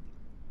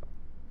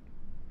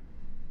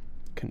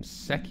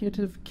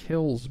 Consecutive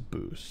kills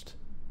boost.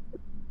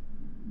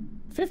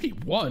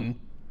 51?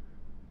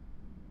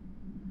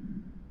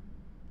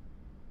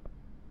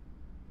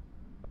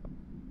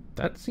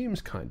 That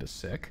seems kind of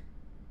sick.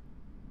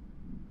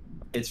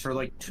 It's for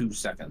like 2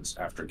 seconds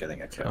after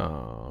getting a kill.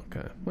 Oh,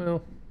 okay.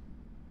 Well,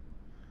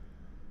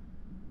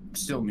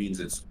 still means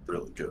it's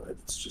really good.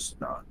 It's just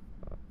not.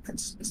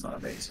 It's not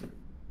amazing.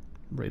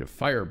 Rate of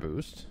fire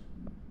boost.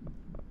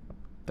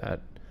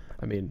 That,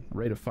 I mean,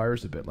 rate of fire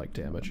is a bit like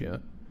damage, yeah.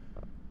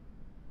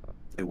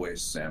 It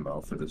wastes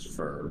ammo for this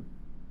for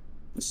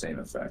the same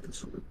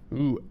effect.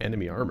 Ooh,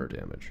 enemy armor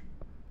damage.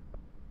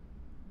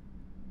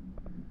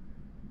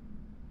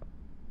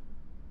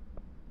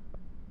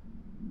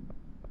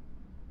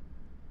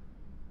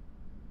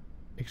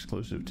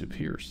 Exclusive to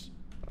Pierce.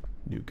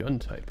 New gun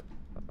type.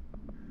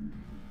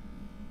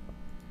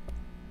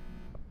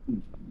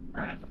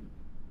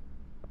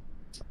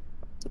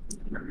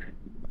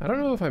 I don't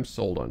know if I'm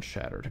sold on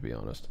Shatter, to be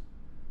honest.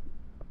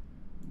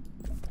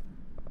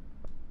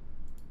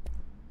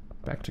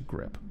 Back to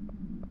grip.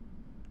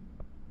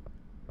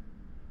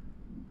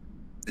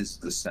 It's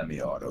the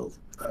semi-auto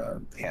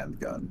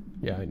handgun.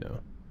 Yeah, I know.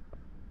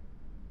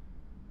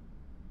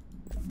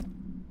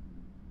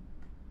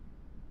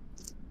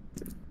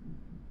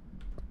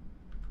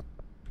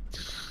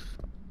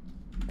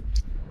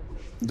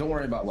 Don't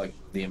worry about like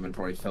the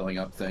inventory filling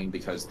up thing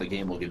because the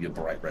game will give you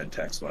bright red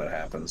text when it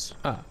happens.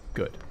 Ah,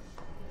 good.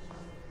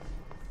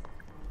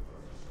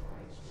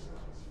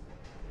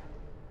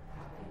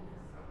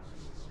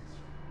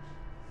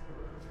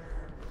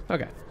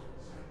 Okay.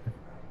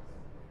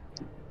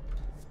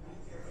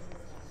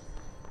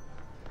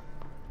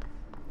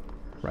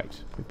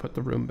 Right. We put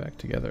the room back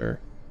together.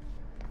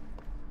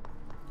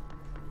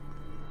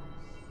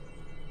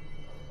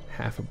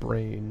 Half a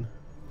brain.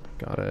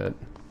 Got it.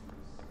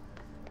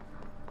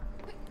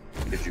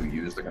 Did you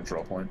use the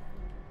control point?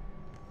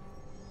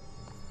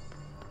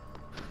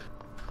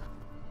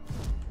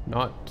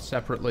 Not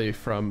separately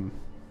from...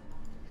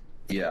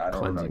 Yeah, I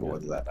don't cleansing remember it.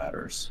 whether that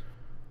matters.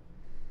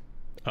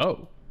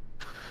 Oh.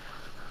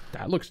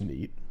 That looks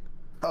neat.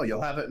 Oh,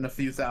 you'll have it in a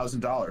few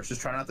 $1,000s.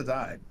 Just try not to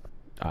die.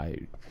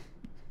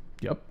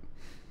 Yep.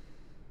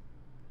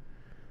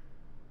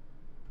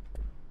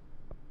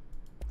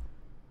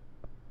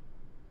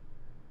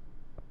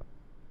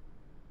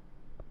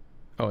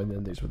 Oh, and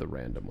then these were the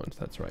random ones.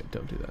 That's right.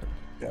 Don't do that.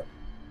 Yeah.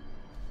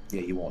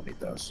 Yeah, you won't need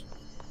those.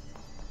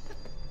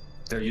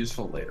 They're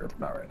useful later, but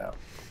not right now.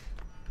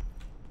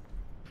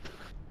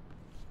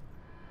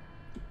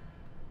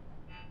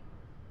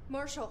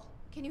 Marshall,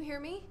 can you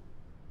hear me?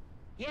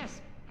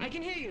 Yes, I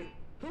can hear you.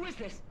 Who is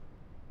this?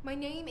 My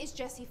name is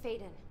Jesse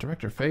Faden.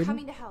 Director I'm Faden?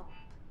 coming to help.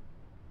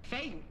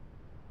 Faden.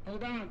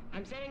 Hold on.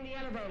 I'm setting the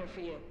elevator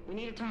for you. We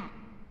need to talk.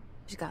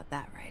 She got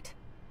that right.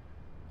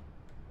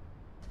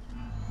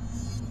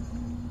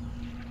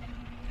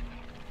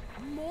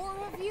 More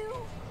of you?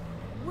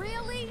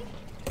 Really?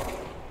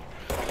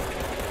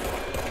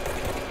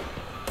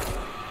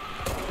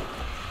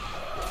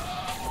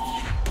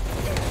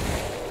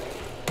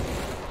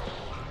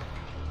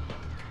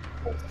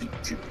 Oh,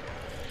 thank you.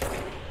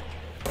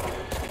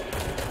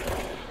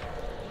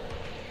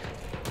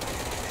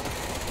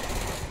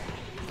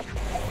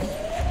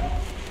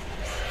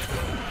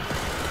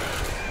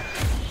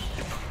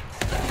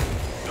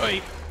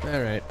 Wait.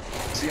 All right.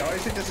 See, I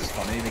always think this is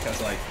funny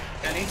because, like,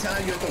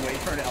 anytime you have to wait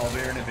for an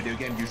elevator in a video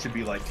game, you should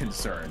be, like,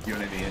 concerned. You know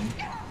what I mean?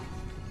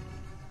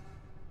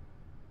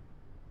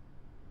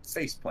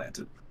 Face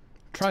planted.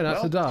 Try not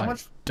Well, to die. how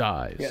much-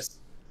 Dies. Yes.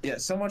 Yeah,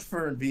 so much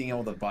for being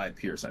able to buy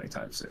Pierce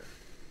anytime soon.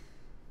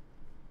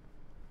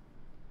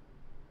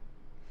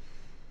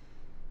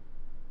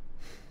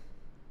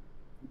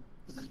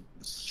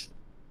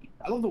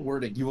 I love the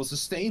wording. You will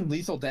sustain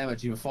lethal damage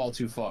if you fall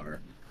too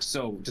far.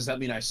 So, does that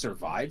mean I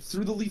survived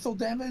through the lethal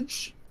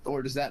damage?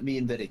 Or does that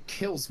mean that it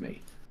kills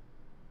me?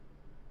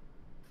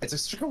 It's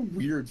such a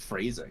weird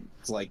phrasing.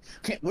 It's like,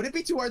 would it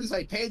be too hard to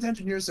say, pay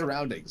attention to your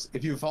surroundings?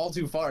 If you fall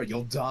too far,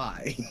 you'll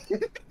die.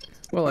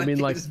 Well, I mean,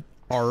 like, it's-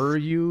 are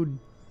you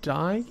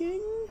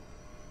dying?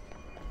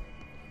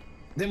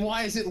 Then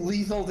why is it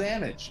lethal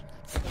damage?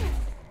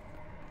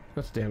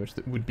 That's damage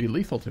that would be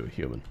lethal to a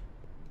human.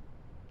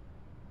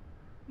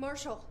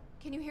 Marshall,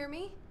 can you hear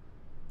me?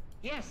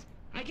 Yes,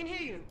 I can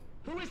hear you.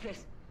 Who is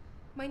this?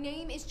 My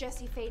name is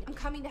Jesse Faden. I'm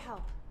coming to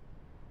help.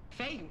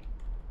 Faden.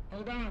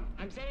 Hold on.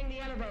 I'm setting the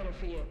elevator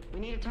for you. We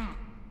need to talk.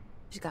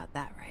 She got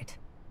that right.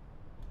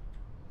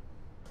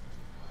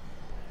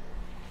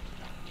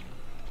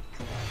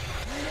 More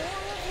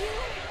of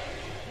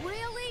you?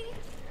 Really?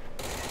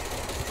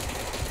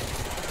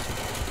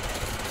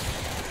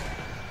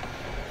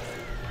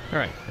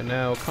 Alright, and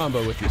now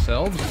combo with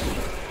yourselves.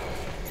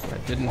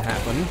 That didn't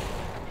happen.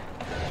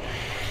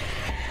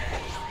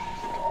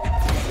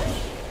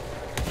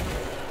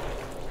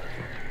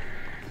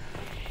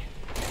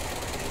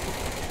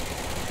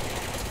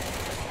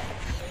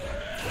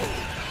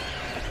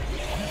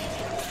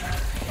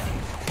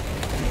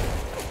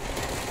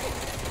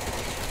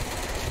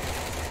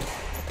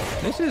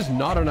 This is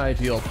not an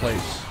ideal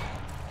place.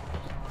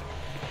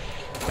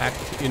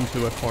 Backed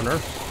into a corner.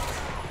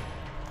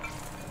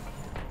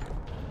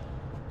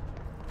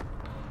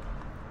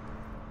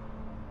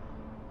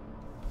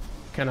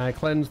 Can I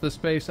cleanse the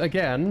space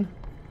again?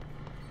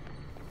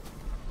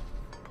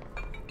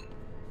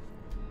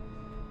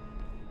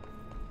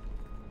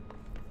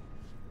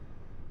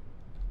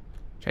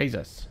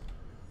 Jesus.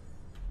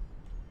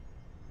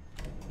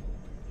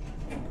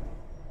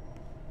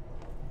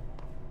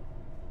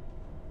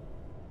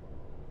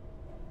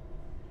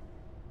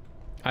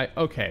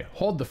 Okay,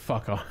 hold the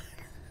fuck on.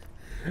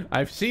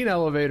 I've seen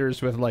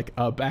elevators with like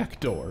a back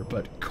door,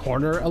 but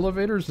corner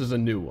elevators is a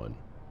new one.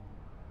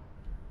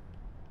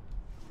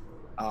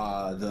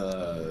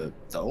 The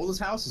oldest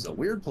house is a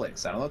weird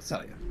place. I don't know what to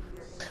tell you.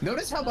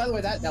 Notice how, by the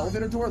way, that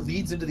elevator door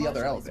leads into the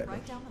other elevator.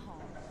 Right down the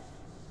hall.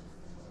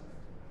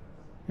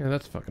 Yeah,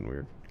 that's fucking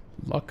weird.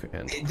 Luck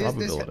and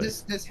probability.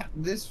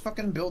 This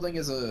fucking building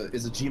is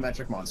a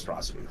geometric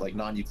monstrosity, like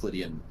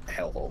non-Euclidean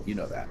hellhole. You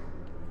know that.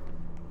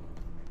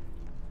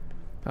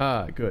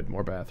 Ah, good.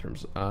 More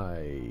bathrooms.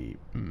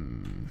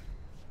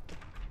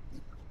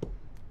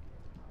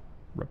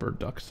 Rubber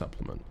duck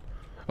supplement.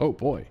 Oh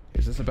boy,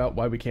 is this about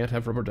why we can't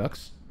have rubber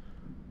ducks?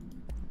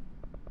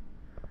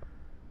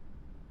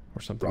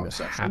 Or something Wrong that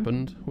section.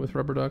 happened with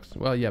rubber ducks?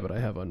 Well, yeah, but I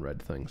have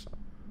unread things.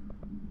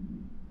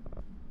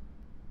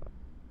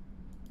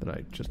 that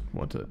I just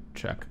want to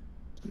check.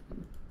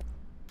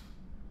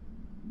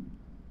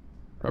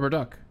 Rubber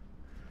duck.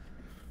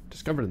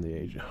 Discovered in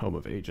the home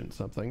of Agent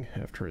something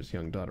after his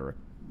young daughter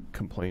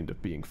complained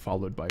of being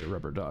followed by a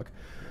rubber duck.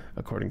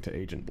 According to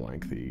Agent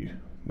Blank, the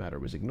matter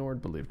was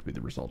ignored, believed to be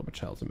the result of a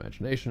child's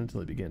imagination,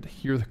 until he began to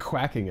hear the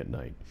quacking at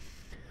night.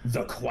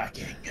 The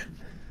quacking.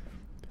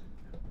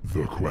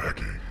 The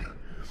quacking.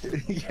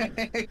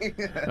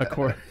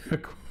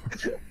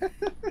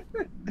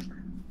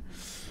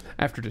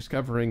 After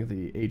discovering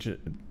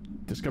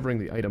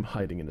the item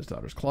hiding in his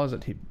daughter's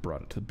closet, he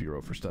brought it to the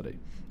Bureau for study.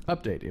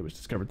 Update: it was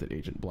discovered that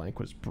Agent Blank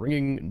was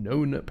bringing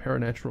known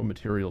paranatural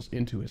materials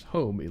into his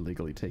home,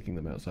 illegally taking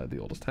them outside the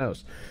oldest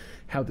house.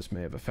 How this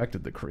may have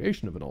affected the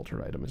creation of an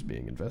altered item is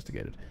being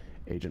investigated.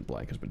 Agent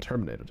Blank has been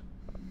terminated.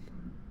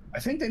 I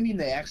think they mean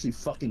they actually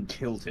fucking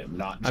killed him,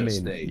 not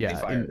just they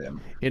fired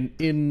him.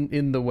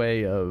 In the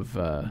way of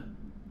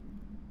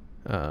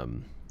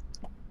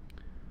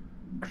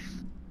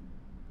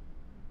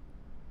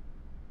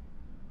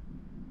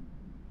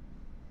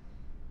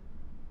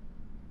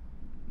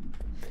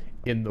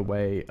in the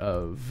way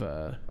of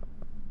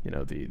you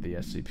know, the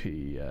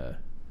SCP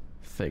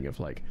thing of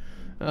like,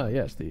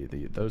 yes, the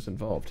those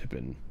involved have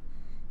been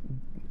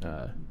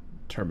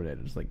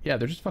terminated. It's like, yeah,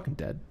 they're just fucking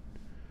dead.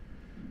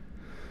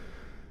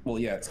 Well,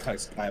 yeah, it's kind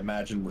of, I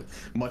imagine,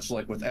 much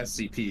like with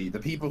SCP, the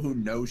people who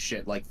know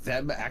shit, like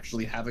them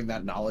actually having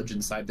that knowledge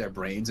inside their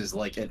brains is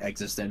like an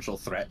existential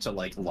threat to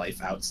like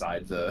life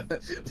outside the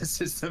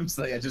systems.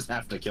 They just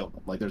have to kill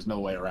them. Like, there's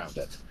no way around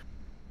it.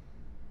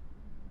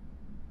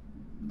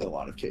 In a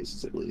lot of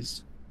cases, at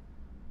least.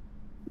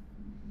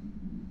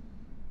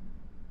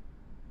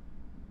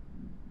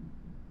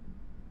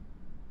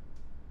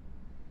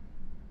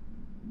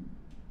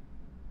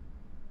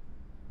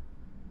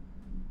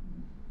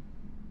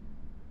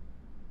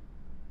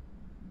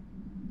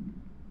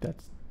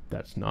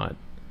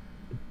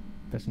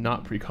 That's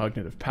not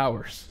precognitive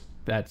powers.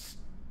 That's,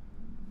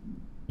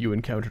 you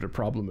encountered a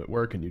problem at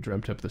work and you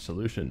dreamt up the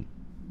solution.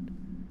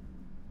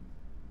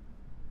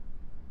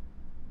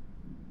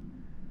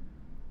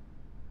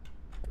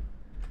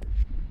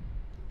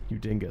 You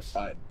dingus.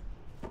 I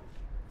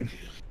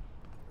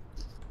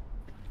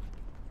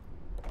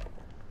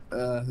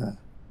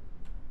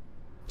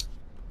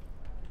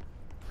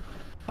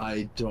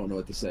don't know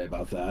what to say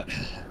about that.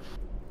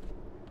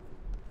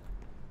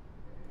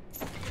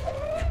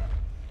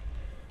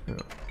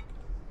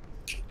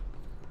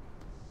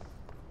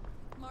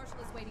 Marshall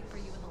is waiting for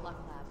you in the Luck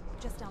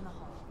Lab, just down the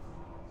hall.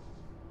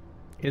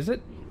 Is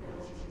it?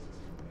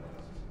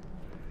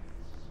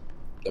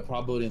 The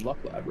probability and luck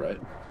lab, right?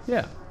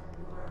 Yeah.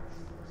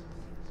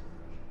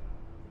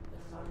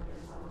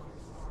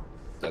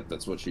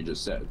 That's what she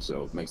just said,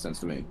 so it makes sense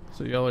to me.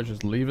 So y'all are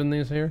just leaving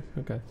these here?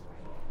 Okay.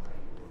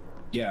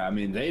 Yeah, I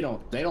mean, they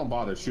don't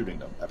bother shooting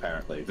them,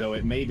 apparently. Though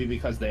it may be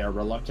because they are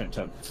reluctant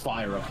to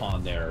fire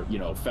upon their, you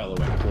know, fellow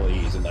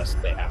employees unless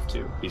they have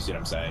to. You see what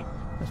I'm saying?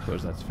 I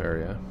suppose that's fair,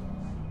 yeah.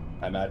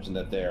 I imagine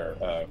that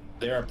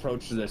their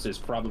approach to this is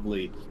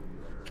probably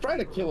try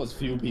to kill as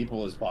few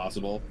people as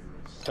possible,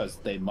 because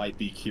they might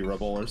be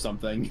curable or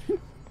something.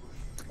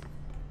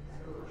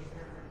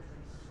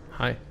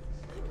 Hi.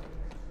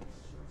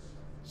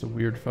 It's a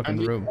weird fucking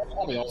room. That'll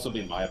probably also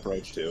be my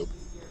approach too,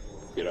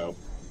 you know.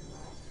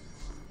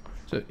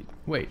 So,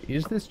 wait,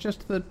 is this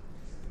just the...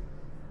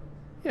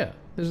 Yeah,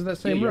 this is that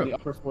same you're room. On the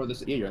upper floor of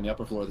this... Yeah, you're on the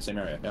upper floor of the same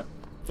area, yeah.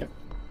 Yeah.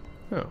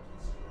 Oh,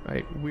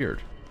 right,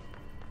 weird.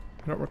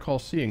 I don't recall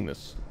seeing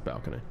this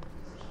balcony.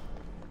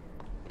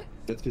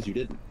 That's because you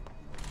didn't.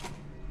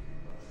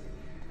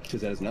 Because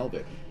that has an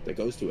elevator that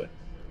goes to it,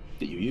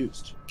 that you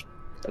used.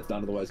 That's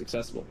not otherwise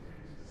accessible.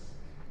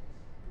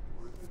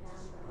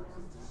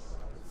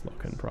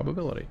 Look in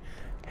probability.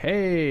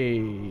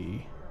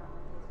 Hey!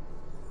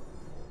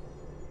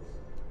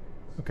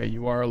 Okay,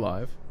 you are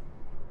alive.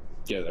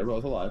 Yeah, they're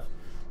both alive.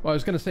 Well, I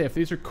was gonna say, if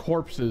these are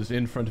corpses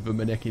in front of a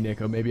Maneki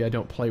Neko, maybe I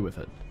don't play with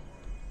it.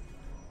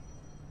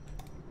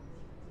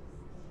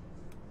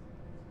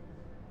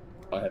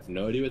 I have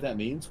no idea what that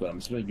means, but I'm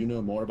assuming you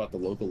know more about the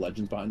local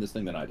legends behind this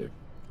thing than I do.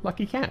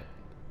 Lucky cat.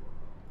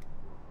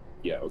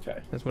 Yeah, okay.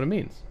 That's what it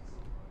means.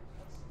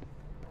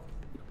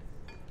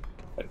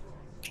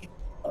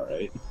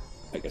 Alright.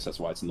 I guess that's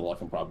why it's in the luck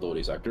and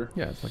probability sector.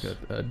 Yeah, it's like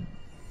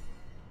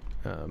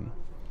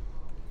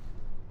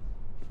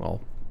well,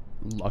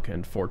 luck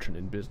and fortune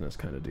in business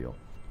kind of deal.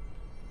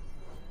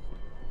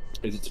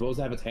 Is it supposed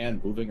to have its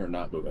hand moving or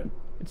not moving?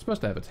 It's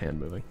supposed to have its hand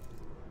moving.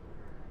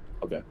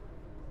 Okay.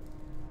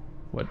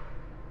 What?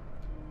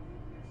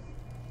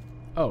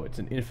 Oh, it's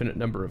an infinite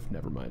number of...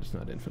 Never mind, it's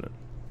not infinite.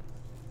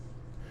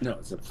 No,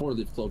 it's a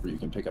 4-leaf clover you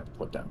can pick up and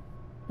put down.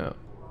 Oh.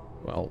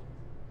 Well...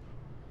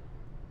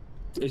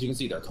 As you can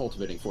see, they're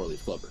cultivating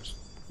 4-leaf clovers.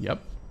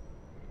 Yep.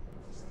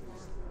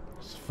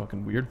 It's a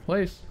fucking weird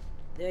place.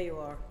 There you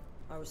are.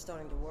 I was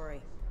starting to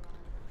worry.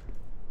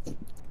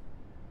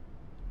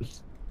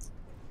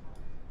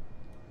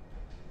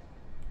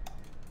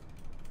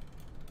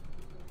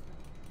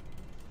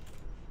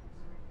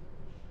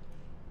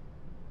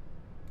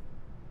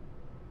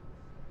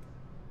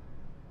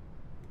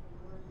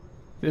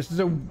 This is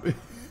a...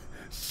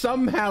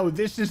 Somehow,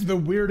 this is the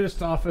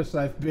weirdest office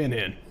I've been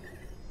in.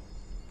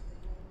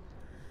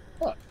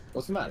 What?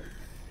 What's the matter?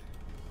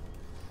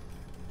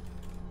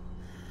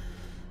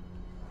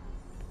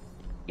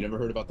 You never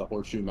heard about the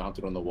horseshoe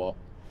mounted on the wall?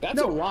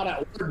 That's a lot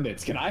of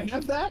ordnance. Can I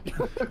have that?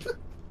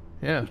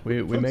 Yeah,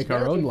 we make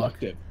our own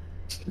luck.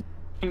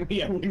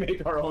 Yeah, we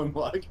make our own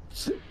luck.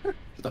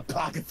 With a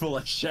pocket full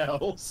of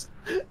shells.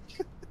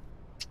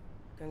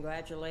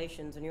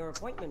 Congratulations on your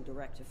appointment,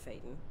 Director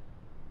Phaeton.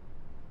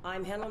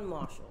 I'm Helen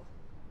Marshall,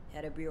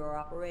 head of Bureau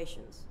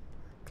Operations.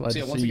 Glad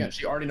to once see. again,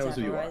 she already knows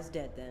who you are. Is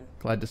dead, then.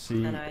 Glad to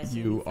see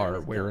you are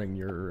found wearing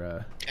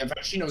your. In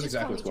fact, she knows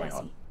exactly what's going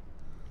on.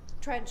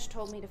 Trench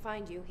told me to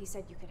find you. He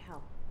said you could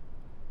help.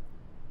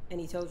 And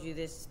he told you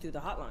this through the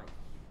hotline.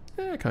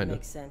 Yeah, kind of.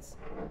 Makes sense.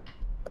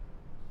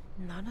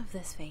 None of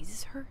this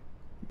phases her?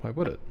 Why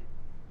would it?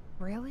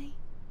 Really?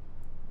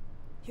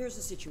 Here's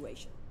the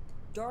situation.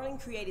 Darling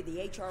created the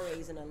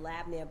HRAs in a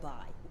lab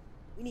nearby.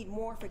 We need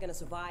more if we're gonna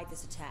survive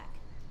this attack.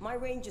 My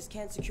rangers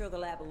can't secure the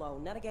lab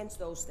alone, not against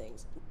those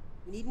things.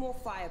 We need more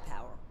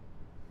firepower.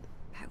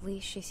 At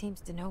least she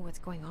seems to know what's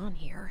going on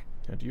here.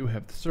 And you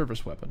have the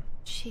service weapon.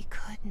 She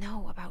could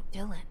know about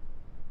Dylan.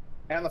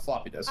 And the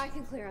floppy disk. I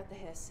can clear out the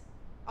hiss.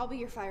 I'll be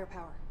your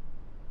firepower.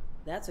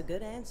 That's a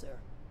good answer.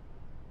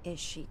 Is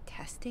she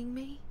testing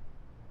me?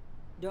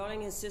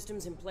 Darling has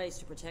systems in place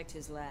to protect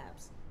his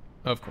labs.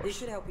 Of course. This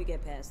should help you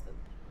get past them.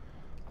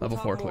 Level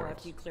 4 talk more clearance.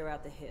 after you clear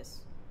out the hiss.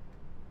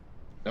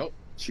 Nope,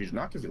 she's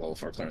not gonna be level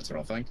 4 clearance, I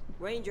don't think.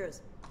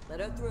 Rangers, let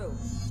her through.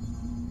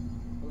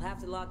 We'll have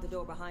to lock the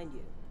door behind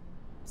you.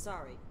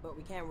 Sorry, but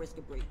we can't risk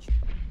a breach.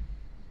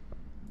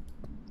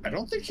 I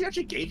don't think she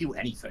actually gave you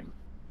anything.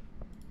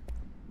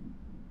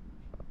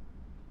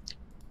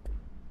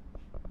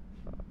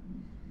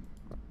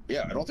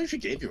 Yeah, I don't think she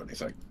gave you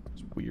anything.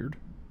 It's weird.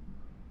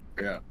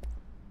 Yeah.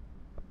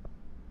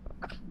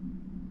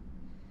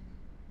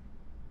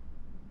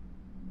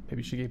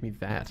 Maybe she gave me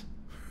that.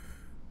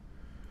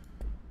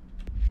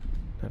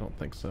 I don't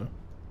think so.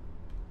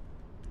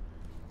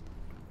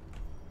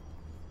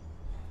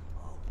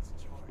 Oh, it's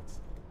charts.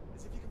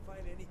 As if you can find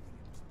anything in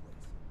this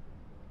place.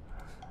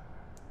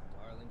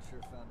 Darling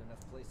sure found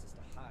enough places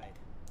to hide.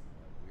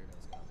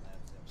 Weirdos got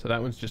labs everywhere. So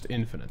that one's just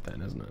infinite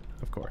then, isn't it?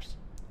 Of course.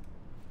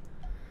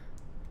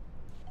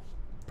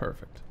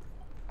 Perfect.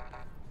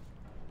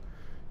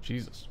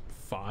 Jesus.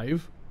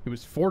 5? It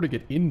was 4 to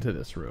get into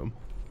this room.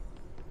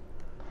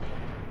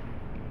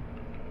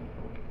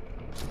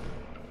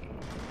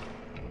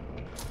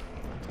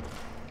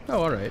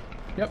 Oh, alright.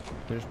 Yep,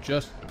 there's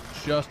just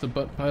a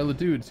butt pile of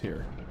dudes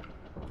here.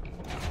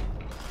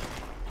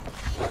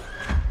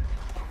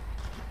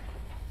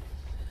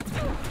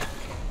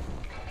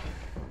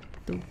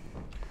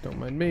 Don't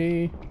mind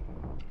me.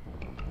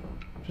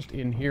 Just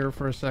in here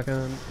for a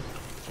second.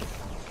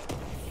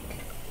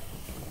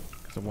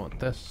 Because I want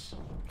this.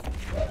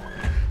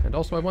 And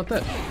also I want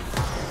this.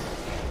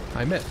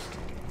 I missed.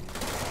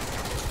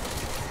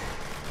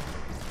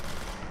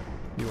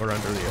 You are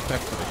under the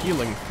effect of the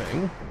healing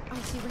thing. I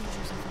see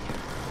rangers over there.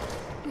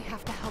 We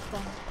have to help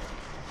them.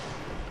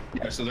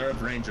 Yeah, so there are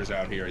rangers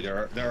out here.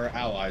 There are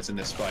allies in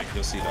this fight.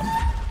 You'll see them.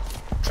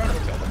 Try to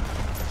kill them.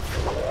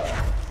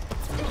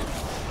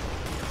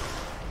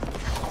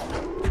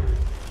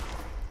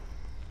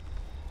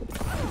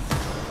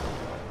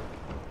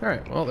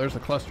 Alright, well, there's a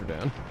cluster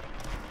down.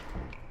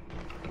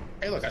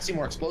 Hey, look, I see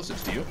more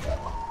explosives. Do you?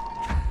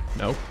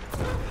 No.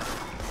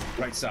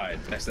 Right side,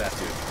 next to that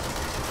dude.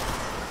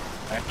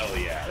 Oh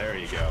yeah, there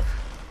you go.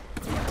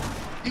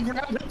 You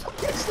grabbed it from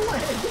his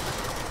leg!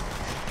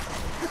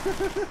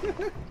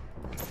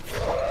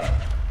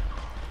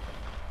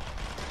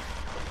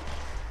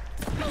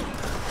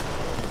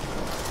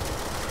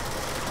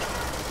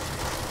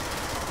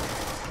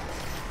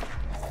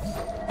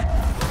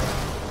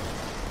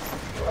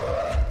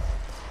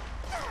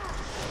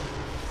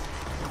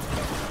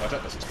 Watch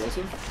out, that's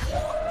explosive.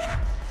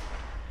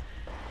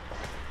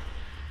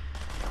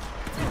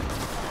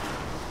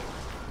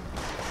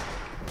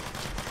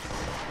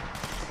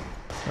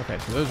 Okay,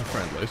 so those are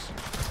friendlies.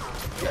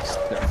 Yes,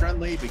 they're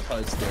friendly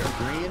because they're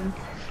green.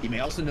 You may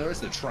also notice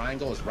the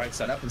triangle is right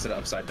side up instead of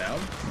upside down.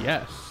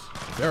 Yes,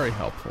 very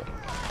helpful.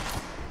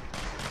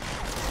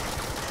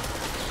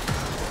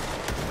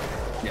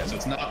 Yeah, so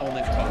it's not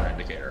only the color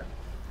indicator.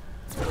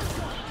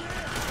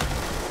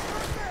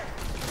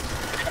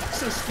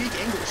 So speak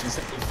English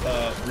instead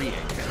of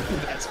reading.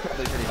 That's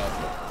probably pretty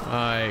helpful.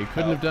 I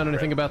couldn't have done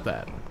anything about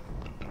that.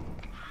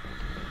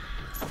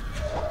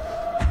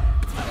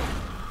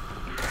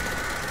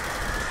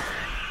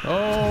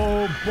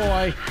 Oh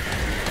boy.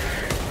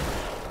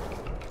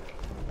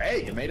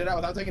 Hey, you made it out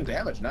without taking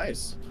damage.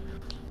 Nice.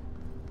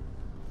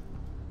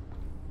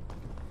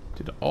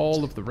 Did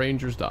all of the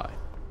rangers die?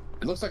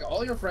 It looks like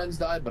all your friends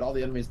died, but all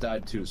the enemies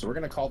died too. So we're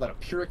gonna call that a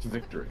Pyrrhic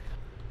victory.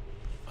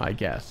 I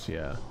guess,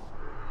 yeah.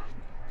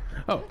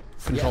 Oh,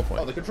 control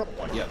point. Oh, the control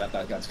point. Yeah,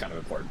 that's kind of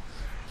important.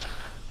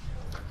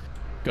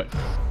 Good.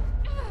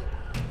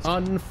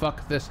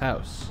 Unfuck this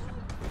house.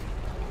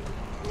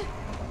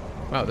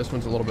 Wow, this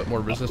one's a little bit more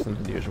resistant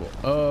than usual.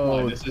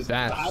 Oh, that's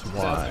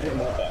why.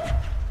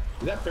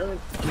 Is that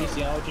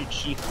Pharmaciology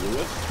Chief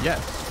Lewis? Yes.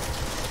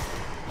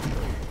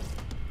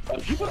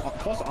 Did you put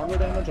plus armor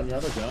damage on your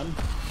other gun?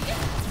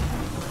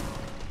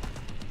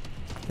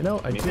 You know,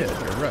 I did.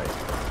 You're right.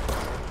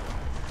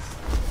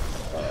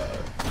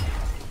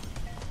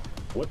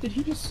 What did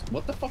he just...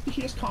 What the fuck did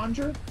he just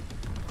conjure?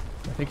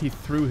 I think he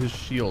threw his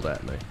shield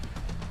at me.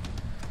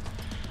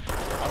 I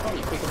thought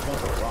he picked up a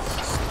bunch of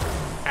rocks.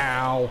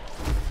 Ow.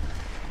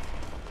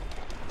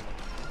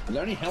 Are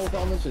there any health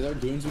elements? Are there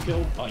goons we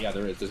killed? Oh yeah,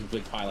 there is. There's a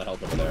big pile of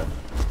health over there.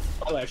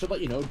 By the way, I should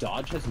let you know,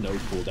 dodge has no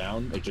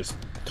cooldown. It just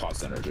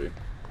costs energy.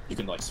 You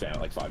can like spam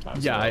it like 5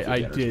 times. Yeah,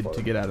 I did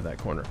to get out of that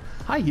corner.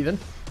 Hi, Heathen.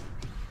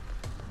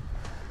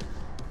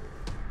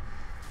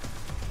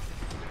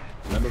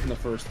 Remember from the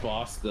first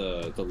boss,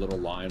 the little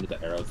line with the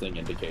arrow thing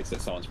indicates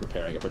that someone's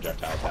preparing a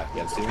projectile attack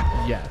against you?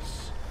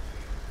 Yes.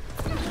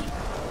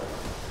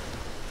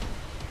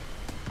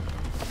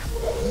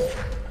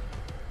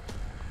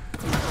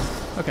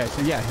 Okay,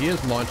 so yeah, he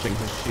is launching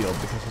his shield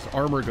because his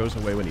armor goes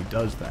away when he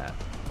does that.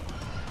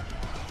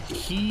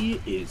 He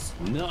is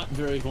not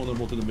very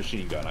vulnerable to the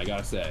machine gun, I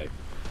gotta say.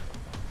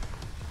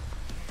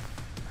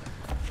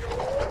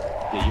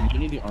 Yeah, you might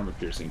need the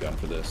armor-piercing gun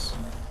for this.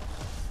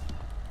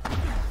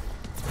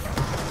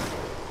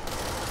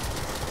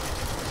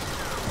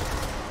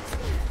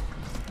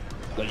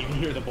 Like, you can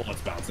hear the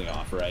bullets bouncing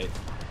off, right?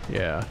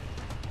 Yeah.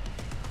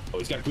 Oh,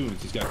 he's got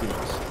goons, he's got goons.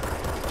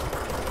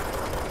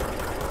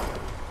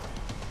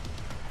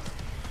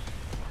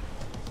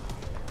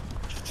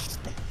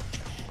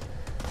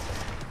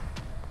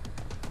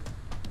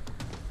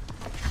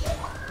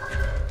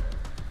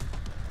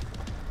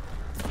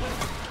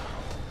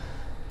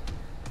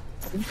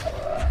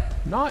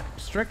 Not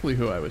strictly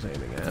who I was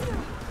aiming at.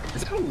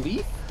 Is that a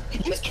leaf? You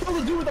just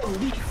killed a dude with a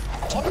leaf.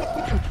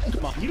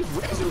 Come on, you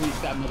just razor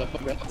leaf that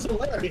motherfucker. That's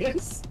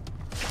hilarious.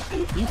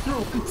 You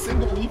threw a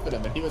single leaf at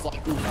him and he was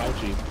like, ooh,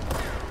 ouchie.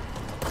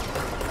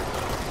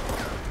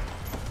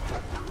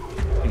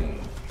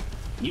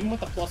 Even with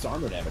the plus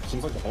armor damage, it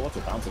seems like the bullets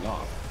are bouncing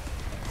off.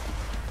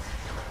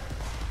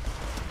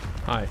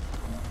 Hi.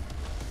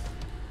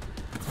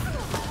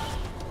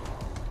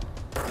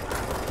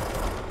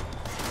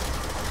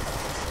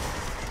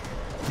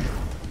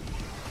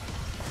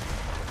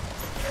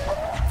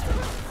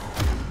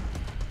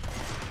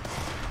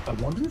 I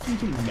wonder if you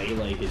can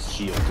melee his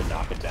shield to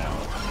knock it down.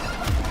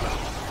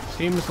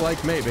 Seems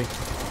like maybe.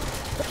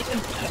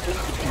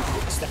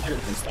 Staggered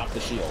and stop the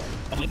shield.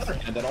 On the other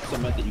hand, that also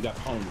meant that you got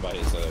pwned by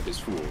his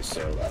fools,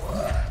 so...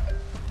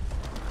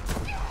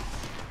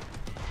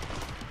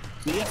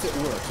 Yes, it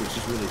works, which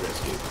is really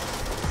risky.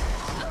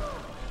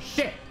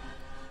 Shit!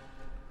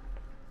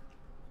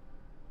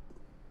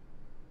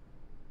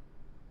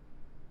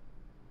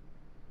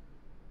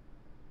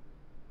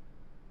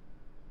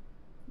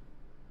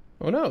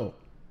 Oh no!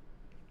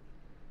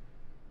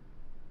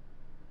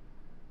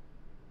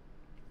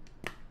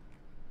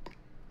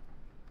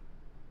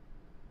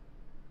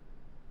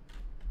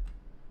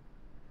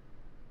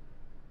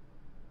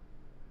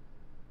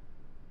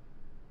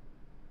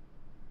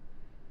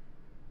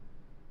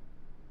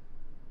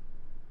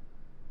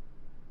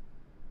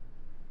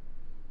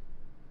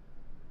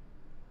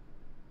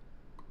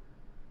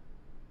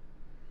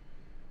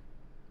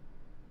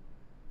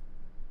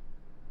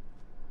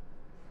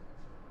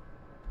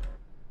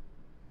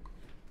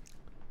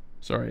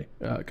 Sorry,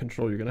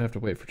 Control, you're gonna have to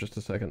wait for just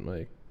a second.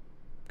 My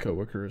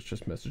coworker has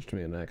just messaged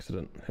me an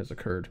accident has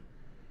occurred.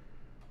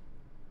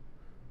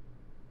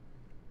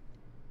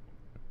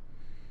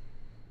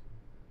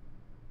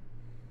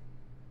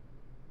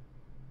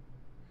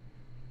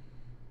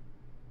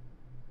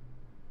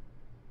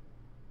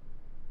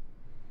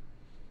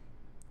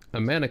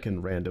 A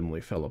mannequin randomly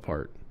fell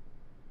apart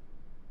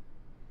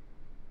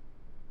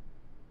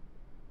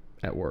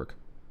at work.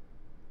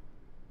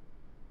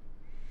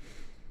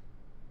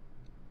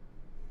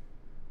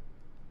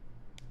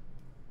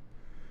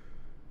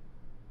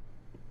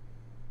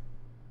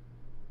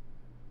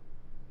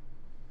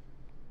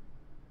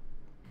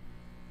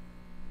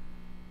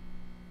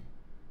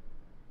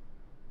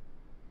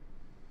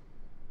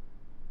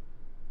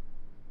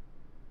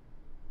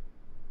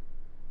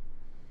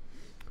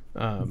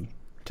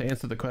 To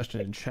answer the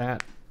question in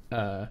chat,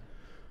 I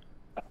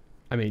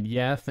mean,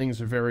 yeah, things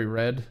are very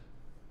red,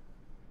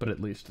 but at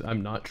least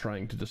I'm not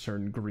trying to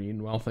discern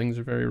green while things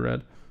are very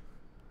red.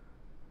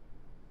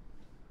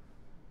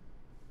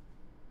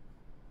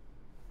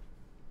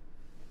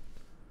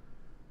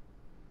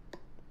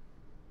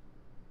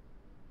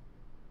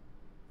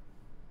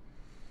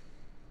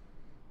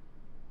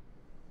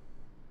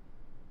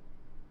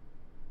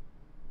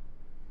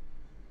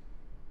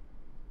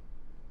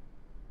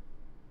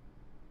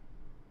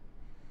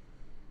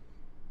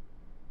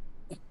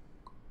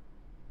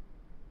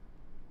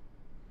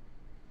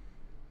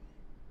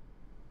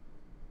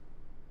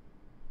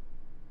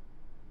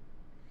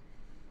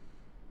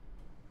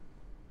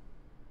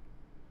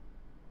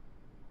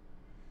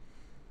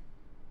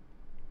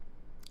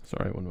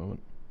 Sorry, one moment.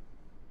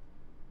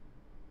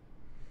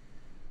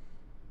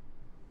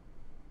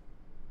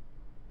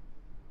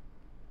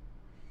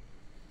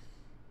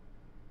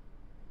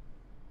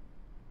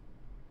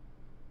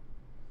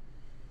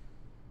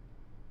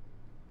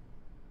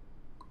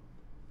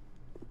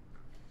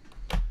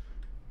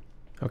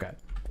 Okay.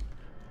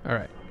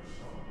 Alright.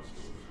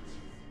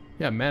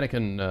 Yeah,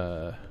 mannequin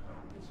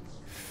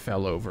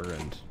fell over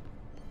and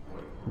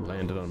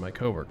landed on my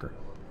coworker.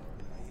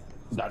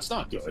 That's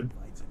not good.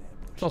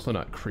 It's also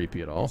not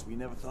creepy at all. We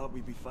never thought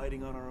we'd be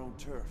fighting on our own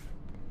turf.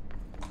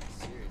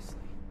 Seriously.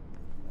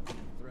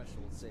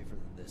 Threshold safer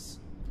than this.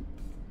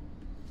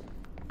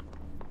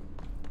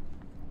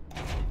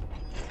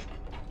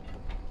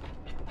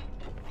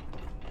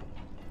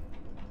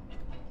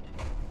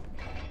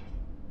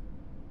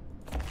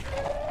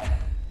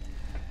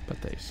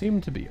 But they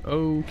seem to be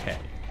okay.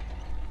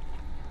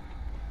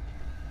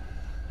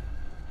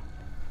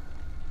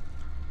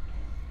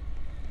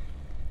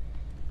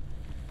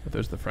 Are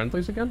those the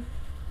friendlies again?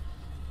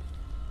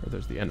 Or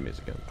there's the enemies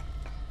again?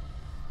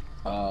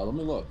 Let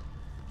me look.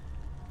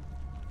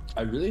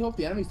 I really hope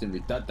the enemies didn't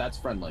be that's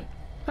friendly.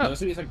 Oh.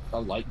 Notice it's like a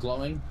light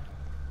glowing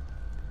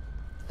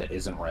that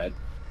isn't red.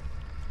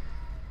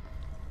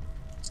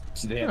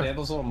 See, they have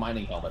those little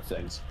mining helmet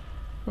things.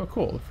 Oh,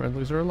 cool. The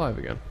friendlies are alive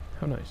again.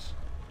 How nice.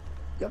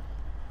 Yep.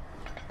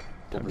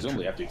 Well,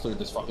 presumably after you cleared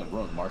this fucking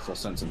room, Marshall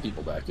sent some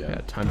people back in.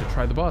 Yeah, time to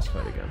try the boss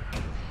fight again.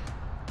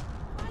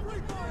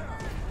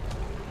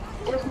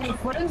 Where's my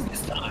friends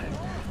this time?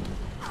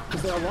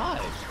 Because they're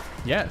alive.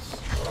 Yes.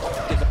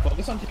 If I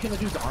focus on taking the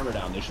dude's armor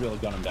down, they should be able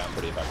to gun him down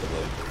pretty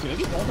effectively. Can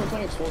maybe Paul throw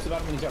something explosive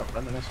at him when he's got a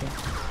friend in this one?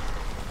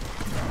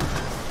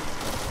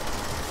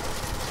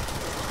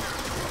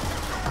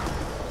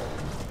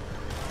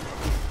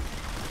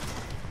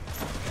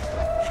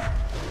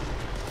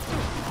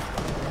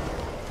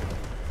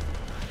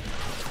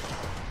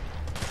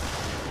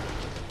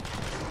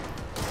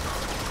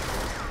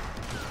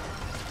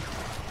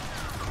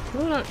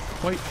 I'm not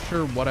quite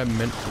sure what I'm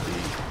meant to be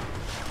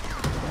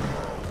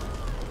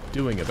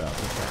doing about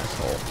this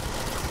asshole.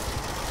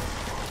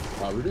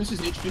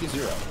 Reduces HP to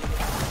 0.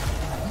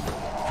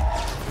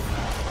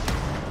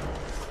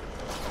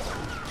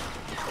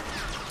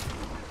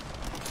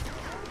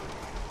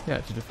 Yeah,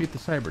 to defeat the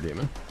cyber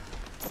demon.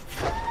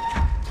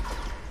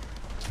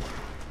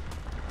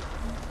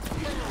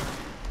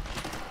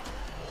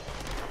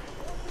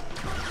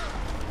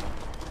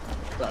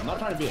 I'm not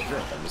trying to be a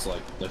jerk. I'm just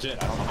like,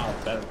 legit, I don't know how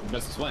that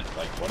business went.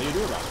 Like, what do you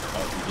do about it?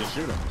 Oh, you just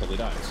shoot him until he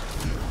dies.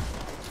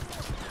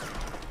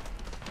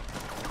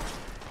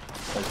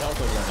 There's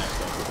health over there next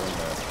to him. We're going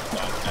to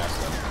not past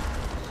him.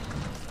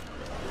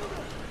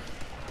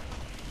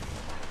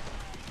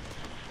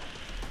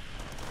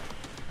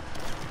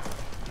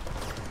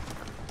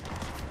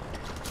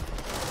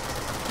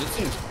 This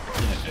seems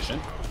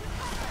inefficient.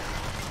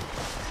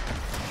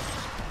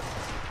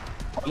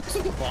 It looks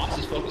like the boss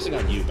is focusing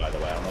on you, by the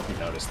way. I don't know if you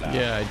noticed that.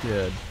 Yeah, I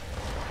did.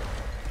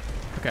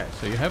 Okay,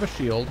 so you have a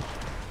shield.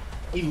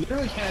 He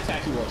literally can't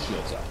attack you while his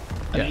shield's up.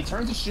 And then he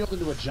turns his shield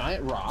into a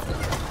giant rock,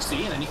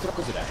 see, and then he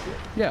throws it at you.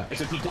 Yeah.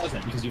 Except he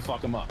doesn't because you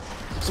fuck him up.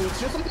 So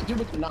it's just like the dude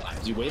with the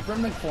knives. You wait for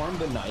him to form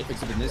the knife,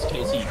 except in this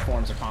case he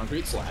forms a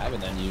concrete slab,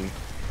 and then you...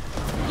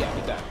 Yeah,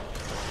 like that.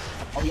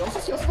 Oh, he also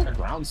feels like a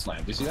ground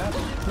slam. Do you see that?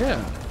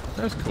 Yeah,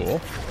 that's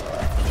cool.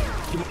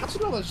 You might also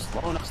be able to just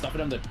throw enough stuff at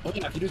him that... Oh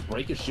yeah, if you just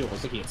break his shield, it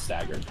looks like he gets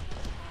staggered.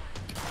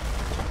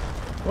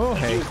 Oh,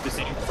 hey. He was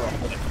disabled for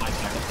like 5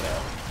 seconds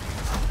there.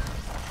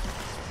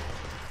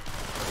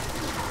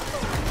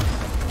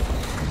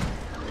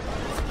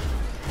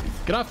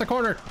 Get off the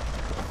corner!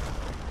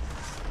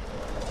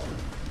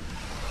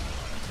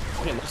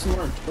 Okay, lesson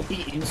learned. Don't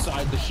be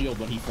inside the shield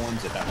when he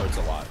forms it. That hurts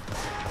a lot.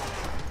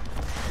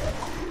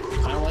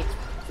 Kind of like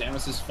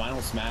Thanos'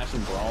 final smash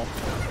and brawl.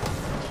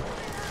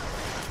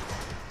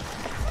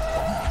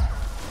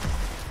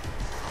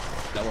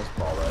 That was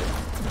brawl, right?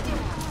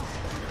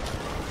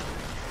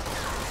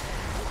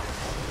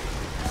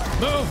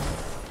 Move!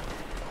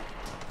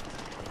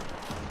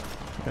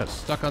 Got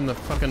stuck on the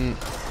fucking...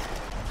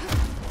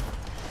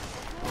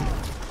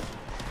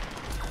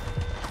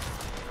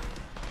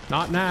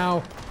 Not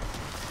now.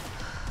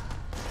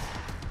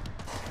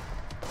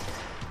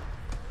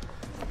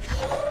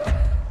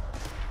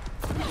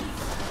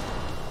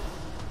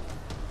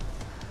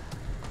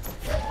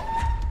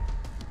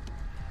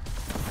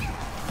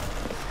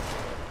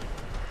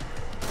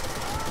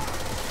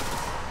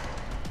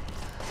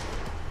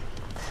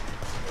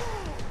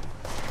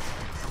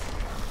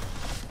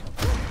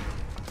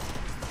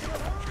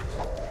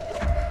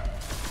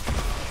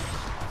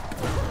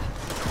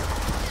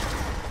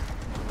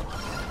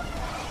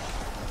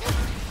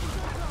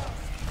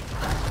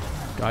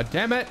 God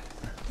damn it!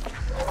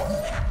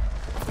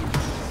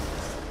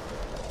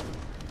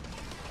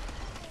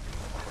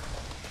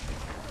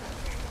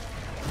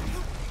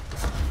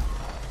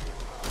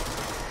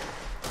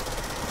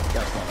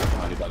 That's not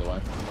behind you, by the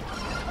way.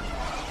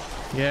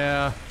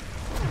 Yeah.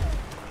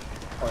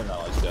 Probably not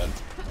like dead.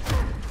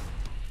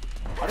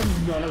 How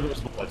did none of those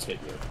bullets hit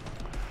you?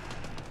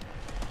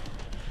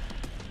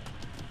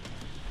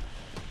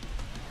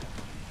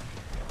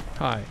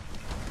 Hi.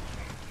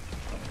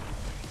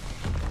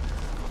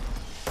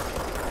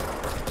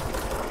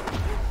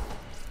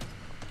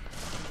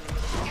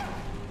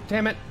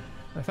 Damn it!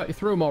 I thought you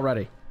threw him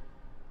already.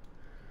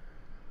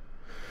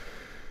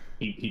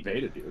 He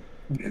baited you.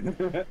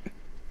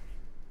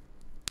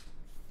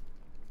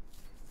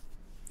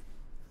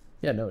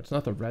 Yeah, no, it's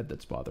not the red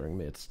that's bothering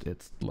me.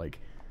 It's like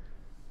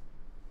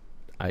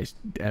I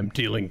am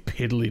dealing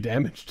piddly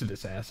damage to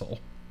this asshole.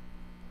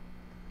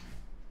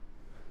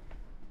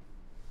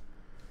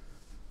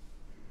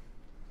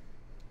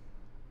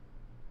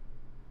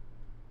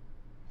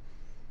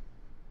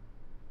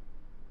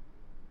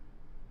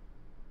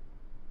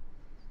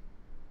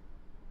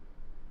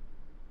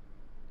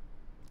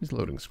 These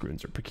loading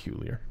screens are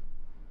peculiar.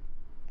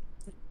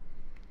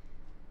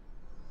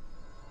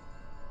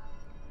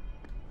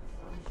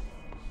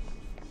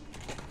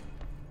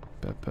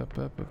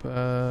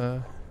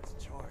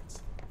 It's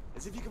charts.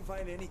 As if you can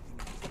find anything in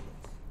this place.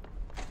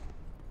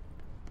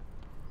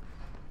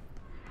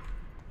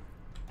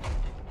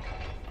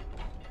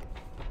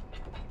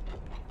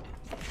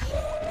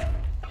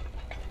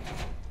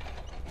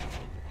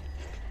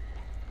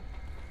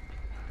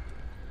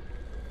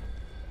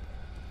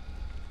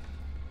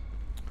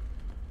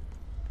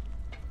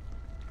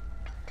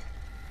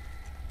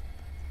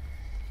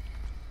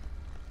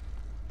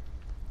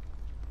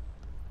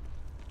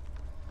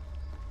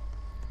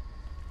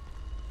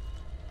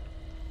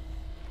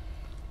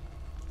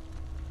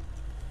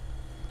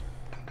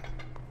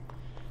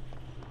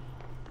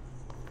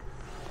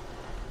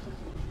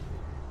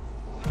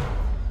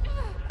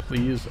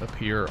 Please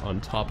appear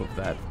on top of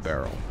that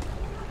barrel.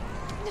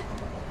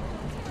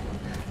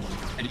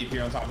 And you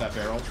appear on top of that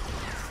barrel.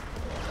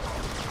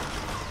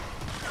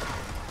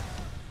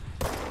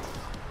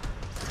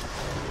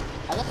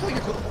 I love how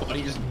your little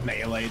buddy just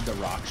meleeed the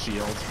rock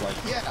shield. Like,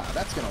 yeah,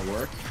 that's gonna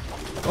work.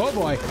 Oh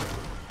boy.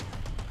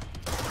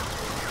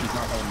 He's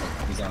not holding the,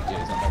 he's not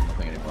holding the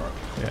thing anymore.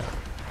 Yeah.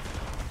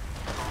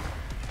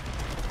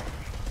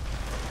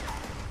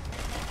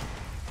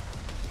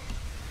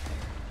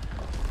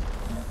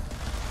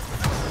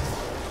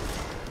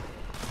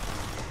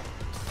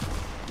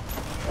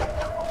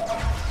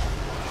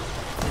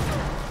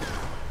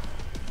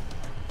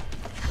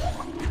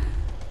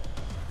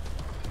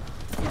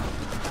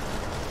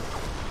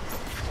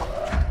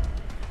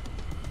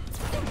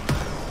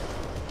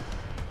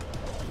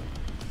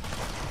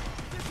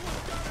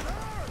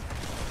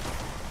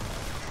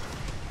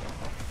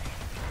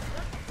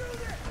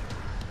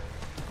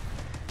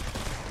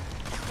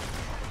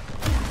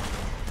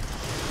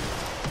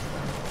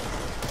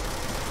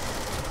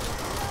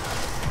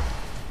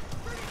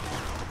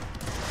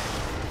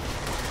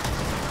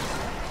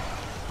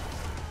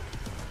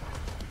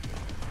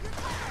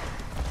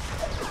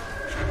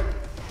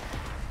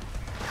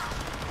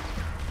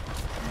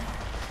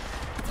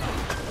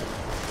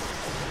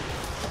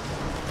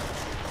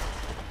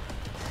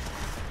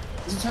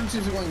 This attempt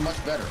seems to be going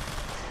much better.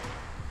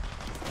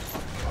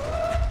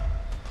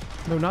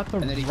 No, not the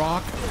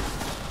rock.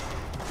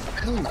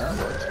 I don't know.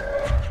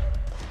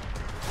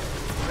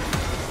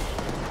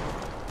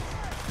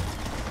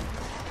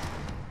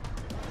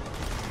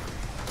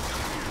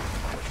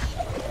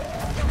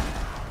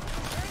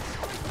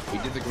 He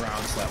did the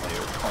ground slightly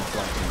on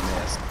flanking and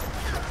missed.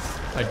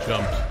 I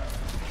jumped.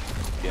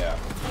 Yeah.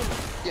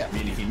 Yeah,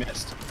 meaning he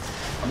missed.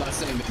 I'm not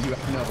saying that you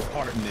have no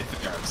part in the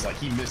interference. Like,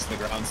 he missed the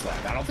ground slam.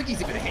 I don't think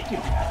he's even hit you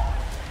yet.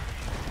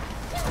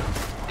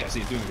 Yeah, so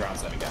he's doing the ground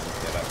slam again.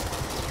 Yeah, that.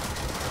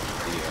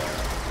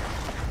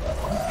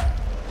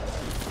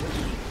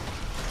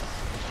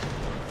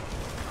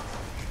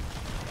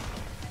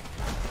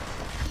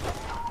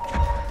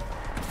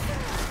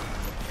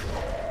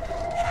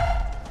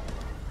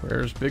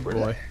 Where's Big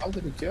Boy? How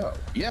did it go?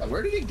 Yeah,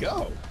 where did he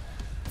go?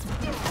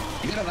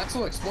 You got an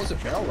excellent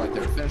explosive barrel right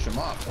there to finish him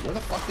off. But where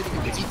the fuck did he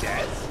go? Is he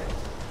dead?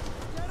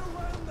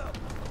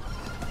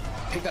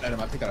 Pick that item.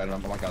 I pick that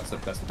item. Oh my god,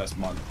 that's the best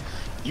month.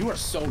 You are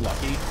so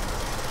lucky.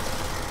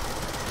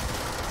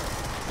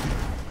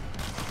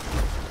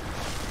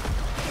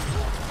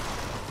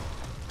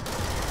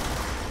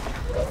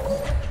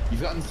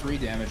 You've gotten 3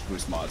 damage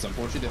boost mods.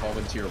 Unfortunately, they've all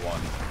been tier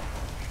 1.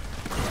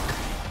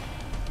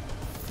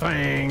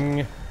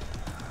 Bang!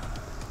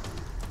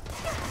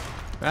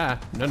 Ah,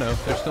 no,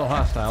 they're still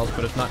hostiles,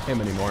 but it's not him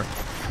anymore.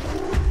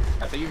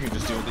 I think you can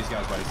just deal with these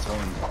guys by just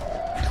throwing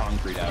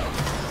concrete at them.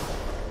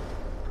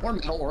 Or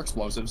metal or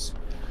explosives.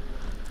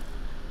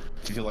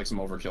 If you feel like some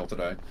overkill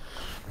today.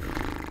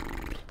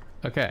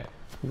 Okay,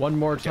 one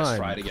more time.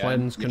 Try it again.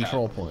 Cleanse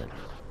control point.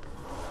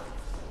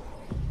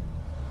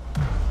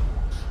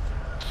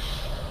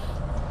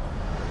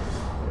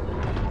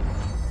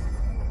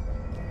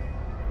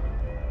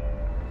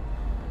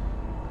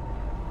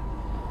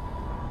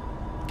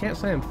 Can't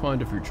say I'm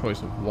fond of your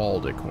choice of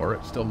wall decor.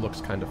 It still looks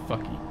kind of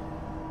fucky.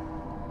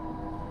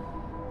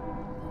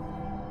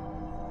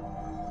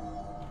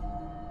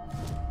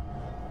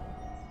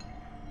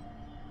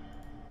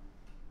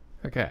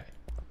 Okay.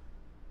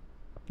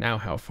 Now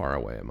how far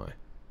away am I?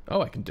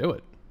 Oh, I can do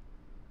it.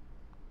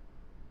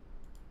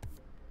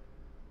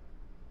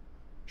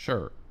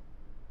 Sure.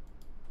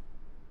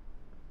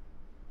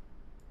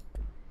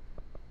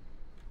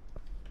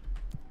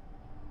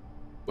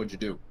 What'd you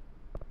do?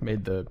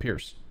 Made the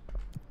pierce.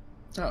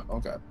 Oh,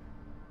 okay.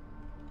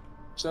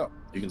 So,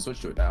 you can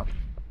switch to it now.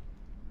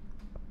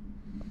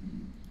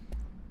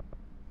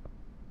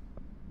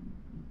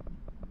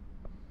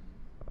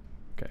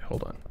 Okay,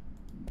 hold on.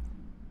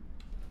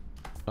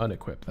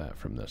 Unequip that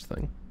from this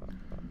thing.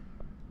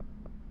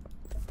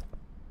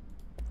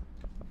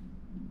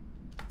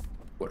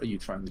 What are you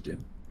trying to do?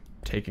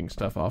 Taking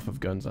stuff off of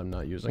guns I'm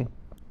not using.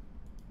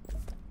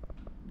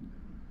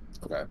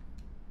 Okay.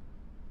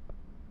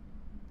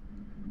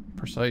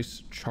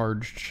 Precise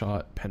charged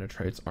shot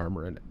penetrates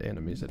armor and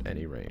enemies at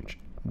any range.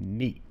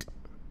 Neat.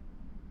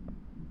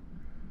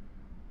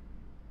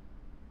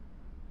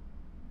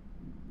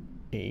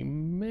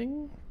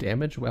 Aiming?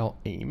 Damage while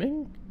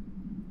aiming?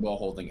 While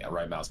holding a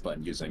right mouse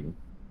button using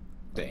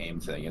the aim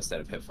thing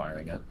instead of hip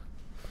firing it.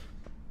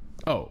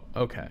 Oh,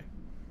 okay.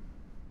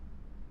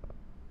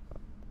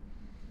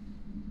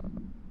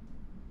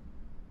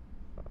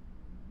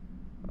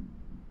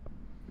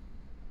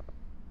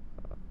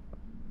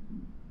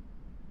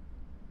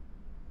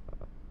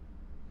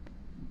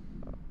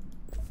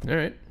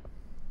 Alright.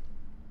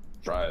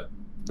 Try it.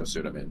 That's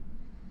what I mean.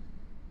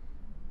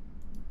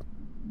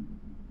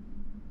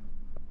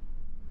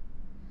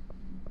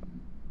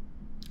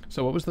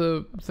 So what was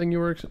the thing you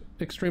were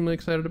extremely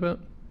excited about?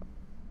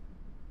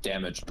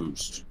 Damage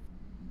boost.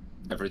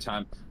 Every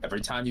time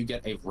you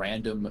get a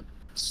random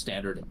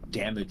standard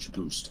damage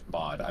boost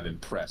mod, I'm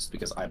impressed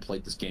because I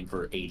played this game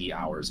for 80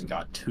 hours and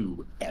got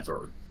 2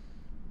 ever.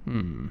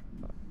 Hmm.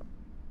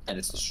 And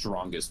it's the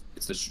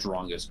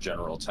strongest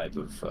general type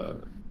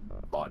of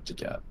mod to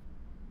get.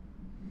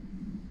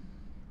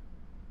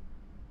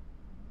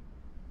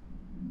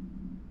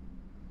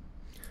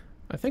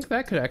 I think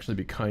that could actually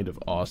be kind of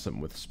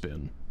awesome with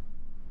spin.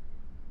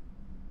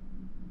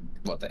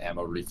 What, the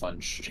ammo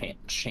refund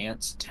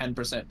chance?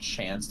 10%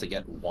 chance to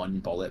get 1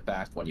 bullet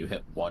back when you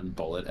hit 1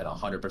 bullet, and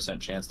 100%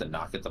 chance to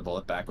not get the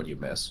bullet back when you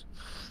miss.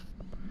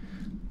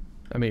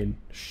 I mean,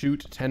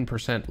 shoot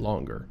 10%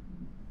 longer.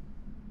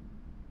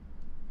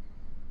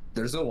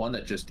 There's the one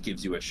that just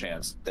gives you a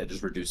chance that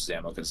just reduces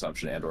ammo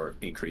consumption and or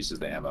increases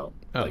the ammo,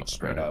 Oh, like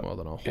straight right. up. Well,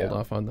 then I'll hold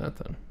off on that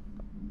then.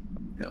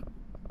 Yeah.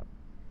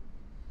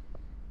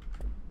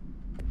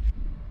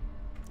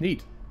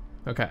 Neat.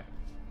 Okay.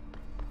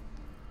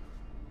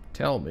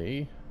 Tell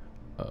me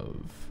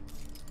of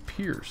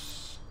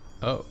Pierce.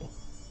 Oh.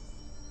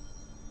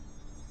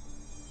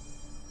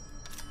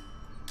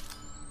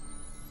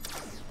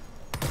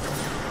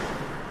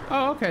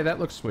 Oh, okay, that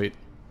looks sweet.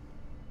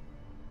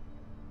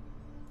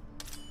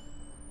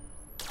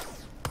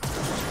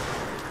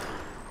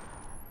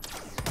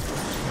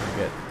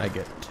 I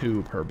get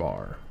 2 per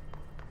bar.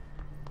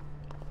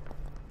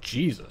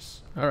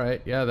 Jesus. All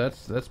right, yeah,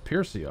 that's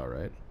Piercy, all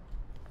right.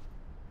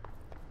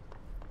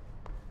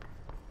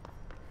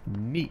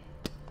 Neat.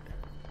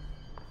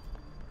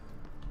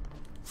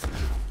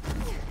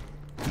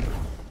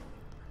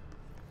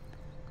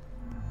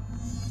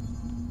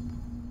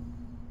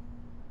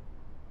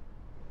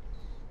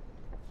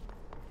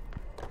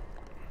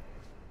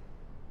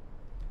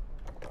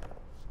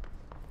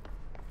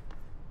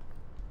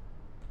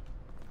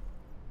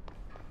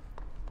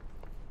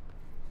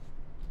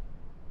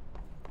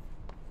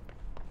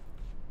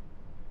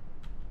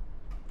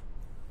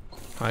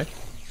 Hi.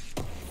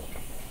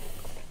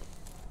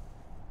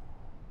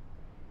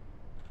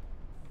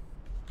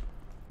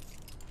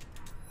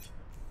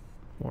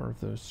 More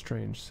of those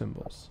strange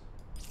symbols.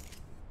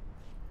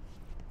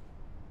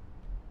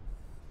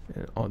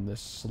 And on this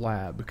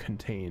slab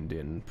contained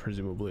in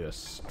presumably a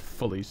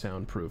fully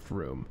soundproof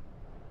room.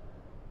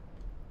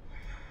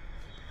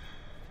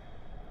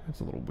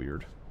 That's a little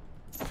weird.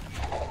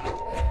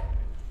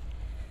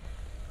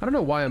 I don't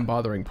know why I'm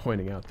bothering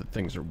pointing out that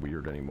things are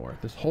weird anymore.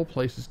 This whole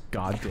place is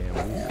goddamn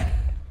weird.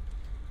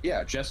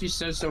 Yeah, Jessie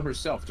says so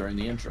herself during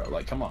the intro.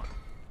 Like, come on.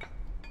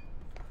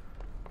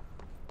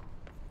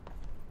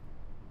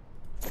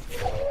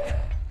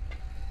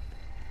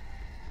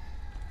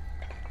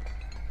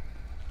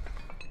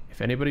 If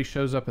anybody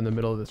shows up in the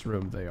middle of this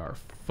room, they are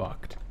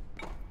fucked.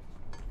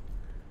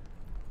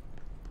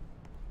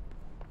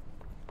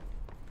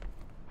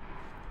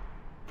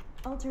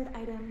 Altered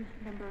item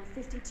number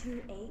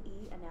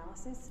 52AE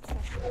analysis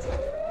specialty.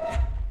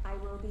 I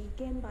will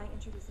begin by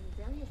introducing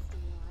various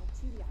stimuli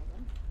to the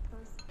item.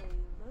 First, a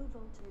low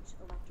voltage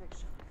electric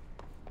shock.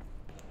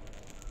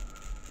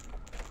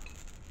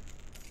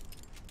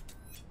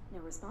 No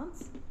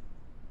response.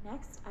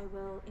 Next, I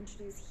will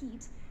introduce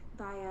heat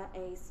via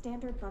a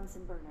standard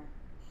Bunsen burner.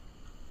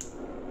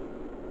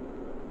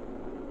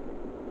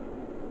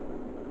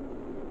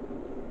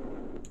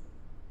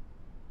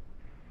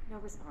 No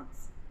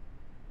response.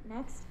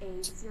 Next,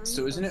 a series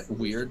So isn't of it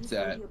weird solutions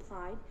that will be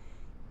applied,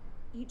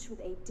 each with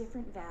a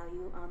different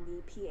value on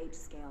the pH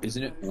scale.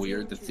 Isn't it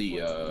weird that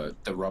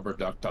the rubber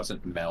duck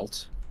doesn't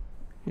melt?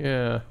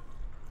 Yeah.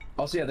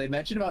 Also, yeah, they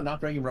mentioned about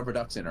not bringing rubber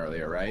ducks in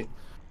earlier, right?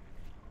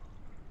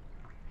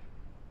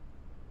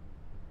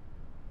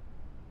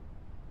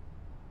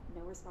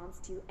 No response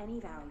to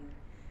any value.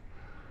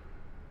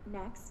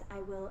 Next, I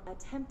will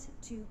attempt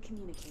to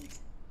communicate.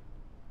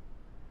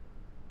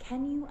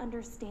 Can you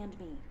understand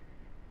me?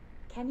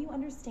 can you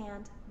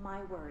understand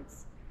my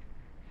words?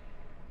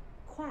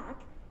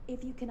 Quack,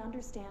 if you can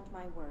understand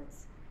my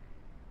words.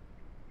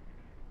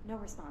 No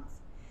response.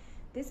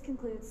 This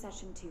concludes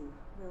session 2.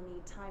 We'll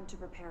need time to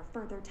prepare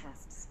further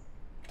tests.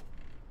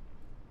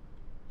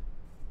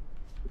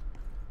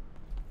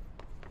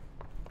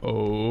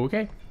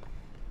 Okay.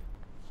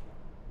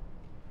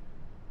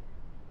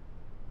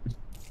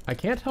 I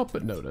can't help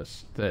but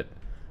notice that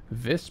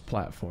this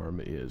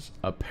platform is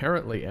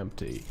apparently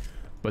empty,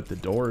 but the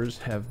doors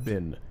have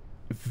been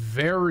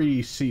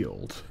very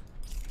sealed.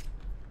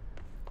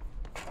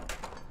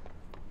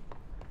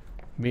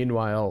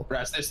 Meanwhile...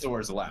 Rest, this door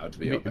is allowed to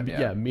be open,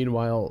 yeah,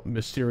 meanwhile,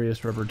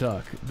 Mysterious Rubber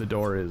Duck, the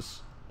door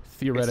is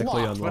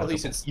theoretically unlockable. But at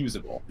least it's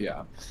usable,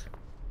 yeah.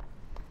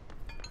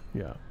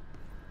 Yeah.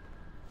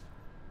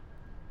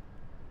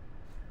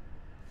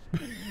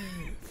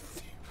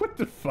 What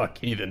the fuck,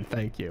 Heathen?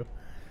 Thank you.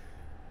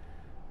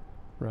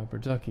 Rubber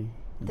Ducky,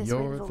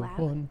 you're the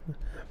one.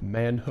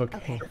 Man hook,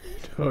 hand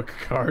hook,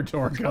 car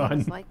door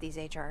gun. It's like these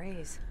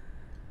HRAs.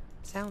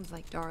 Sounds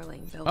like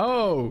Darling built.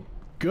 Oh,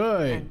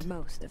 good. And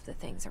most of the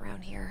things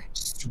around here.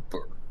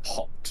 Super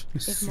hot.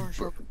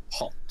 Super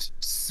hot.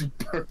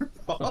 Super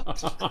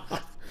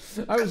hot.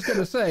 I was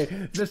gonna say,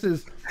 this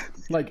is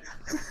like,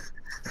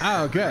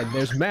 oh good,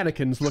 there's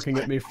mannequins looking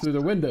at me through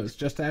the windows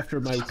just after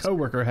my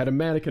coworker had a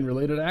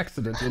mannequin-related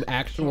accident in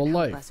actual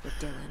life.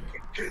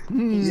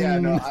 Yeah,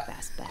 no,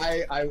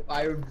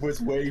 I was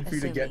waiting for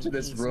you to get to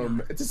this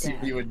room to see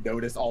if you would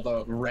notice all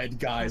the red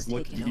guys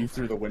looking at you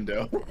through the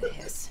window.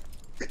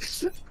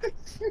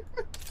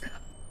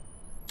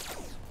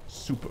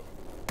 Super.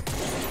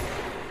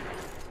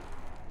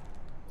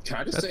 Can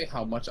I just say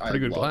how much I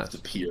love the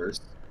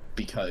Pierce?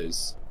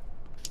 Because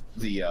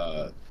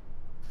the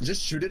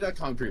just shoot it at a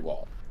concrete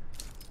wall.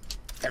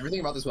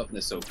 Everything about this weapon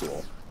is so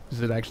cool.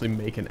 Does it actually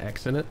make an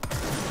X in it?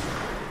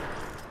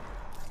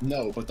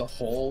 No, but the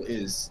hole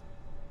is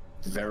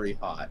very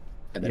hot,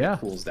 and then it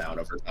cools down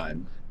over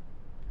time.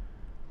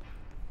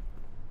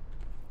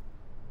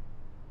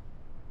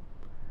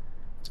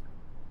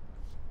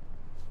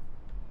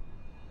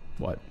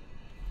 What?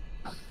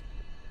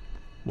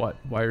 What?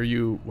 Why are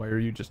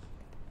you just...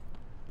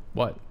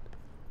 What?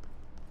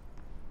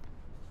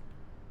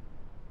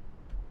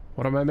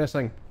 What am I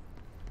missing?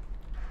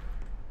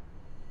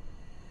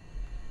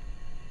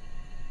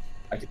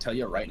 I can tell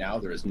you right now,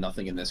 there is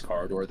nothing in this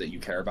corridor that you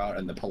care about,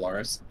 and the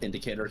Polaris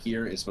indicator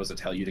here is supposed to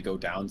tell you to go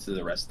down to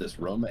the rest of this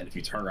room, and if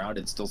you turn around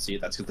and still see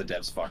it, that's because the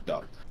devs fucked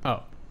up.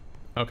 Oh,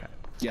 okay.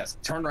 Yes,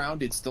 turn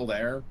around, it's still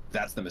there,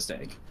 that's the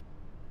mistake.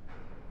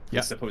 Yep.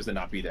 It's supposed to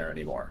not be there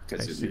anymore,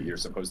 because you're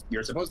supposed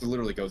to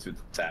literally go through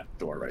that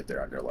door right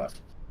there on your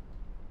left.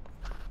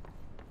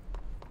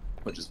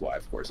 Which is why,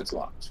 of course, it's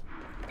locked.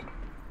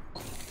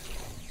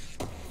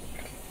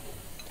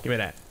 Give me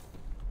that.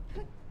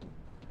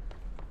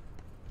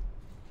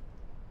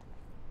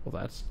 Well,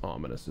 that's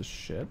ominous as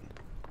shit.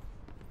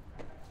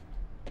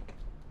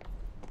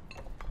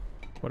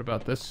 What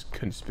about this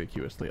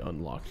conspicuously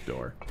unlocked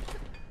door?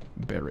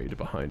 Buried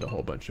behind a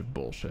whole bunch of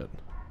bullshit.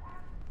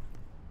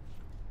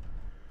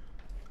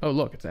 Oh,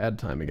 look, it's ad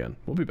time again.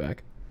 We'll be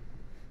back.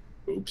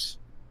 Oops.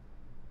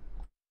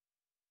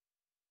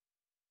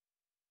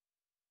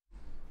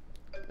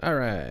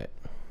 Alright.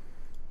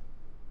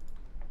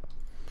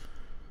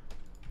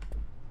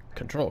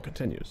 Control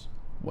continues.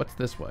 What's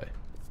this way?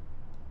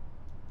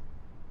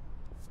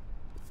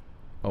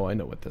 Oh, I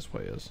know what this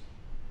way is.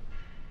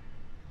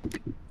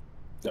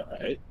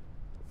 Alright.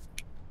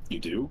 You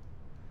do?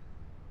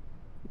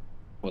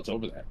 What's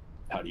over there?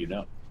 How do you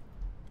know?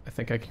 I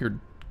think I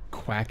heard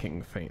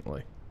quacking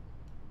faintly.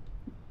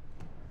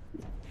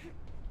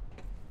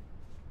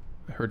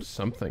 I heard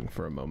something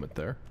for a moment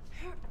there.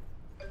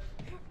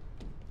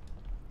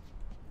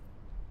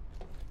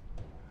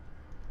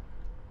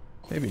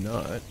 Maybe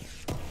not.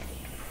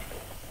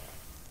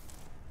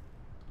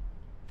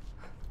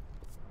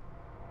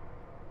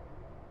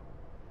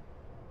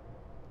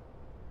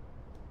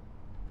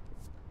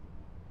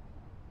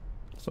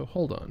 So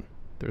hold on.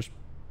 There's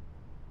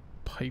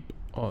pipe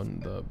on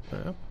the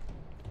map.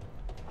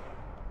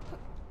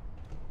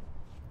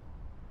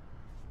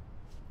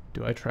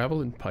 Do I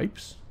travel in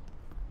pipes?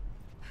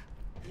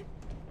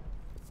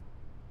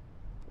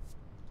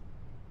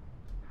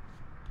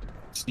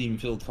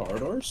 Steam-filled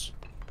corridors?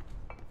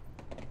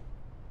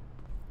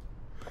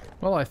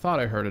 Well, I thought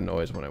I heard a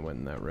noise when I went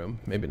in that room.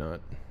 Maybe not.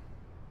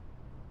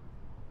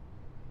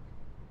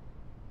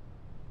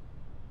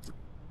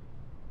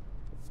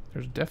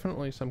 There's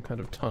definitely some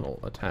kind of tunnel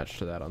attached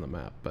to that on the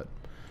map, but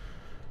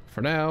for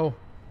now...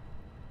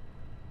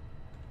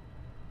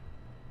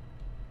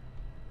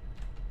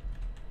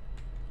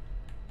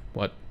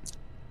 What?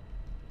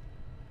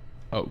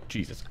 Oh,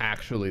 Jesus.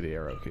 Actually the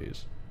arrow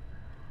keys.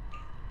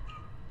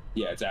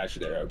 Yeah, it's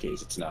actually the arrow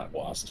keys. It's not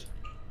lost.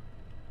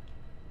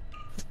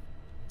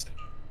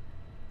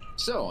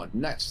 So,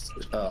 next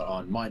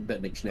on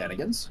Mind-Bending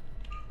Shenanigans.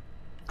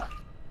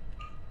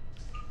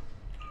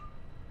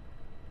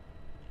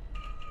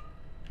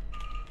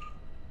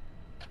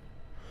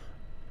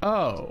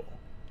 Oh.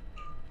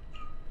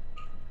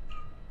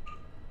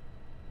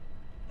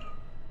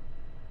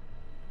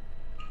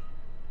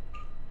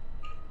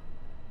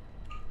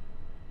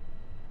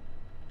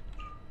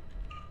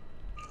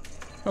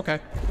 Okay.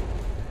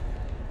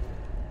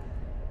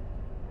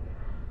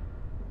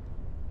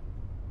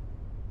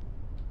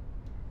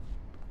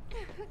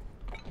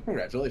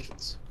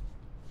 Congratulations.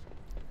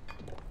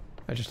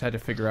 I just had to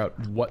figure out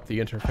what the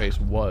interface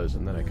was,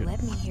 and then I could...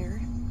 Let me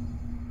hear.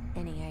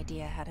 Any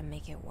idea how to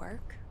make it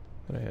work?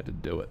 Then I had to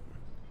do it.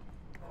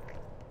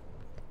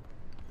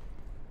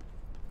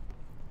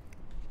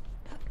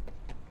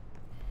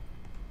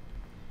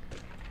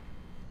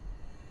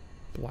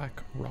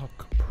 Black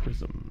rock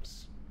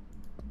prisms.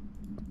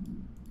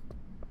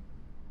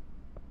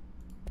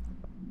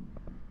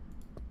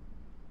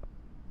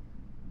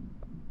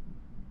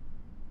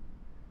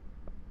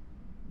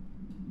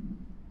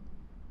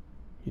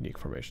 Unique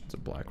formations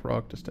of black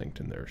rock, distinct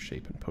in their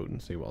shape and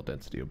potency, while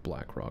density of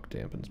black rock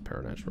dampens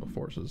paranatural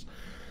forces.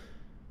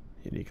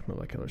 Unique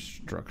molecular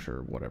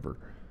structure, whatever.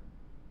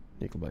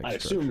 I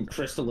assume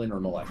crystalline or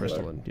molecular.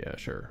 Crystalline, yeah,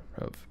 sure.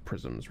 Of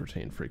prisms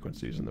retain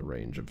frequencies in the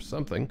range of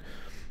something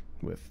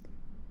with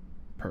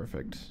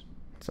perfect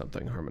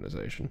something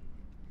harmonization.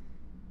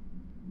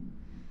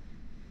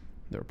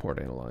 The report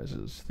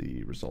analyzes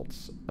the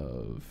results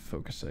of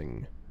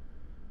focusing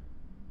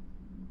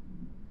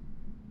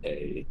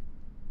a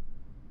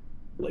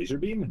laser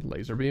beam?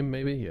 Laser beam,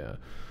 maybe? Yeah.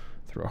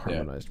 Through a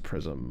harmonized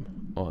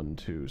prism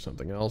onto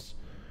something else.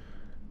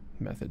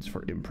 Methods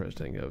for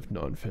imprinting of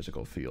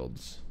non-physical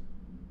fields,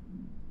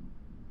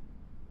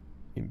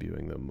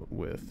 imbuing them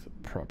with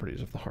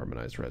properties of the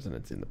harmonized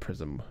resonance in the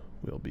prism,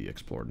 will be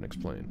explored and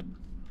explained.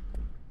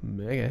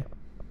 Okay.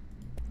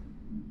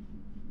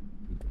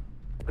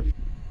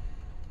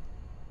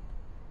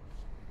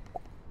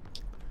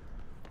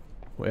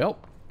 Well,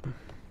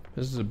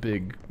 this is a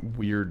big,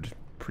 weird,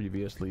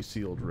 previously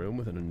sealed room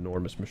with an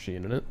enormous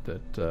machine in it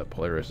that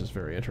Polaris is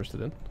very interested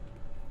in.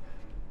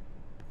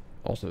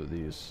 Also,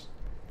 these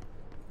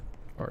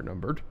are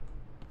numbered.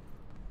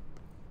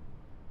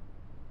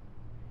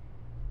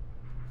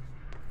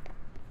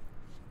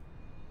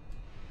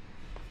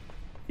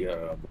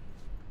 Yeah.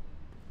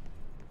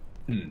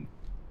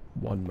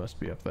 One must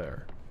be up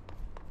there.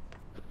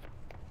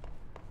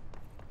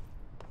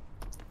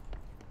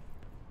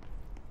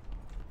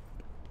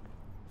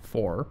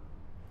 Four.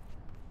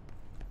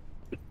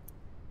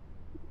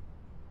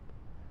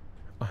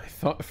 I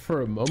thought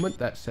for a moment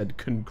that said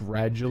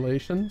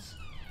congratulations.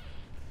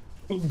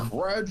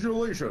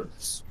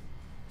 Congratulations.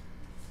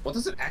 What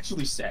does it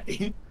actually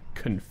say?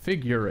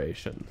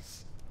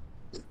 Configurations.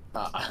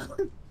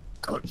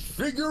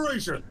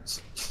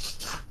 Configurations.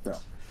 Yeah.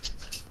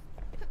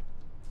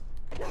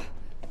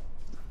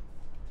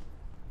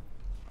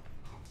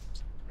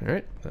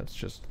 Alright, that's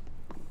just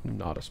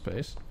not a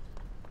space.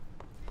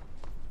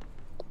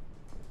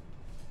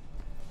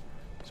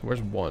 So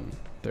where's one?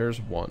 There's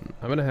one.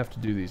 I'm gonna have to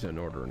do these in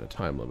order in a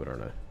time limit,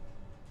 aren't I?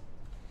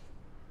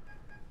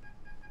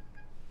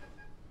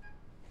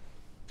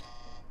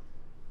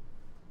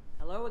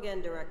 Hello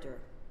again, Director.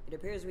 It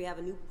appears we have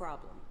a new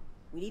problem.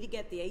 We need to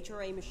get the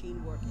HRA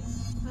machine working.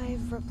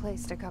 I've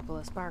replaced a couple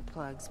of spark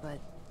plugs, but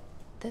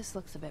this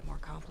looks a bit more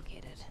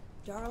complicated.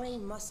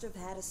 Darling must have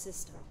had a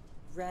system.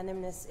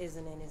 Randomness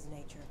isn't in his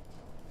nature.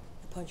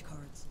 The punch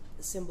cards,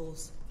 the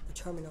symbols, the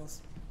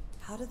terminals.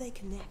 How do they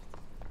connect?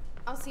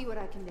 I'll see what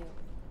I can do.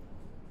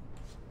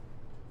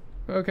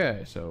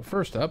 Okay, so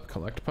first up,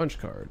 collect punch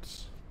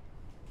cards.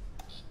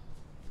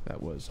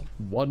 That was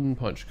one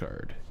punch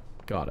card.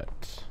 Got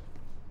it.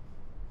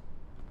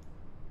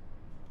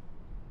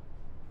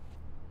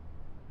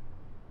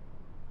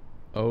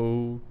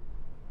 Oh,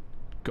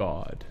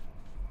 God.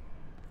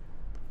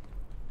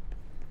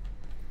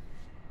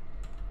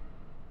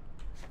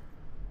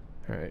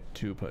 Alright,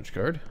 2 punch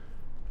card.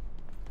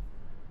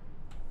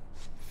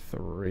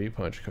 3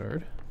 punch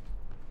card.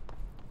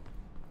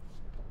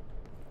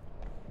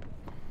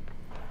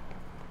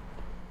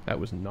 That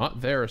was not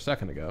there a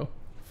second ago.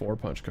 4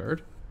 punch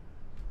card.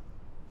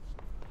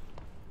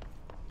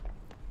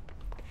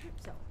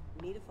 So,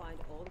 we need to find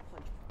all the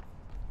punch cards.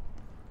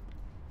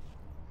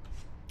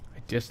 I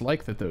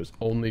dislike that those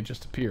only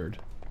just appeared.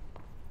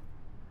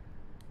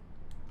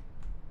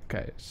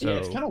 Okay, so... Yeah,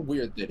 it's kind of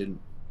weird they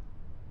didn't...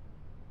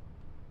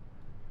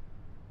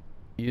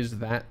 Is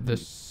that the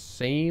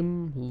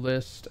same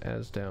list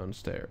as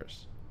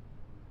downstairs?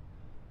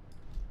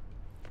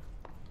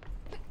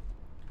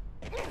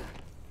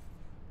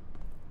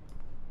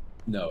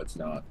 No, it's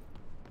not.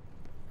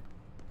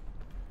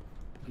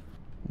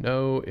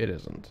 No, it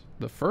isn't.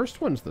 The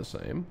first one's the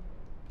same.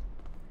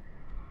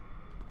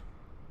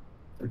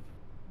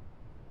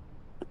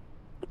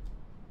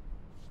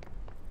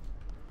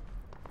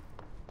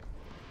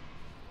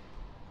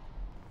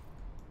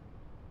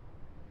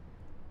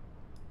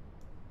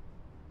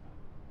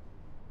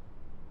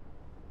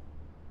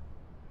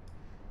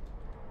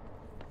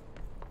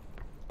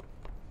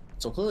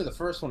 So clearly the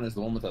first one is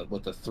the one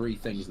with the 3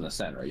 things in the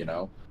center, you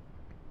know?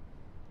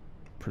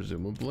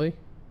 Presumably.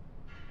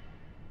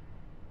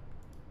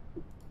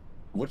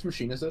 Which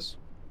machine is this?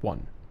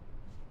 1.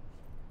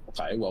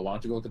 Okay, well, why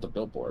don't you go look at the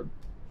billboard?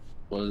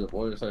 What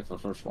does it say for the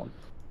first one?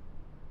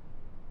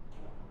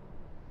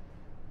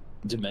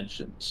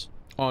 Dimensions.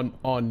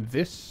 On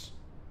this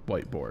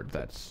whiteboard,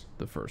 that's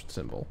the first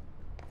symbol.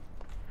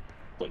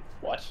 Wait,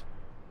 what?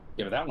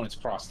 Yeah, but that one's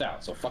crossed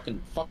out, so fuck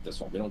this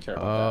one. We don't care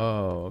about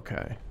that. Oh,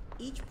 okay.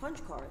 Each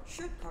punch card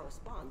should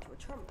correspond to a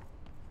terminal.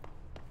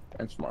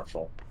 Thanks,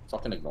 Marshall.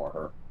 Fucking ignore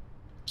her.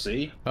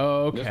 See?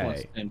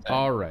 Okay.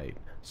 All right.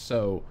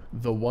 So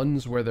the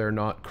ones where they're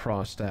not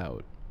crossed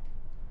out.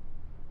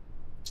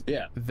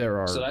 Yeah. There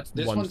are. So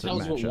this one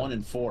tells what up. 1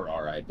 and 4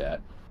 are, I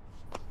bet.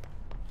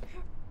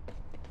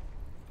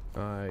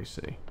 I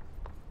see.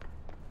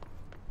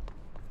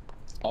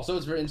 Also,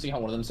 it's very interesting how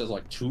one of them says,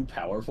 like, too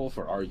powerful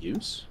for our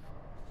use.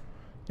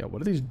 Yeah,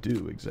 what do these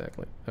do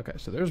exactly? Okay,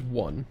 so there's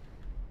one.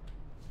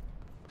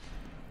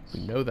 We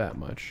know that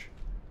much.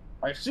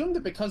 I assume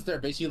that because they're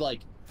basically,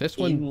 like, this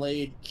one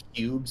inlaid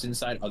cubes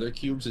inside other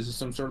cubes, this is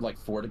some sort of, like,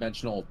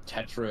 4-dimensional,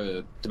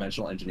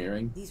 tetra-dimensional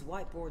engineering. These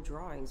whiteboard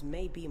drawings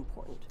may be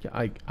important.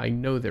 Yeah, I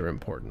know they're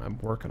important. I'm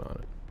working on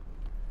it.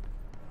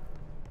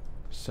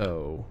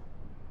 So,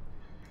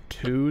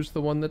 2's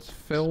the one that's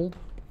filled?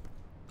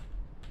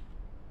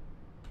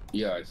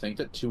 Yeah, I think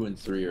that 2 and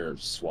 3 are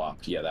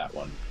swapped. Yeah, that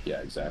one.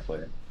 Yeah, exactly.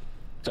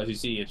 Because you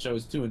see, it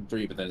shows 2 and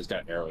 3, but then it's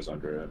got arrows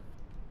under it.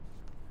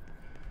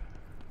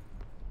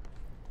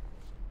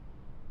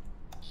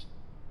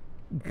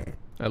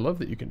 I love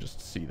that you can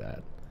just see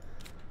that.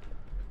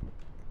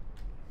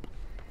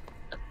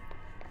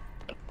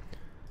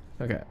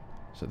 Okay,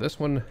 so this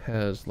one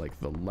has like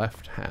the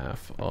left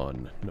half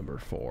on number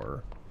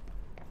 4.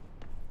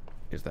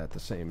 Is that the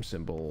same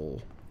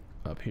symbol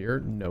up here?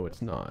 No,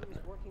 it's not.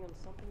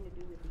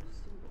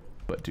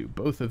 But do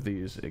both of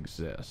these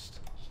exist?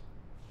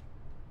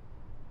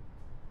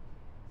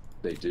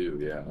 They do,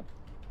 yeah.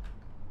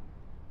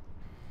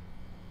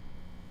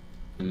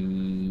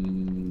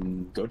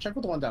 Go check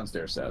what the one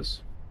downstairs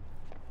says.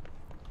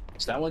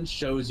 So that one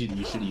shows you that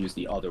you should use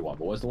the other one,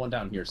 but what does the one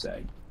down here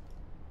say?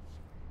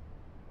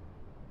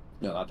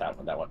 No, not that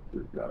one. That one.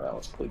 No, that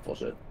one's complete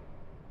bullshit.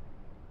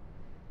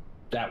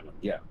 That one,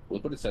 yeah.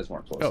 Look what it says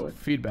more closely. Oh,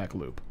 feedback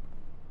loop.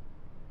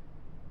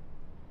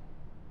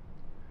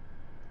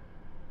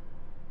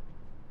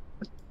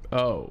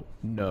 Oh,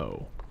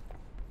 no.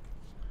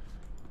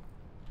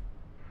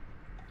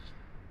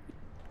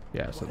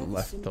 Yeah, so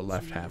the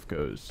left half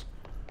goes.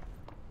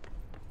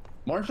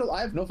 Marshall,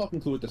 I have no fucking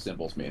clue what the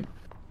symbols mean.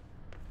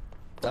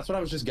 That's what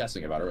I was just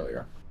guessing about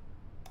earlier.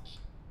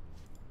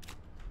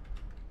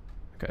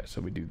 Okay,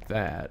 so we do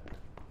that.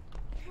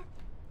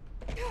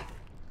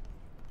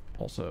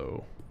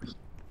 Also,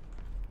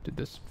 did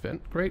this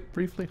vent grate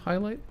briefly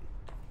highlight?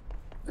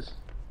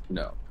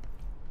 No.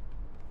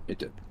 It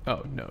did.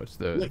 Oh, no, it's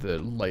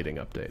the lighting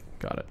update.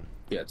 Got it.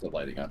 Yeah, it's a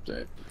lighting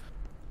update.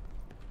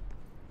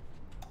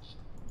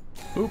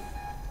 Boop.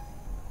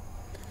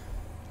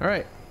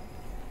 Alright.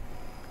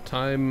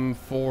 Time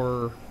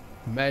for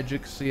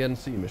magic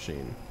CNC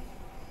machine.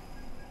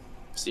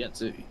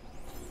 CNC.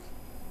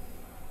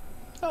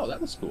 Oh,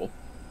 that was cool.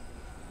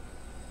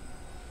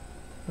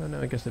 Oh, no,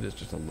 I guess it is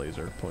just a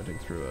laser pointing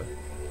through a...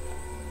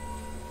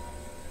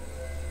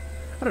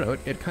 I don't know,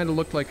 it kind of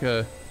looked like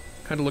the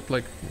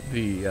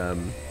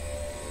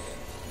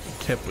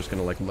tip was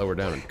gonna like lower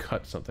down and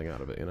cut something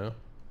out of it, you know?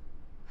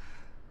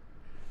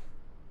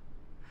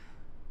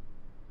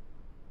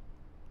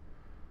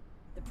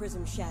 The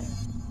prism shattered.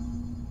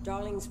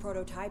 Darling's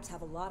prototypes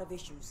have a lot of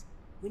issues.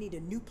 We need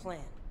a new plan.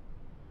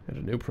 And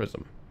a new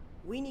prism.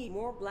 We need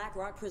more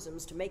Blackrock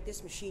prisms to make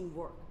this machine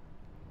work.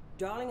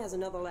 Darling has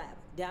another lab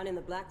down in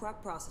the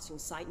Blackrock processing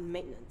site in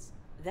maintenance.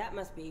 That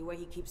must be where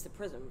he keeps the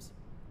prisms.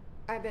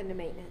 I've been to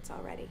maintenance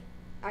already.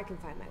 I can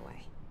find my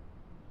way.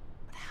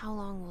 But how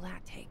long will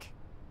that take?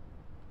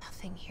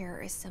 Nothing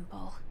here is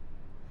simple.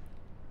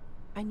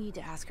 I need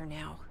to ask her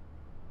now,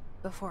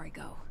 before I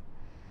go.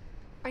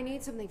 I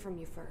need something from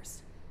you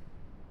first.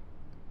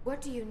 What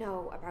do you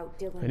know about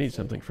Dylan? I need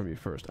something from you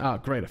first. Ah,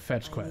 great, a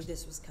fetch I quest. knew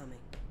this was coming.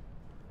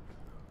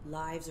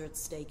 Lives are at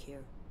stake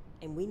here,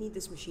 and we need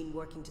this machine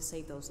working to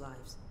save those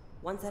lives.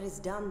 Once that is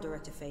done,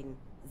 Director Faden,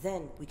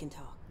 then we can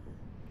talk.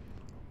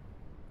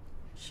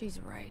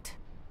 She's right.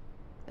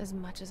 As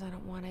much as I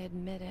don't want to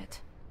admit it.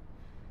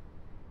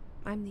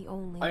 I'm the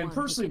only one. I am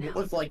personally who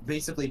can with like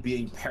basically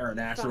being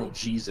paranatural Fine.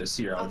 Jesus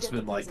here. I've just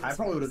been like, I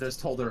probably would have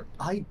just told her,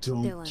 I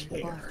don't Dylan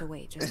care. will have to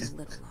wait just a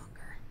little longer.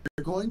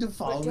 You're going to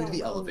follow me to don't the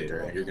call me elevator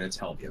and Dylan. you're going to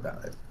tell me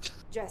about it.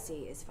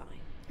 Jesse is fine.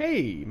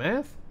 Hey,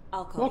 Math.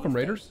 I'll call Welcome, you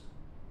Raiders. Faden.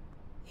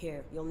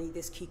 Here, you'll need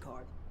this key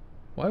card.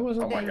 Why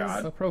wasn't Oh my there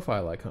God. a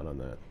profile icon on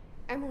that?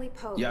 Emily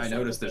Poe. Yeah, I said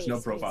noticed that there's they no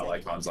space profile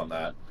it. icons on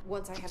that.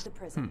 Once I have the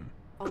prism,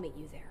 I'll meet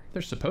you there.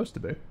 They're supposed to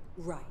be.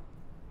 Right.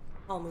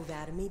 I'll move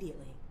out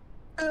immediately.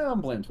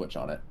 I'm blame Twitch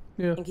on it.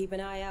 Yeah. And keep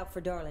an eye out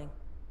for Darling.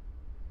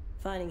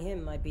 Finding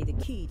him might be the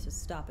key to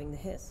stopping the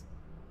hiss.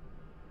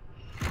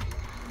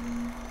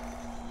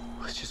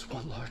 It's just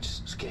one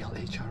large-scale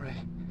HRA.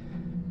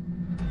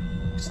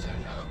 It's there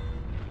now.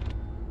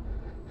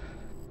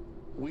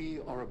 We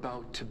are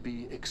about to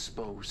be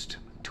exposed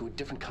to a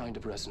different kind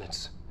of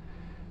resonance.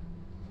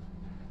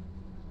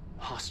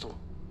 Hostile,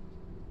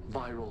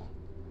 viral,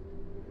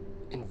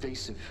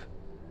 invasive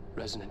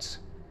resonance.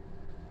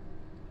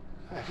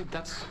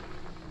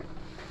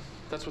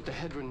 That's what the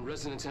Hedron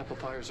resonance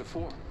amplifiers are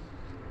for.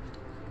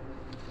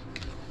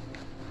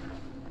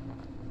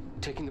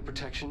 Taking the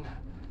protection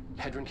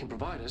Hedron can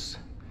provide us,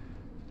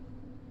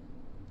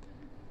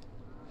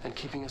 and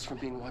keeping us from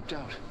being wiped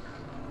out.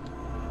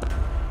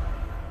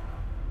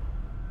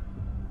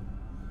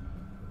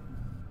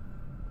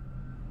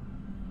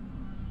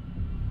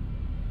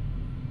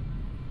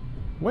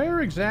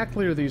 Where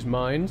exactly are these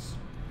mines?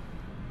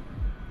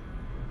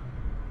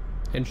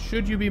 And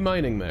should you be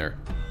mining there?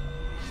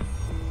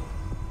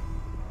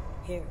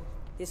 Here,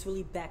 this will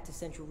lead back to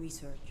Central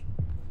Research.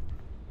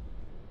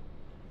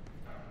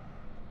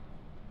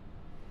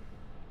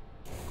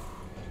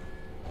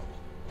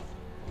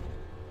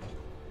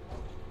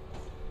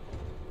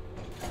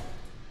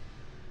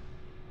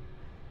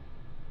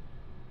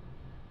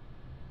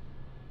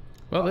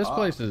 Well, this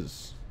place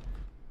is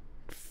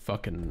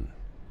fucking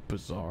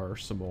bizarre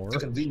some more. It's a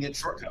convenient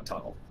shortcut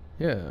tunnel.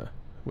 Yeah,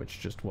 which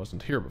just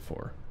wasn't here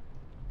before.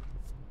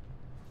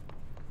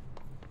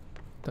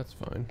 That's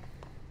fine.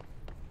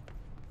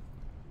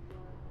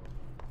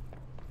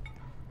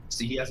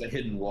 See, he has a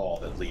hidden wall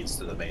that leads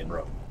to the main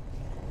road.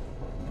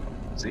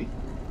 See?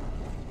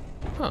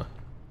 Huh.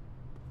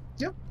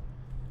 Yep.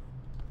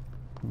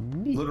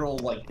 Neat. Literal,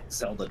 like,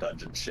 Zelda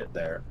dungeon shit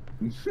there.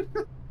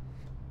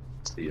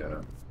 See,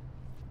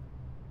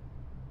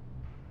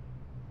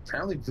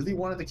 apparently really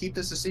wanted to keep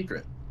this a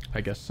secret.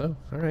 I guess so.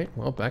 Alright,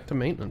 well, back to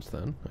maintenance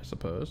then, I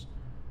suppose.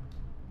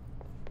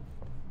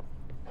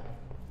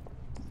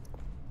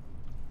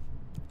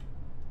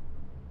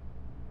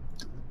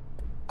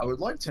 I would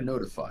like to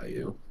notify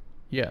you.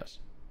 Yes.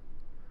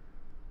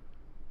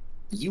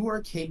 You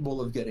are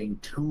capable of getting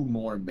 2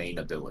 more main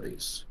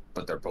abilities,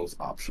 but they're both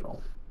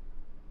optional.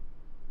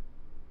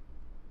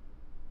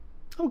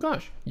 Oh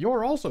gosh,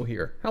 you're also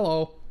here.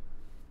 Hello.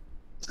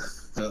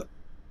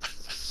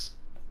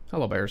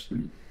 Hello, bears.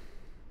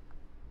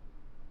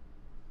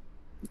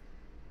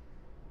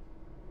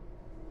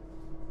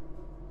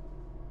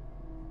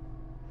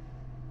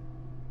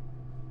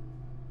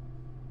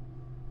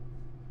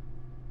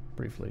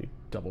 Briefly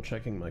double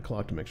checking my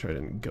clock to make sure I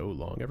didn't go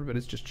long.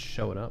 Everybody's just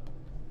showing up.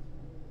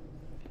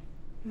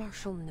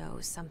 Marshall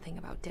knows something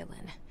about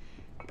Dylan.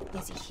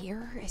 Is he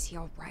here? Is he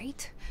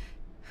alright?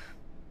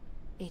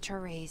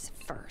 HRAs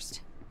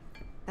first.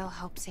 They'll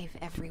help save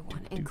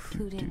everyone,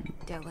 including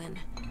Dylan,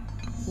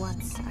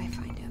 once I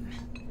find him.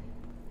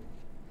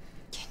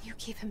 Can you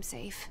keep him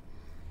safe?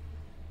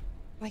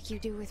 Like you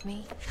do with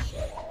me?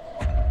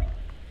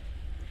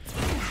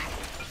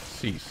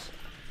 Cease.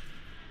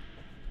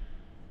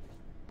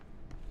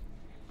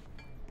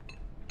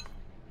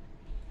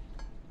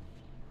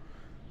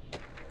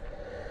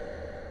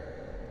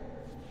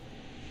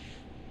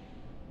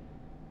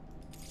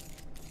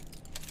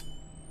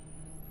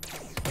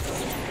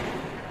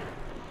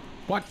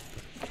 What?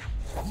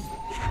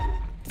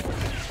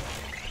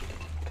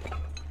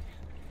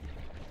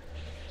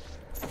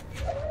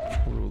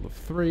 Rule of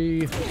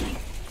 3.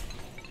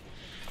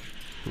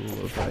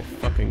 Rule of I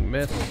fucking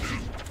miss.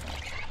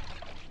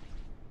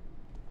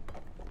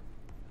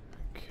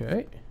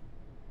 Okay.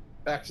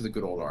 Back to the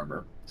good old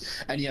armor.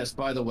 And yes,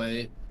 by the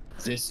way,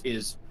 this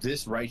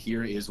right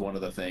here is one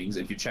of the things.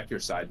 If you check your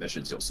side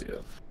missions, you'll see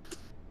it.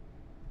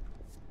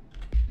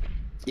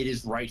 It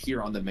is right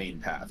here on the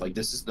main path. Like,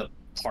 this is the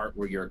part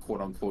where you're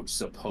quote-unquote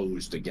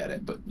supposed to get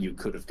it, but you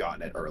could have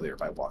gotten it earlier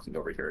by walking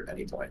over here at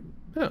any point.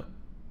 Oh.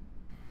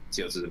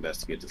 See, this is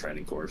investigate the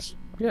training course.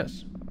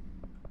 Yes.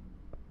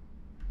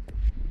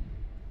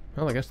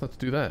 Well, I guess let's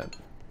do that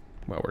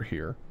while we're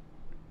here.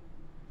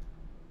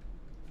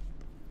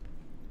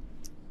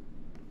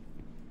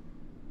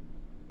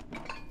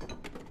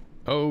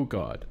 Oh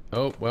god.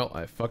 Oh, well,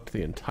 I fucked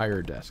the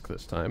entire desk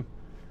this time.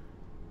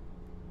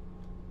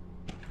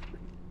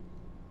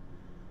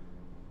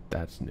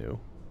 That's new.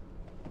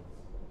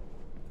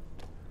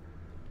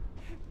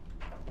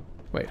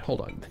 Wait,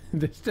 hold on.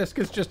 This desk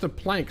is just a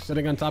plank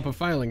sitting on top of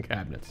filing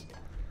cabinets.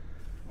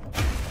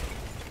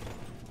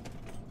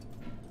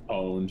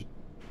 Owned.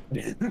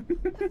 A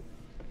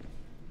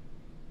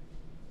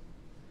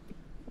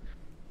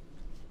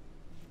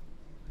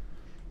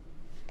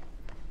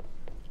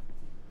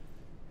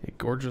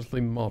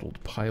gorgeously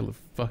modeled pile of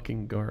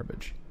fucking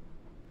garbage.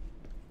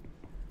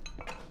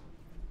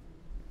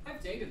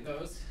 I've dated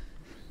those.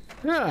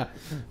 Yeah,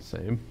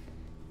 same.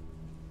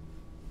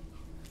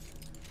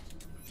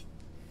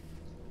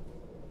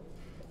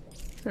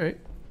 All right.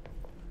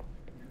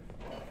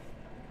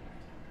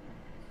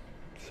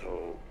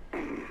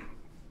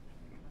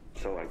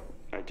 So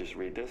I just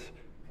read this.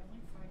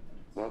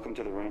 Welcome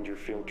to the Ranger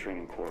Field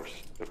Training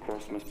course. The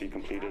course must be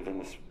completed in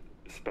the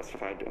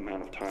specified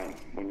amount of time.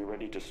 When you're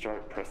ready to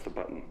start, press the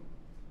button.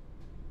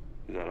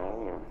 Is that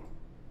all, or?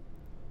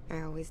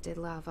 I always did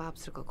love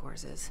obstacle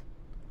courses.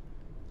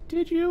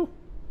 Did you?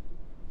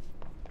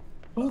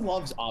 Who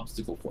loves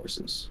obstacle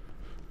courses?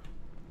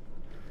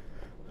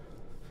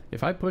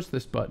 If I push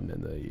this button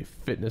and the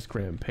fitness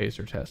gram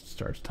pacer test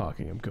starts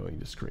talking, I'm going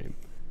to scream.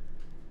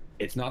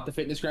 It's not the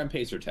Fitness Gram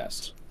Pacer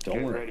test. Don't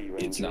Get worry.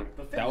 ready, It's not.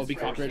 The That would be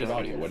Fitness copyrighted Gram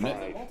audio, wouldn't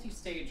The it?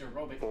 multi-stage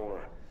aerobic. 4,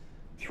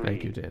 3,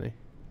 Thank you, Danny.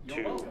 You're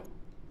 2, welcome.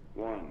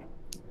 1.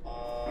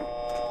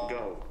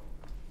 Go.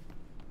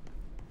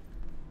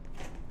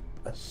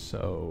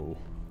 So,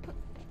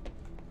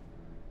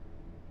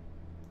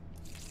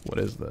 what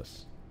is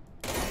this?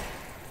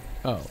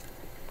 Oh.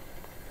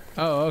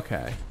 Oh,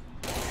 okay.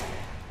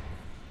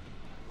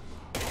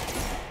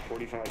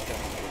 45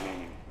 seconds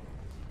remaining.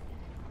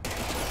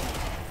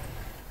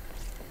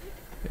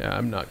 Yeah,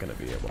 I'm not gonna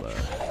be able to.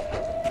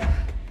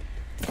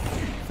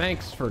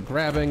 Thanks for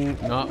grabbing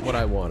not what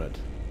I wanted.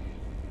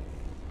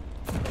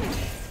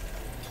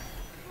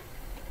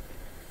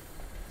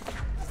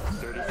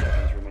 30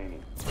 seconds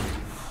remaining.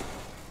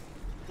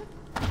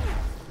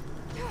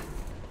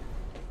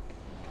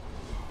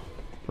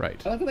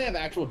 Right. I like that they have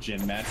actual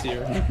gym mats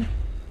here.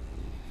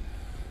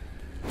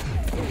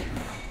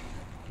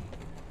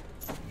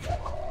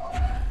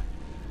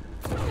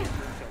 30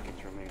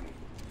 seconds remaining.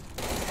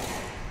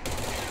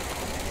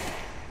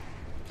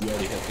 You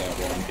already hit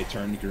that one. It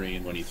turned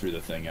green when he threw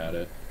the thing at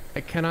it.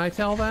 Can I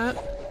tell that?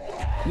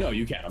 No,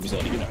 you can't. I'm just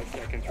letting you know. 5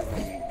 seconds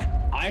remaining.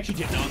 I actually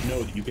did not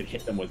know that you could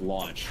hit them with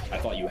launch. I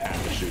thought you had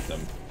to shoot them.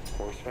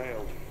 Course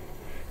failed.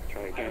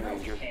 Try I again, don't know,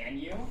 Ranger. can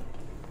you?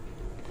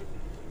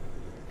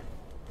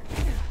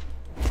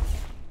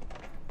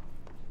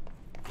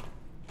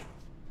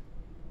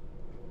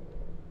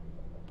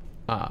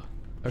 Ah,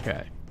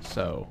 okay.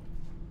 So,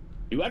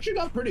 You actually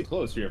got pretty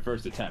close for your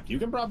first attempt. You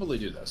can probably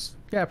do this.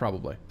 yeah,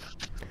 probably.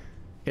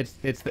 It's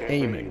the Get ready,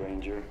 aiming.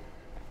 Ranger.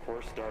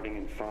 Course starting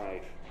in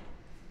 5,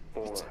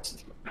 4,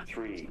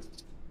 3,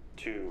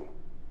 2,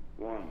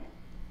 1.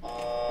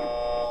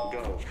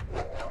 Go.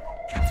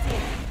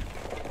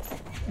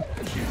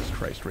 Jesus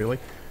Christ, really?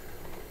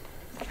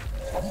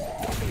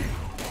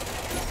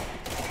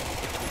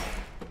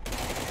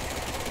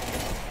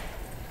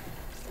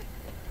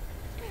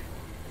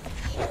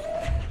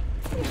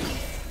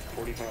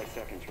 Five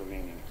seconds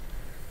remaining.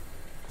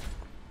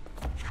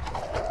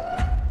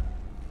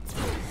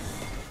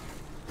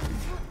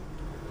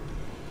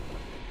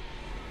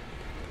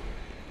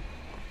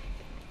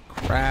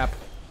 Crap.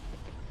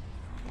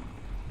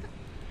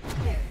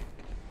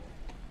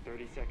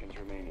 30 seconds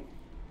remaining.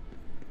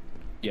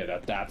 Yeah,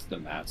 that's the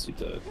mats you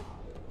did.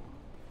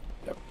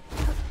 Yep.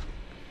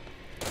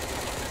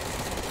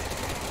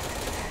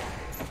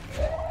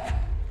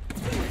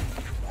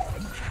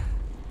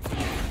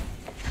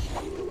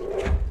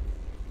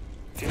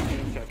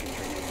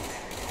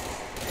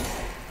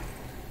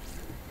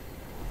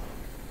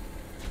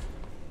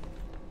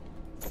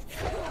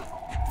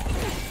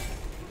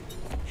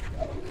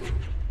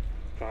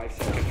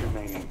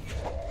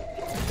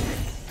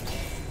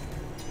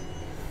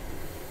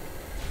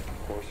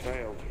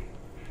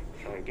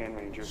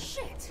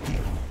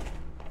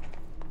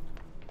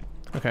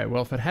 Okay,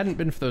 well, if it hadn't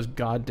been for those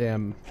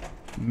goddamn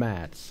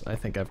mats, I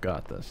think I've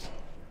got this.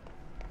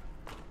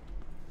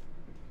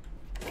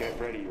 Get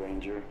ready,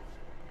 Ranger.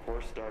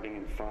 Course starting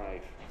in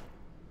 5,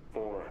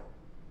 4,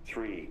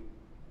 3,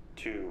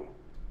 2,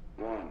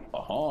 1.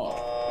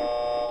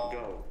 Aha.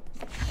 Go.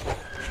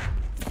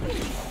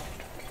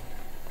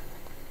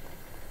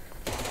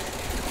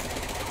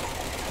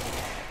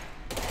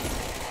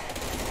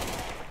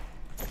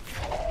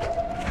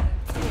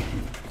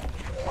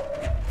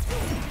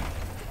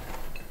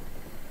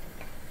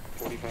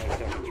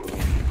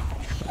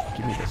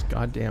 Give me this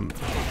goddamn...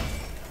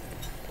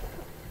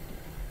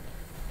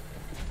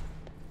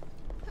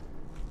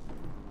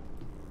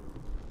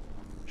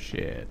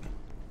 Shit.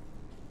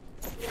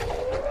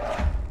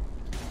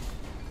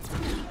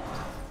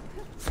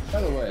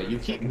 By the way, you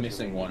keep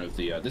missing one of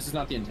the, this is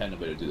not the intended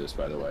way to do this,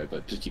 by the way,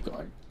 but just keep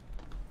going.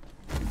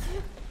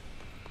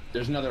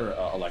 There's another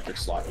electric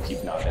slot you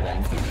keep not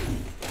hitting.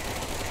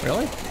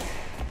 Really?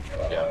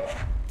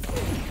 Yeah.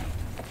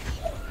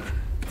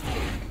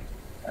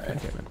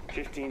 Alright.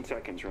 15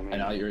 seconds remaining.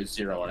 And now you're at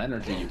 0 on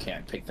energy, you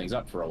can't pick things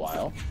up for a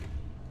while.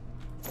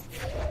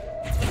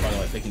 By the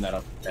way, picking that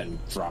up and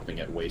dropping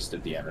it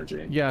wasted the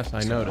energy. Yes,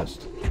 I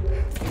noticed.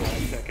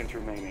 5 seconds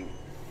remaining.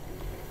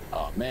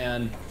 Oh,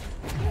 man.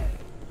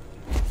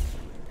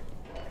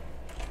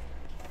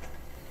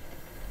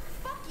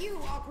 Fuck you,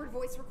 awkward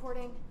voice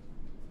recording.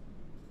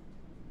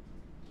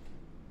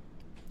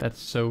 That's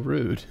so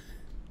rude.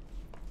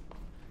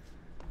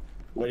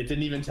 Wait, it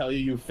didn't even tell you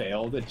you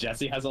failed.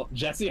 Jesse has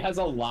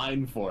a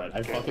line for it.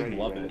 I Get fucking ready,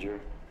 love Ranger.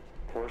 it.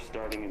 Course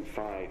starting in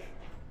 5,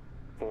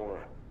 4,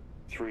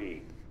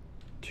 3,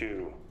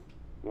 2,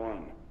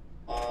 1.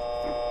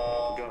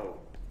 Go.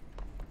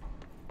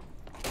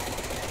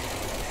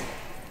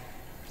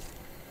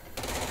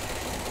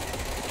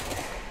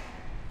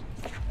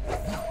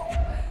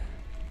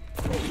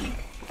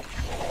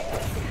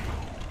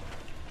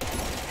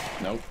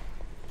 Nope.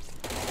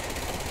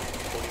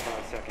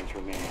 45 seconds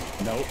remaining.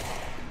 Nope.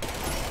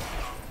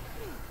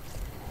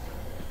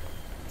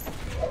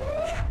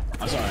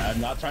 I'm sorry, I'm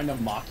not trying to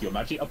mock you. I'm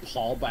actually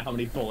appalled by how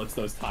many bullets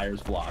those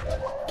tires blocked.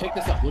 Pick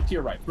this up. Look to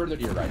your right. Further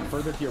to your right.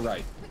 Further to your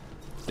right.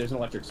 There's an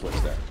electric switch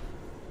there.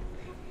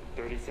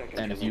 30 seconds.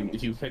 And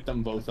if you pick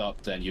them both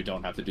up, then you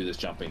don't have to do this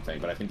jumping thing.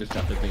 But I think this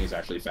jumping thing is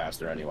actually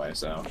faster anyway,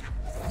 so.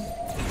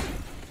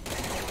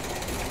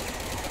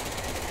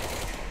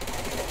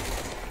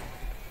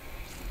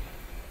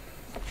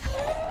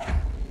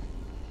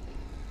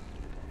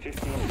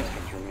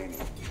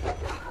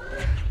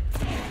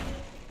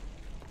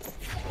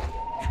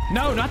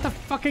 No, not the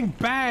fucking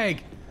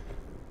bag!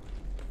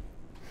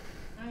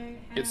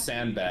 It's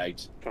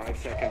sandbagged. 5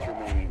 seconds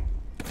remaining.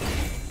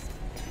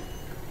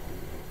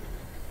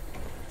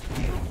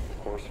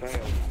 Course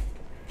failed.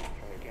 Try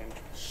again.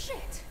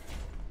 Shit!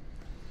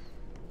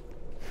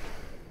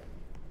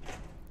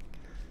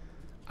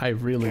 I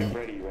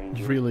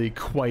really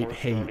quite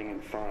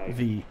hate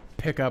the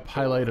pick up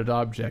highlighted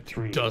object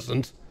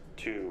doesn't.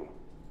 2,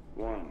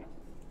 1.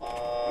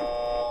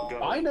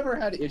 I never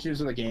had issues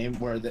with a game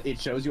where it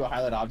shows you a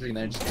highlight object and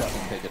then it just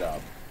doesn't pick it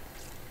up.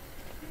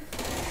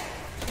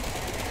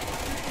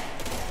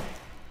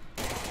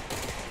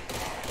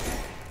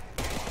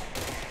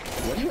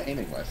 What are you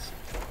aiming with?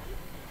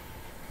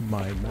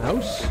 My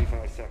mouse?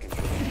 35 seconds.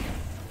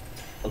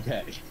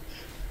 Okay.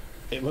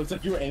 It looks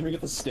like you were aiming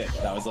at the stick,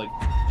 and I was like,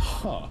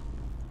 huh.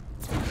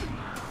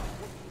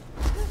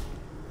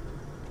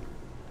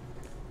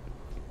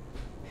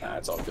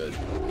 It's all good.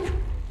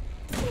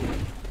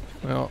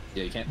 Well,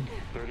 yeah, you can't.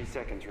 30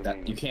 seconds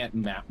remaining. You can't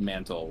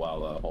mantle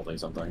while holding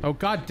something. Oh,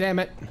 god damn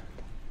it!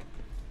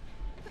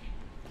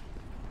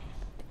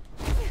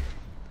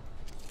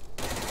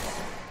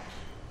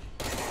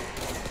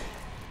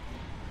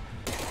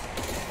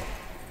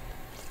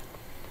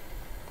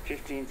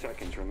 $15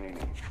 seconds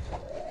remaining.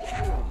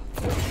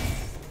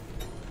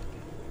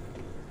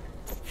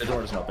 The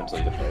door doesn't open until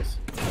you get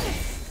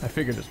both. I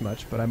figured as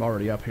much, but I'm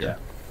already up here.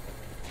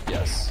 Yeah.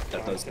 Yes,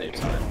 that does save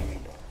time.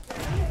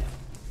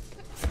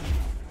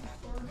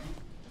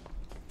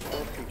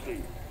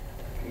 Complete.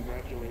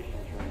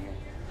 Congratulations, Rainer.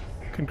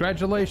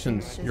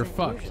 Congratulations, you're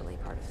fucked. Usually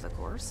part of the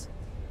course.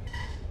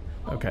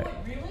 Okay.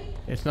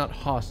 It's not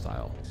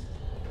hostile.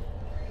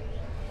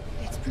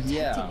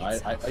 Yeah,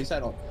 at least I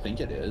don't think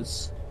it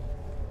is.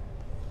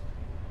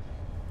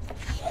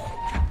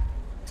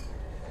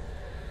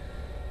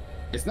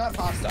 It's not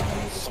hostile.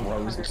 It just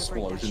throws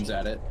explosions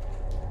at it.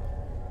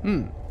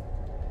 Hmm.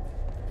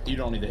 You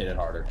don't need to hit it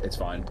harder. It's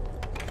fine.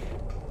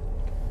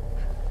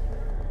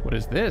 What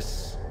is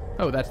this?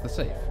 Oh, that's the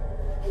safe.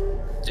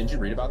 Didn't you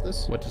read about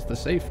this? What does the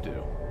safe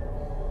do?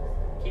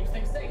 Keeps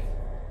things safe.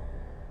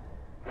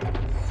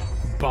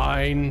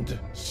 Bind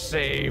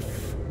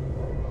safe.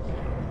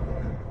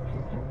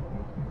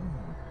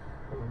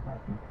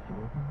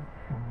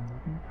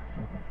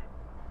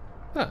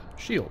 Ah,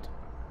 shield.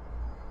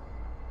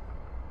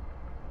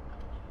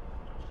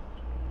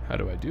 How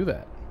do I do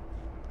that?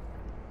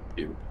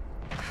 You.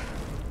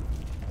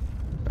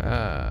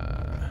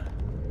 Ah.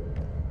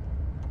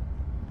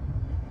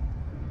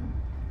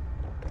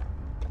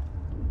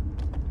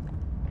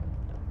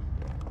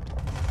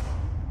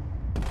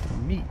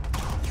 Neat.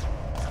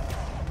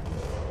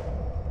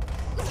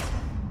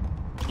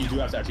 You do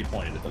have to actually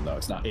point it at them, though.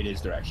 It's not. It is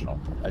directional,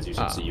 as you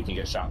can see. You can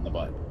get shot in the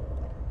butt.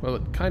 Well,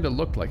 it kind of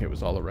looked like it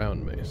was all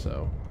around me,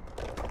 so.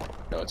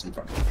 No, it's in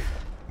front.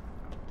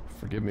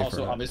 Forgive me.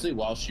 Also, obviously,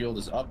 while shield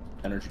is up,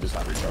 energy does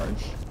not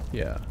recharge.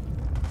 Yeah.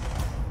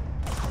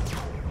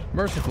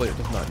 Mercifully, it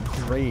does not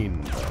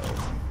drain, though.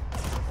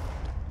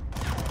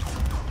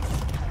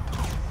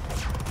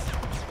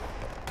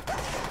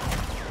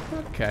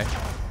 Okay.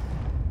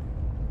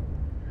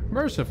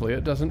 Mercifully,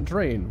 it doesn't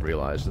drain.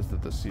 Realizes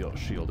that the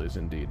shield is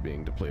indeed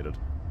being depleted.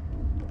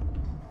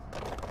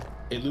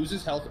 It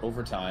loses health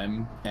over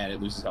time, and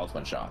it loses health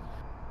when shot.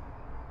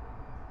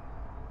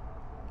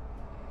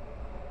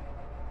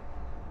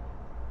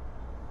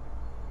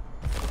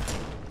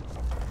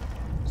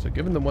 So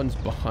given the ones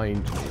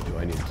behind me, do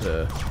I need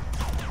to...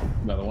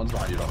 No, the ones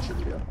behind you don't shoot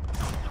you.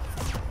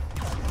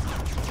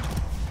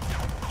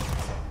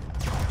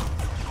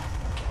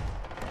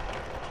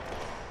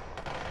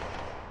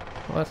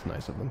 Well, that's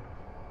nice of them.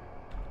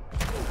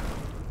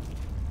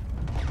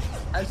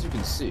 As you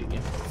can see,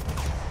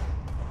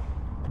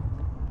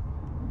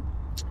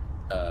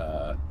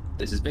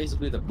 this is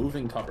basically the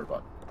moving cover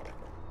button.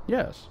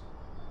 Yes.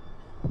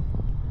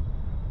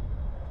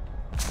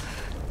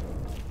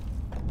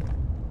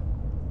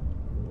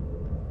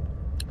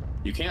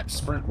 You can't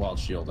sprint while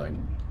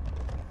shielding.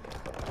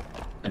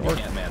 And you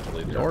can't mantle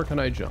either. Nor can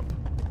I jump.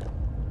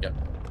 Yep.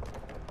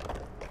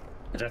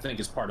 Which I think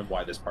is part of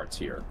why this part's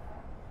here.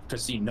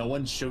 Because, see, no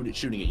one's shooting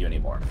at you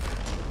anymore.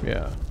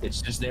 Yeah. It's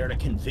just there to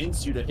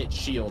convince you to hit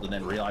shield and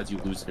then realize you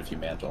lose it if you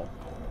mantle.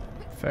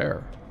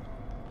 Fair.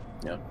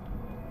 Yep.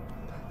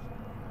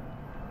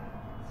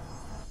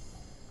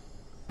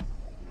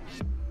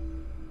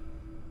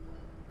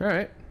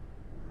 Alright.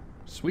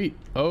 Sweet.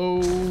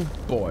 Oh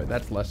boy,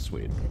 that's less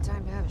sweet. Good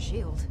time to have a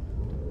shield.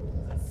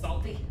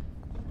 Salty.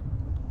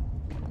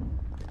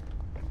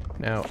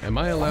 Now, am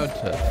I allowed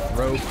to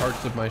throw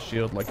parts of my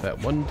shield like that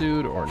one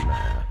dude, or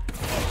nah?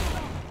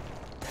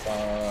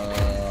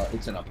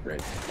 It's an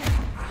upgrade.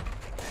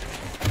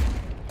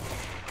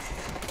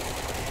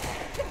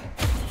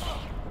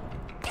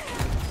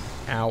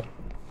 Ow.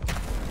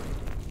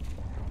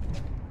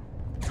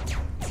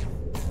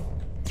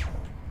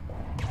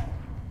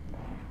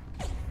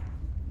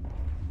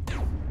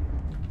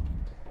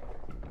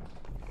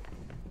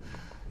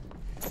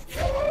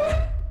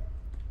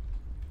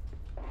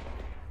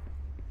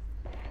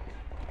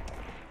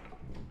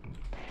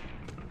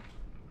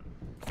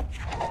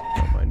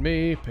 Don't mind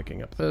me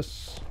picking up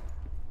this.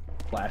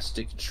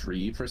 Plastic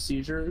tree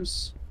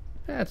procedures?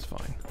 That's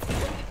fine.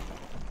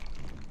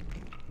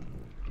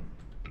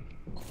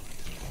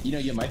 You know,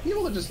 you might be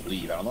able to just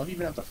leave. I don't know if you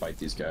even have to fight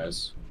these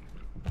guys.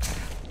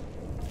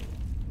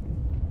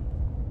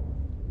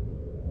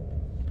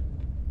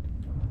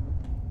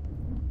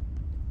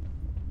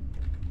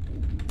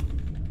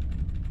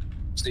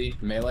 See,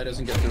 melee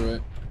doesn't get through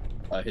it.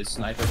 His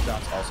sniper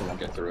shots also won't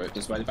get through it,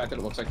 despite the fact that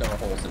it looks like there are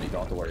holes and you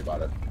don't have to worry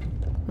about it.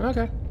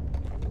 Okay.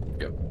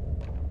 Yep.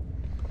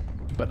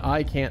 But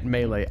I can't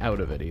melee out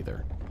of it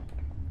either.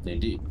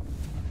 Indeed.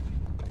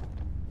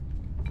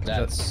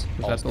 That's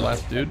was that the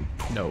last dude?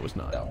 No, it was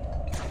not. No.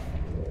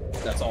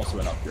 That's also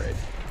an upgrade.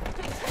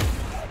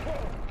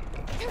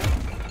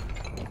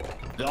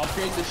 The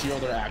upgrades to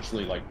shield are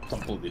actually, like,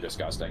 completely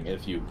disgusting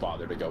if you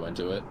bother to go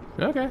into it.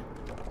 Okay.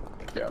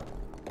 Yeah.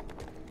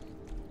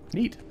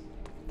 Neat.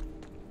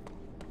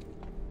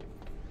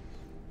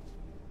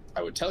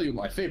 I would tell you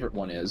my favorite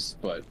one is,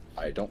 but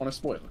I don't want to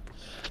spoil it.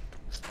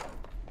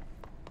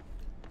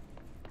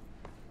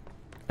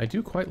 I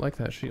do quite like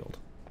that shield.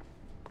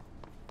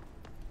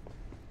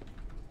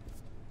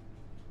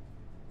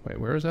 Wait,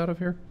 where is out of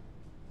here?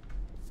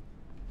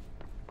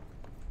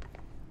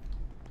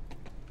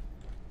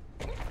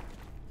 I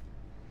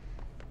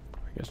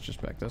guess just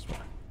back this way.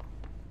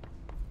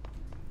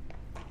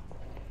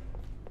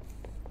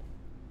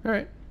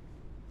 Alright.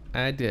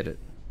 I did it.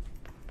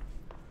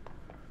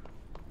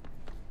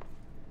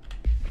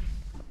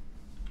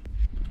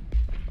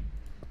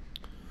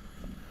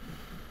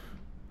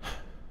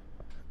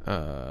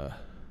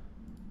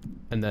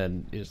 And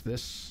then is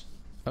this...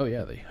 Oh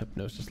yeah, the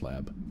hypnosis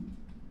lab.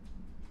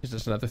 Is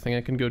this another thing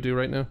I can go do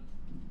right now?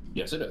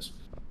 Yes, it is.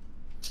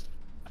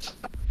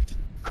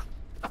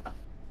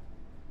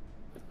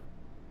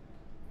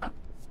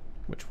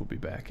 Which will be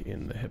back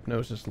in the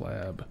hypnosis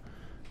lab.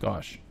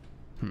 Gosh.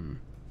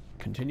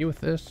 Continue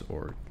with this,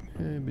 or...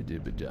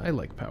 I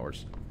like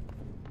powers.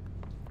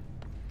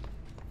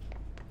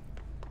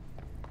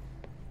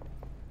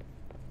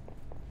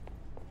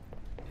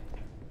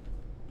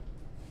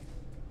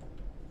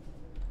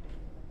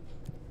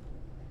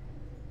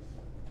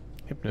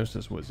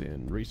 Hypnosis was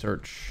in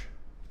research.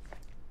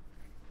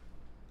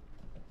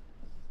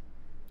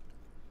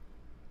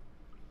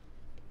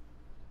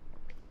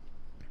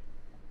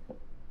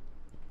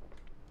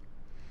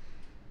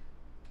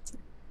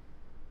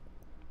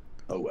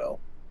 Oh well.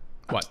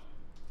 What?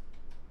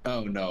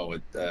 Oh no,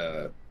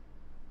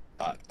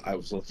 I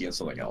was looking at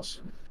something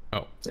else.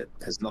 Oh. It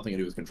has nothing to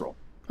do with control.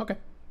 Okay.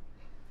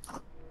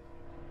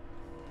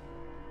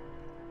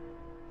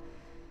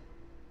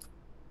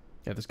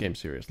 Yeah, this game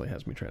seriously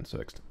has me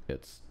transfixed.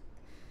 It's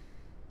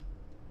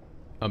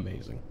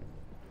amazing.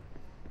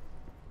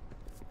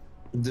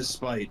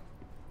 Despite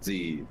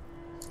the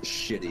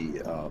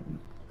shitty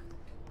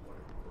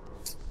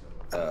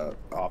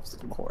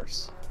obstacle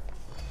course.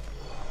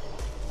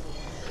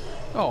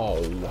 Oh.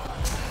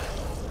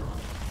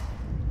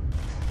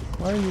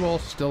 Why are you all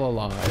still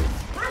alive?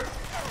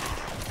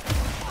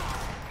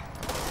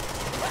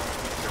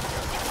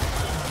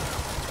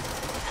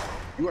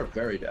 You are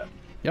very dead.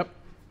 Yep.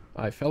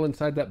 I fell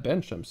inside that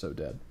bench. I'm so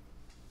dead.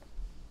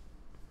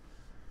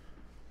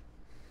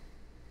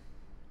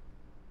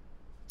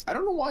 I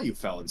don't know why you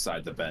fell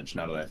inside the bench,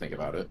 now that I think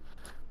about it.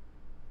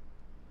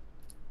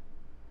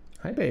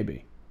 Hi,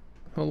 baby.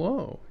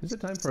 Hello. Is it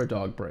time for a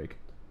dog break?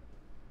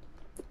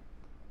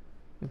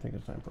 I think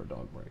it's time for a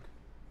dog break.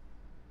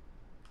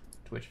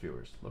 Twitch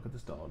viewers, look at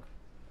this dog.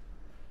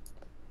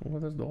 Look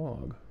at this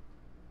dog.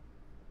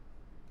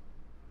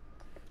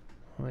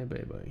 Hi,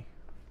 baby.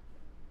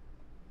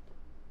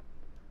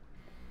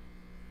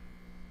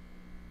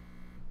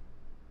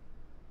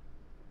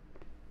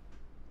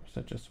 You're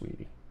such a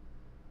sweetie.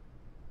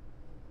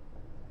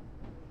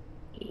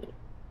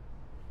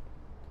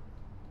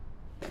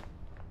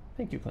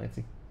 Thank you,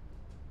 Clancy.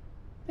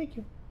 Thank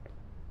you.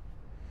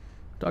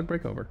 Dog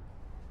break over.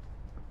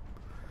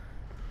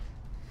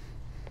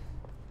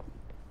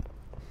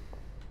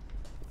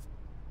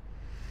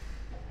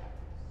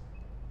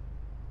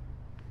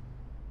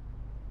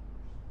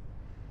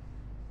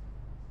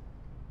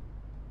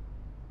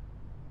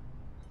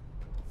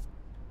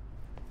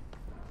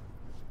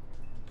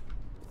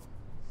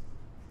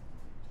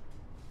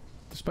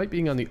 Despite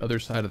being on the other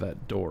side of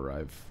that door,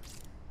 I've...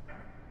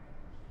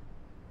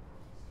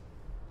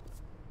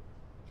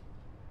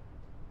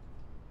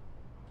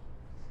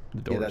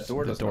 The door, that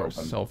door the doesn't door open.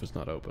 itself is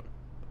not open.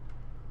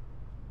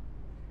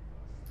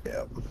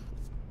 Yep.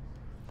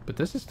 But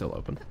this is still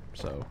open,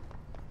 so...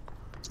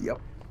 Yep.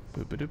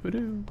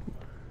 Boo-ba-doo-ba-doo.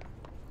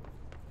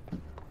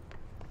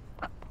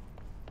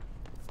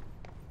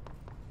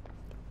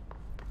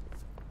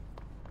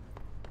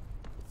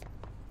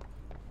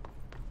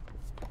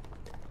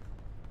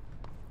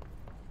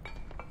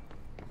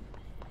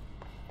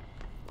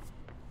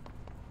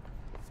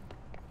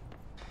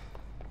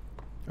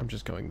 I'm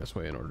just going this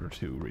way in order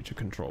to reach a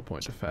control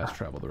point to fast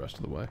travel the rest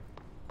of the way.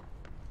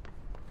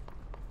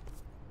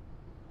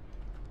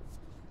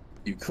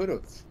 You could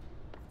have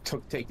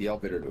take the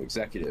elevator to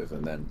executive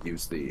and then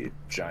use the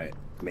giant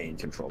main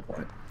control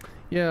point.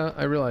 Yeah,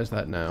 I realize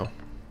that now.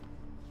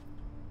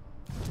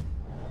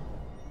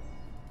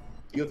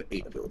 You have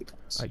 8 ability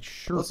points. I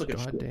sure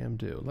goddamn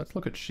do. Let's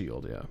look at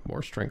shield, yeah.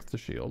 More strength to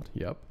shield,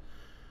 yep.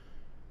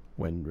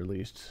 When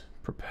released,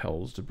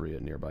 propels debris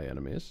at nearby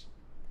enemies.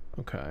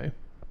 Okay.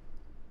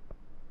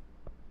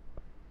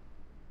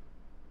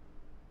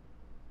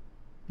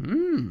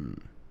 Hmm.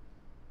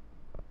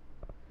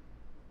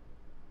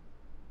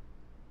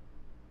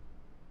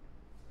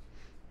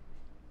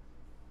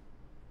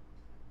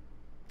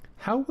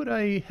 How would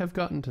I have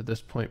gotten to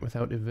this point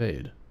without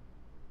evade?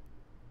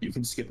 You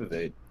can skip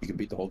evade. You can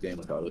beat the whole game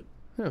without it.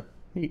 Yeah,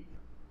 neat.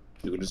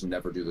 You can just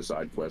never do the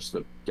side quests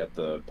to get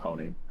the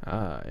pony.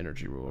 Ah,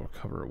 energy will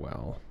recover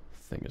while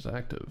thing is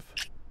active.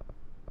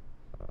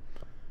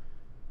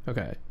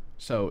 Okay,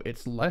 so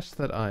it's less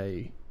that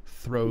I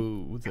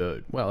throw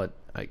the... Well,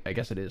 I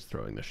guess it is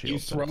throwing the shield. You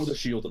throw the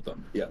shield at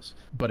them, yes.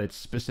 But it's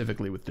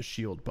specifically with the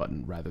shield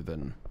button rather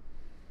than...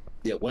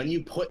 Yeah, when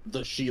you put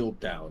the shield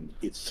down,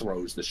 it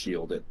throws the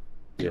shield at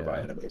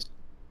nearby enemies.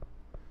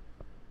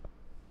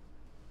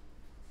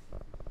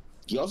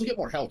 You also get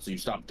more health, so you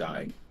stop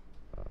dying.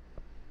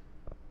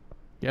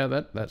 Yeah,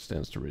 that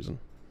stands to reason.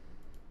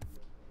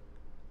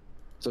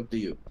 It's up to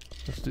you.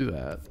 Let's do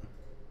that.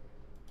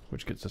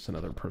 Which gets us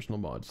another personal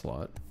mod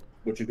slot.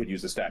 Which you could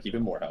use to stack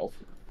even more health.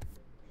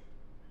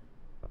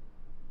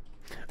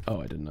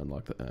 Oh, I didn't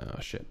unlock the...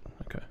 Oh, shit.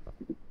 Okay.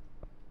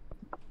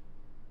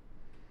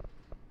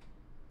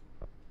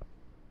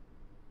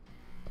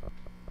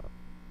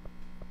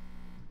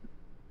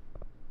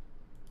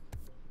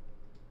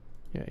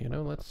 Yeah, you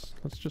know, let's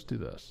just do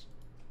this.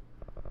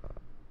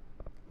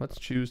 Let's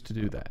choose to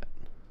do that.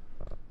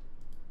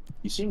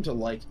 You seem to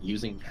like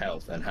using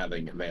health and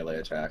having melee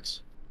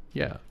attacks.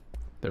 Yeah,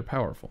 they're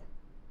powerful.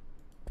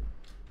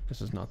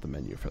 This is not the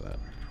menu for that.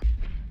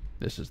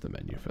 This is the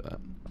menu for that.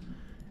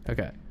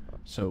 Okay,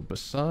 so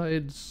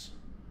besides...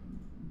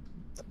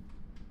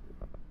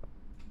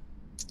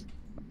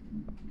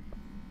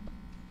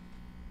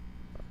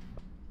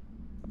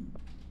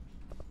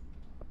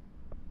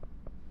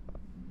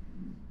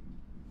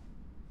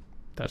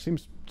 That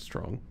seems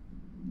strong.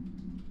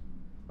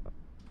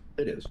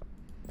 It is.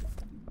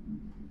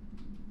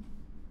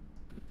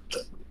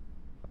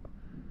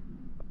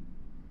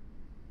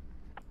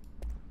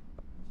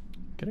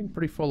 Getting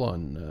pretty full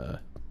on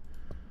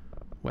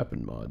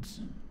weapon mods.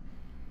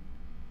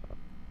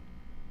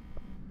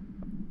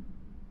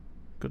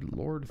 Good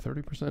lord,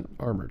 30%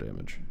 armor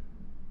damage.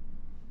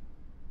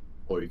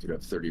 Or you could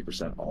have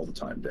 30% all the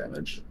time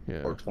damage.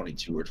 Yeah. Or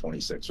 22 or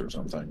 26 or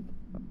something.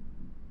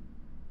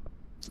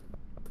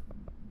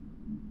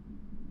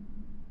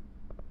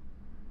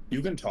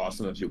 You can toss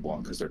them if you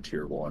want because they're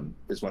tier 1.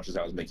 As much as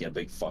I was making a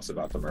big fuss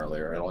about them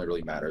earlier, it only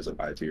really matters at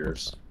 5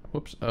 tiers.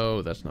 Whoops.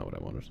 Oh, that's not what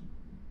I wanted.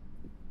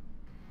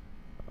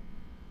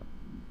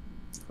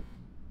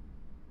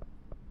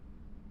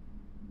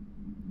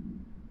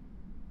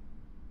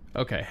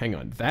 Okay, hang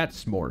on.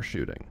 That's more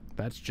shooting.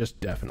 That's just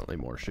definitely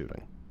more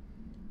shooting.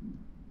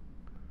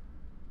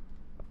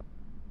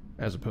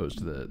 As opposed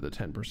to the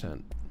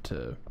 10%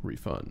 to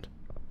refund.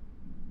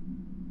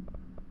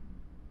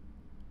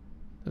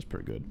 That's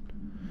pretty good.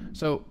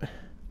 So,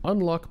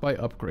 unlock by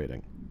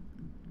upgrading.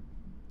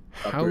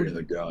 Upgrading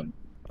the gun.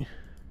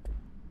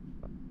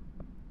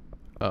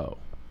 Oh.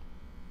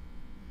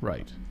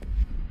 Right.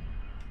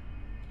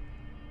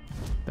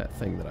 That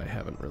thing that I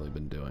haven't really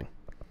been doing.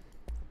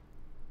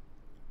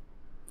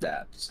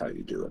 That's how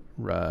you do it.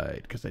 Right,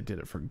 because I did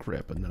it for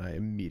grip, and then I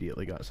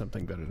immediately got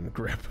something better than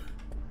grip.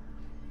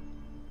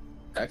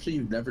 Actually,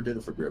 you never did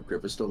it for grip.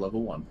 Grip is still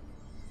level 1.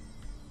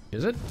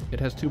 Is it? It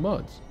has 2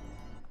 mods.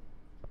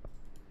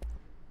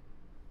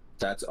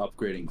 That's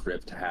upgrading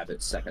grip to have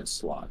its second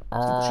slot.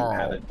 Oh. Which you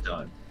haven't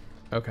done.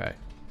 Okay.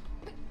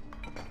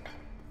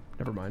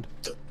 Never mind.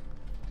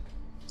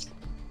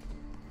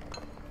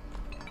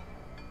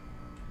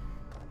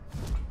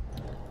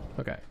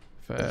 Okay.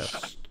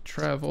 Fast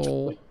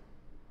travel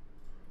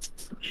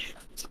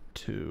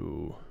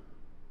to...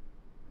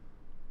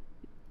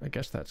 I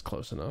guess that's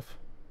close enough.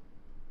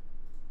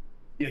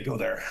 Yeah, go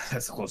there.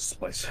 That's the closest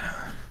place.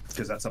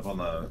 Because that's up on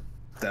the...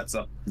 That's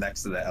up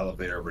next to the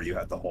elevator where you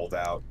have to hold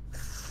out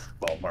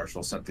while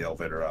Marshall sent the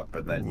elevator up.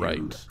 And then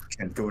you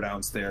can go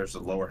downstairs to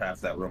the lower half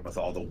of that room with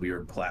all the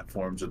weird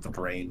platforms with the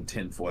brain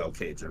tinfoil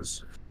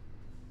cages.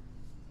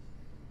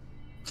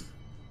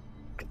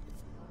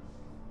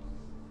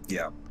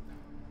 Yeah.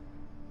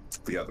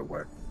 The other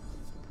way.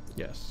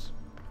 Yes.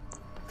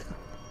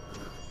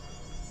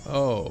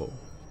 Oh,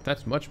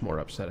 that's much more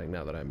upsetting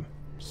now that I'm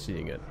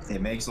seeing it.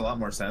 It makes a lot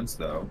more sense,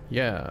 though.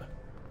 Yeah.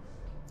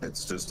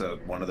 It's just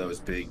one of those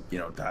big,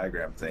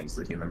 diagram things,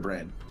 the human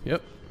brain.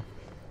 Yep.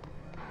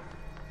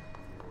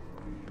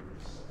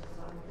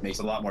 Makes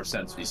a lot more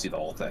sense when you see the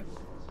whole thing.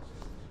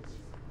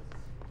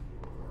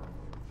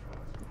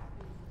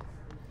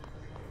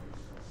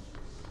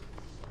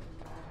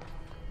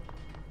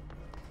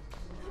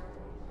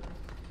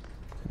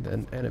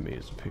 an enemy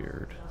has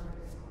appeared.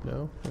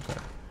 No? Okay.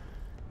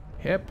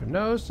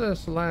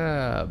 Hypnosis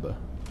lab.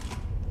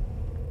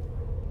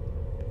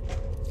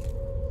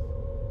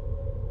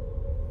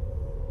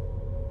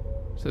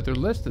 So they're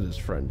listed as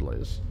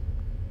friendlies.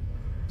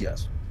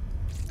 Yes.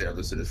 They're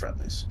listed as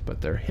friendlies.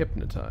 But they're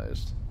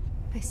hypnotized.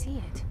 I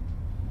see it.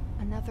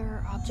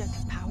 Another object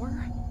of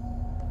power?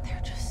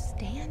 They're just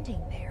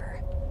standing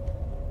there,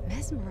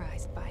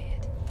 mesmerized by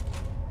it.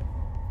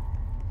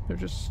 They're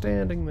just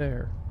standing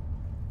there.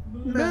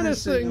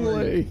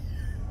 Menacingly!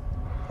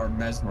 Or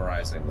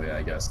mesmerizingly,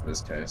 I guess, in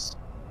this case.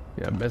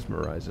 Yeah,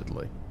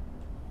 mesmerizedly.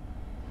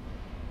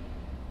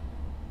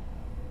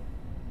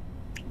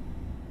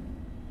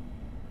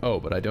 Oh,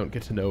 but I don't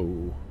get to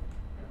know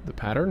the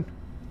pattern?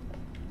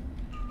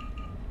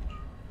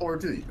 Or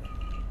do you?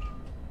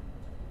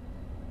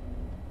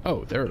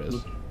 Oh, there it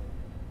is.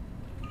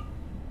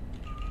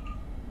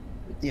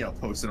 You know,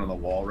 posted on the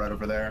wall right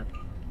over there.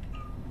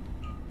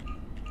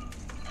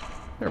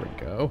 There we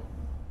go.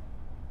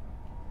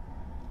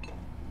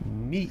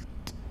 Neat.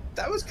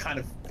 That was kind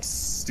of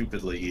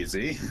stupidly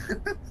easy.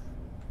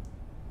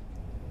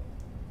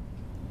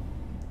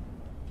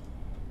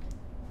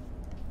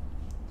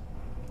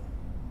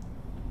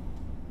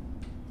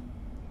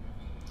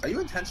 Are you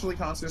intentionally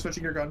constantly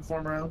switching your gun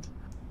form around?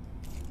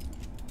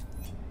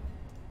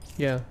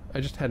 Yeah, I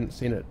just hadn't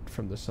seen it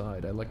from the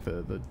side. I like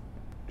the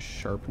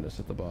sharpness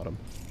at the bottom.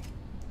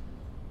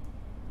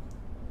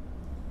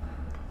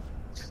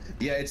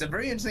 Yeah, it's a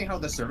very interesting how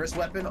the service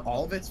weapon,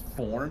 all of its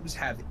forms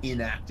have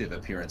inactive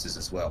appearances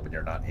as well when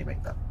you're not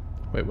aiming them.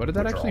 Wait, what did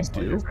that actually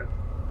do? Different.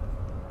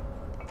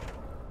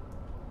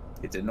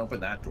 It didn't open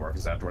that door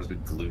because that door's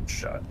been glued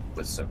shut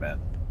with cement.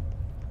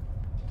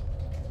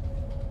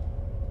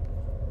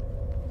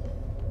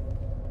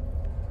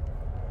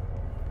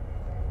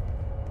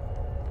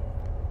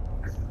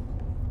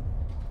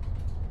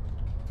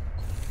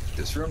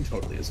 This room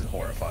totally isn't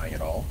horrifying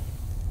at all.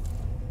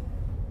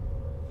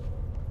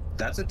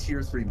 That's a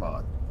tier 3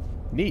 mod.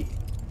 Neat.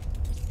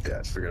 Yeah, I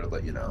just figured I'd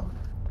let you know.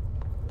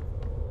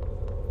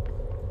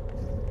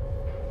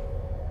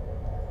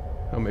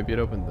 Oh, maybe it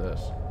opened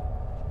this.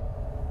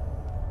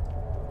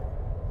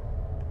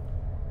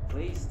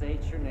 Please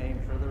state your name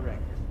for the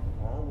record.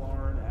 Paul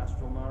Warren,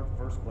 astronaut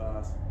first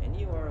class, and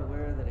you are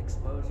aware that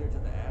exposure to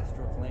the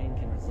astral plane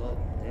can result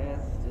in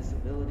death,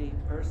 disability,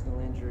 personal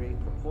injury,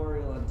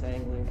 corporeal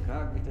untangling,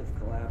 cognitive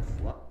collapse.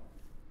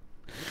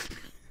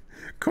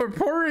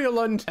 Corporeal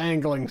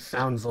untangling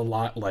sounds a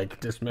lot like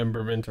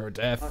dismemberment or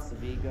death. Loss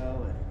of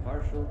ego and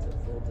partial to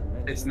full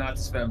dimension. It's not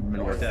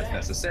dismemberment or death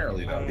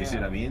necessarily, though. You see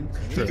what I mean?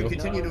 True. It could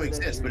continue to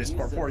exist, but its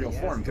corporeal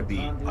form could be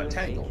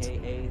untangled.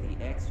 AKA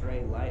the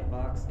X-ray light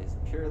box is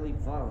purely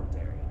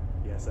voluntary.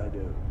 Yes, I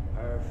do.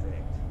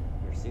 Perfect.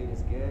 Your suit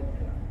is good?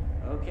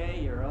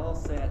 Okay, you're all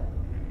set.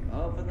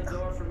 Open the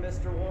door for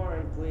Mr.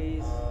 Warren,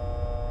 please.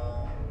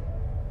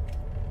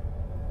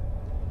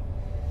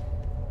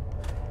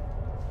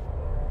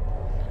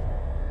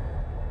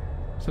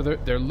 So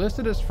they're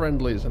listed as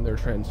friendlies and they're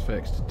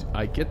transfixed.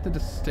 I get the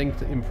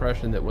distinct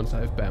impression that once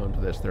I've bound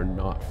this, they're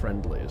not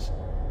friendlies.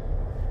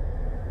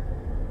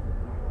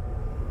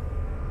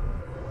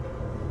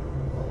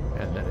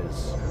 And that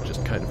is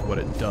just kind of what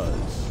it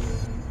does.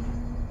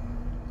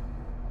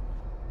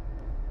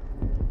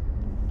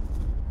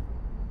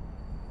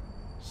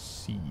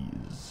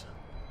 Seize.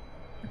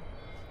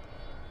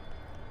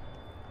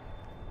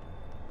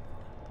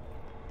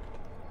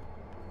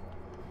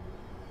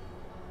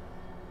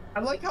 I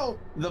like how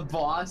the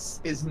boss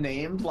is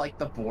named like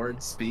the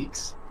board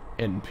speaks.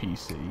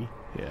 NPC,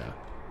 yeah.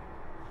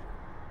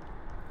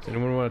 Does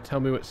anyone want to tell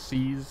me what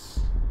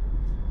seize?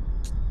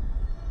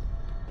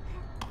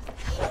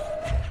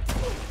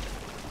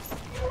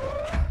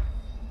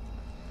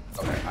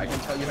 Okay, I can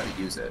tell you how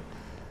to use it.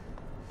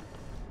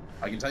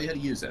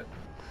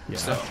 Yeah.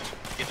 So,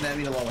 get an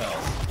enemy to low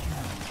health.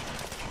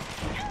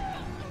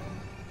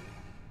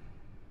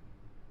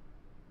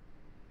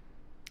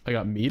 I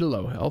got me to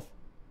low health.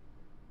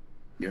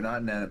 You're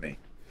not an enemy.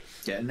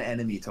 Get an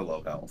enemy to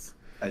low health.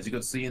 As you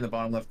could see in the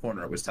bottom left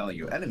corner, it was telling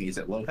you enemies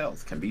at low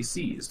health can be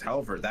seized.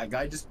 However, that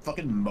guy just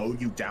fucking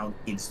mowed you down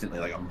instantly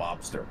like a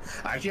mobster.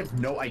 I actually have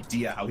no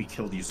idea how he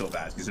killed you so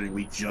fast, considering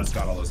we just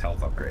got all those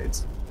health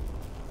upgrades.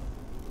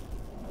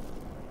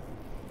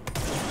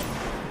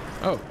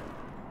 Oh.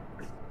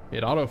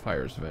 It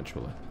auto-fires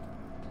eventually.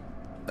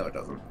 No, it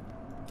doesn't.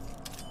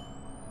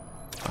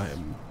 I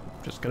am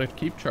just gonna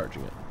keep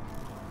charging it.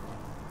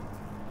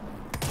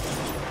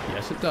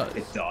 Yes, it does.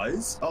 It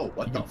does? Oh,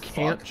 what the fuck? You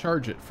can't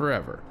charge it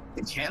forever.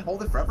 It can't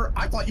hold it forever?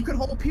 I thought you could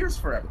hold Pierce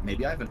forever.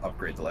 Maybe I have an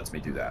upgrade that lets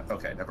me do that.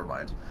 Okay, never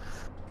mind.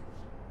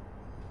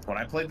 When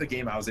I played the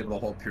game, I was able to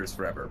hold Pierce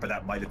forever, but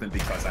that might have been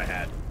because I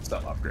had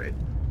some upgrade.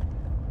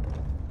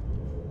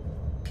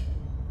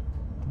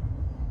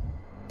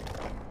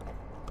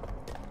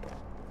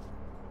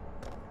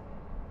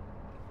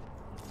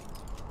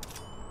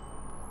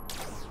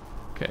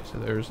 Okay, so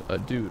there's a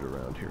dude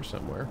around here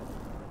somewhere.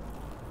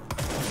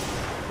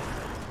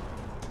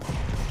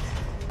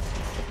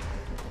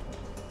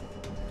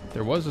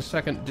 There was a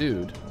second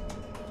dude.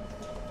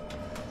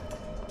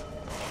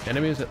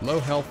 Enemies at low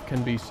health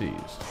can be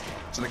seized.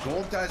 So the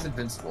gold guy's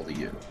invincible to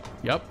you.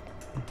 Yep.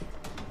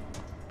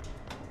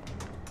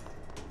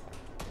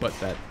 But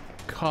that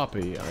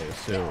copy, I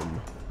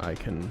assume, I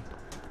can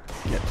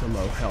get to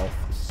low health,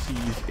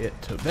 seize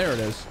it to... There it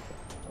is.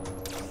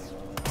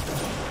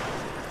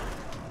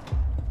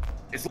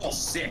 It's level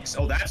 6.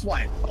 Oh, that's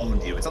why it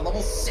owned you. It's a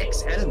level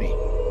 6 enemy.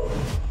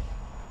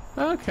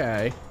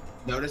 Okay.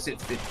 Notice it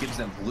gives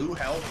them blue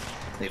health.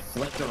 They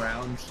flipped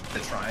around the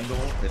triangle.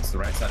 It's the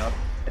right setup.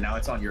 And now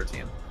it's on your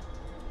team.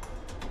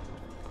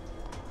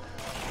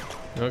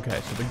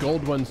 Okay, so the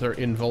gold ones are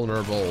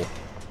invulnerable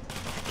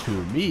to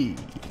me.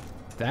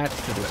 That's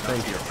the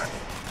distinction.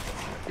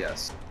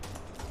 Yes.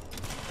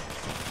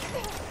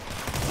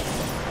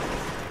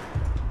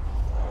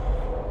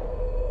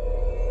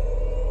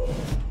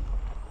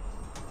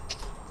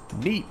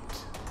 Neat.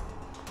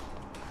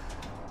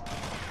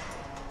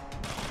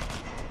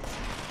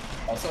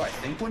 Also, I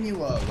think when you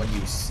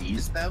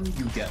seize them,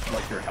 you get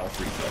like your health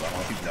refill. I don't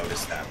know if you've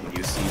noticed that. When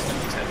you seize them,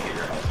 you tend to get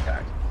your health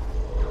back.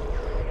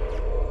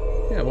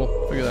 Yeah,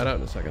 we'll figure that out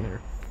in a second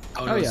here.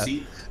 Oh, no, yeah,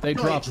 see, they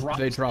no, drop it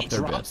their drops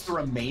bits. the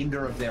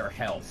remainder of their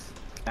health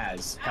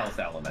as health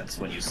elements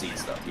when you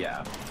seize them.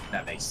 Yeah,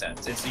 that makes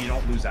sense. It's so you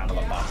don't lose out on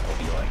the possible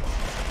healing.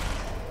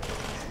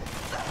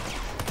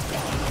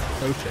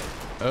 Oh shit!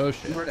 Oh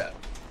shit! You were dead.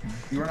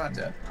 You were not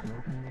dead.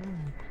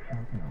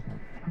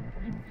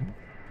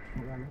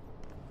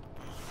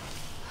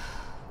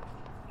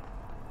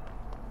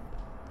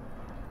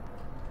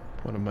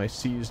 One of my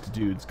seized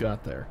dudes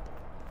got there.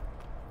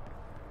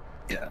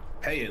 Yeah.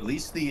 Hey, at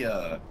least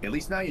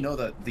now you know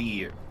that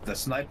the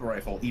sniper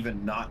rifle,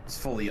 even not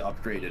fully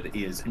upgraded,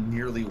 is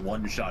nearly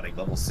one-shotting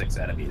level 6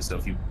 enemies. So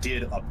if you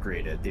did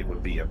upgrade it, it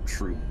would be a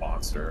true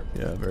monster.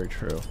 Yeah, very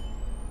true.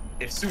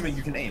 Assuming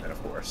you can aim it,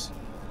 of course.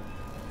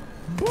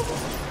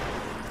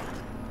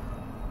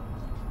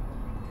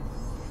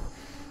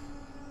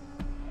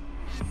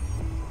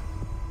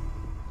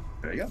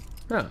 There you go.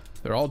 Huh,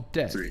 they're all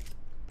dead. 3.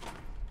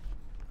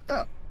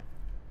 Oh.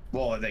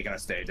 Well, are they gonna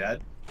stay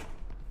dead?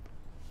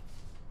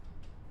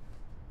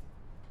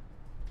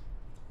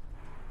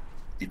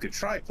 You could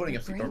try putting a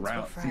few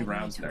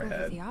rounds in their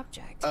head.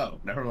 Oh,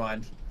 never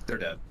mind. They're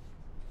dead.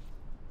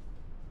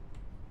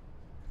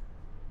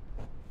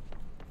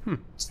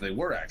 So they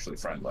were actually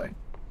friendly.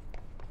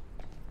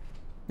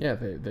 Yeah,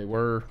 they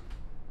were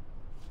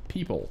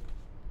people.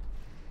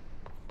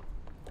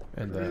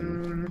 And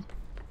then...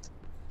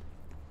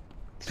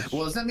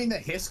 Well, does that mean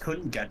that Hiss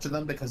couldn't get to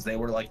them because they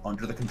were, like,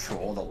 under the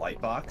control of the light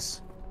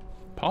box?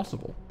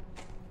 Possible.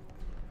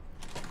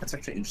 That's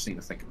actually interesting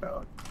to think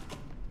about.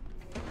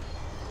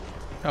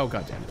 Oh,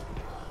 goddamn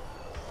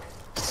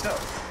it. So,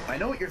 I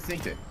know what you're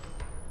thinking.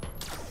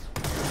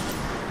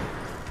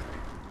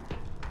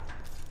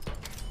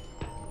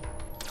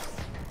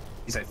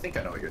 Because I think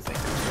I know what you're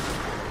thinking.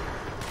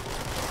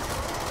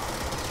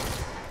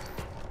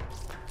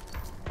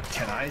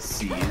 Can I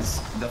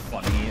seize the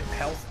funny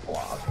health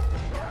blob?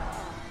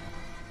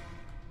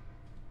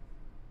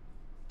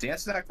 The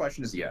answer to that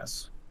question is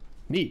yes.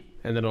 Neat.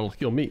 And then it'll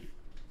heal me.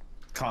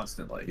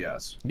 Constantly,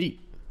 yes. Neat.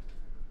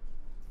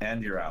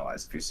 And your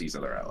allies if you seize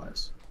other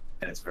allies.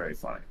 And it's very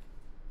funny.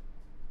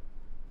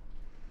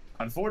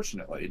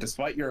 Unfortunately,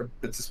 despite your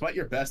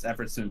best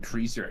efforts to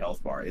increase your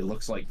health bar, it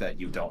looks like that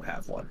you don't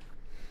have one.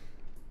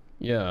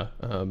 Yeah,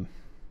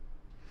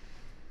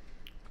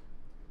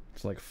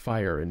 it's like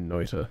fire in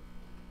Noita.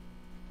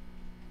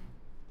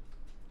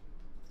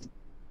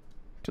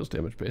 Deals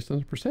damage based on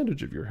the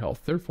percentage of your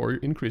health, therefore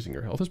increasing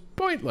your health is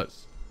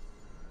pointless.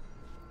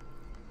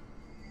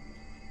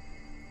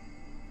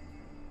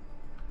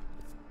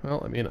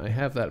 Well, I mean, I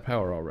have that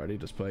power already,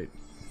 despite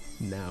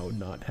now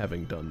not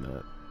having done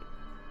that.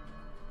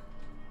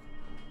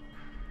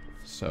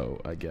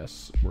 So, I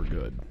guess we're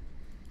good.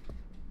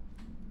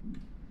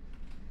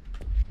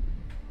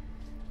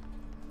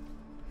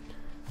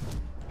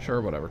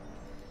 Sure, whatever.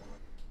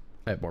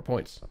 I have more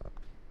points.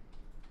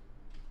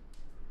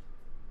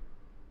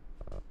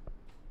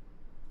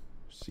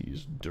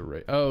 Seized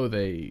duration. Oh,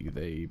 they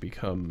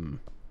become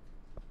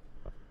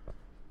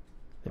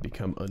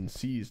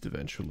unseized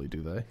eventually,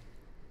 do they?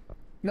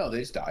 No, they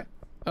just die.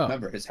 Oh.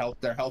 Remember,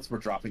 their healths were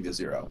dropping to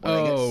 0. When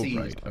they get seized,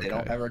 right. Okay. they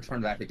don't ever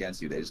turn back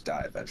against you. They just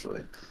die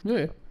eventually.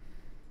 Yeah.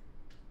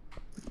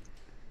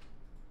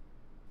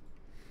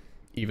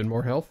 Even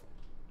more health?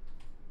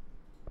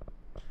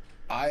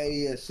 I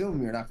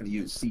assume you're not going to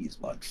use seize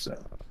much, so.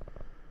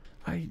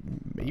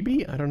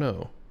 Maybe? I don't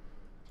know.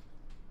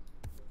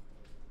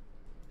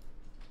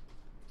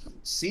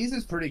 Seize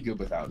is pretty good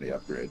without the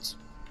upgrades.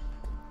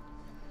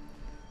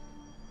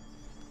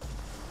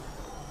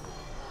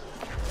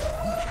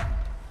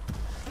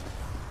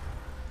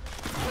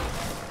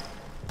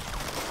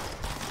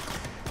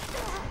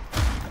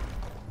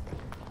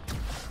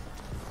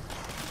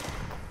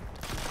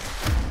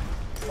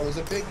 Oh, there's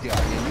a big guy.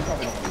 Yeah, you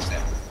probably don't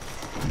understand.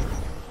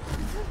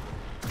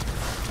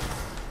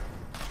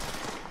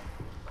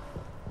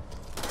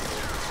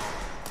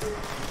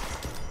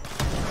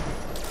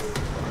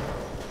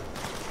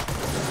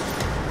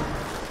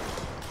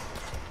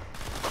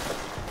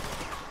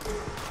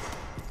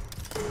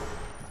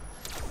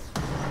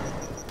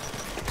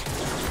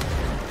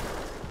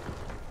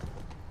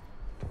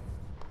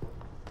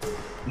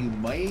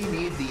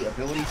 the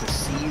ability to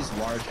seize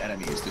large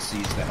enemies to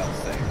seize the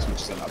health things,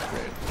 which is an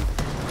upgrade.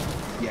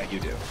 Yeah, you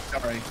do.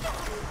 Sorry.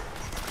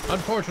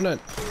 Unfortunate.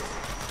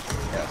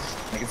 Yes.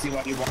 I can see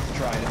why you want to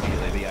try it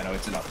immediately, but yeah, no,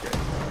 it's an upgrade.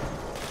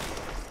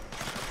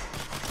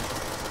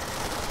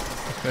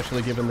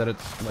 Especially given that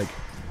it's, like,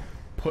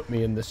 put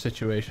me in this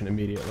situation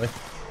immediately.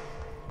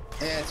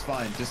 It's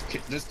fine.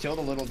 Just kill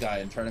the little guy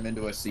and turn him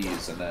into a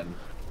seize, and then...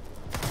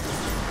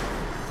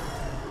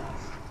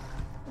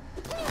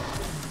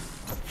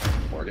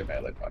 Or get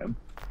melee by him.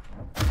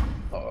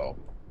 Uh-oh.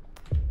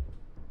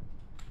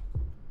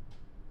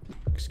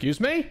 Excuse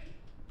me?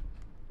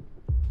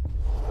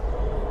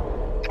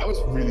 That was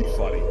really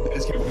funny. They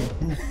just kept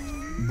boop,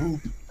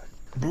 boop,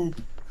 boop.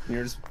 And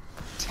you're just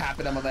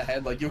tapping him on the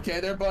head like, you okay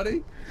there,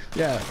 buddy?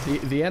 Yeah,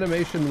 the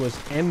animation was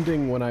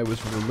ending when I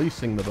was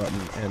releasing the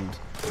button and...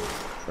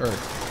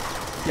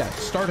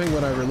 starting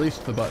when I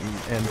released the button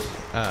and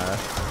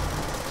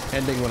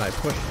ending when I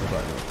pushed the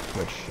button,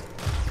 which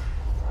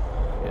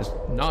is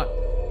not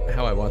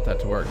how I want that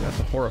to work. That's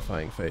a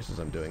horrifying face as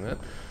I'm doing that.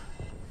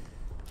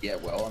 Yeah,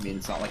 well, I mean,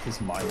 it's not like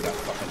his mind got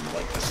fucking,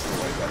 like,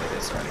 destroyed by the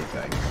hiss or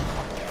anything.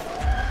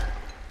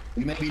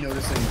 You may be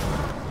noticing...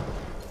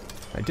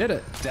 I did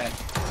it! That...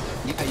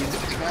 Yeah, you did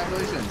it.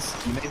 Congratulations!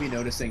 You may be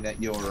noticing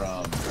that your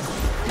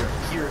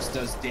pierce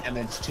does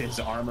damage to his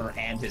armor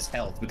and his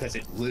health, because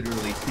it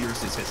literally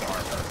pierces his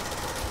armor.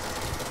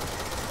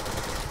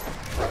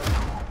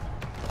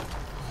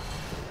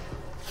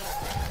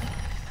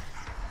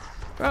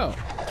 Oh,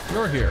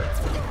 you're here.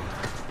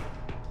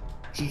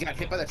 He got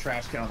hit by the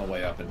trash can on the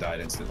way up and died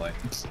instantly.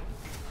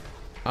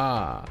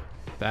 Ah,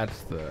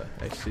 that's the...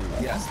 I see.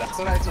 Yes, that's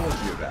what I told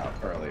you about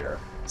earlier.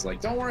 It's like,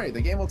 don't worry,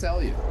 the game will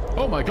tell you.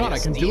 Oh my god, I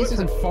can do it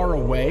from far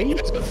away?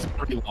 It's a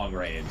pretty long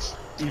range.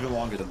 Even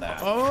longer than that.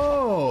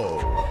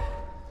 Oh!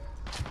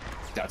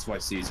 That's why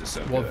C's is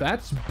so good. Well,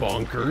 that's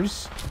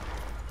bonkers.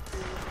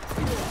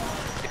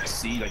 Yeah,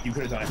 see, like, you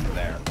could have done it from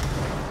there.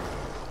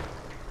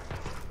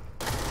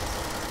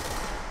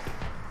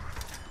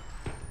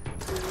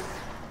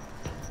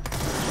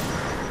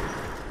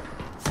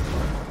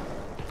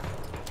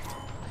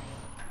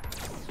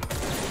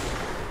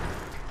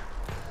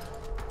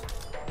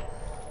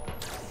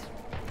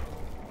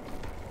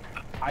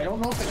 I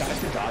don't know if the guys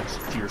can dodge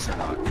Pierce or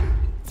not,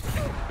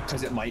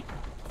 because it might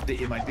be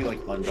like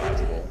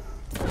undodgeable.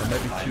 It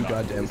might be too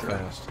goddamn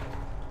fast.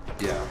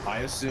 Yeah, I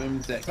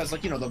assumed that because,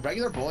 like, you know, the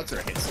regular bullets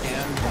are hit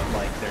scan, but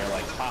like they're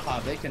like,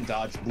 haha, they can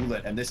dodge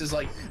bullet, and this is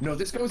like, no,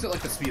 this goes at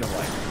like the speed of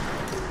light.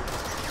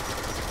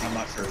 I'm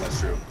not sure if that's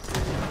true.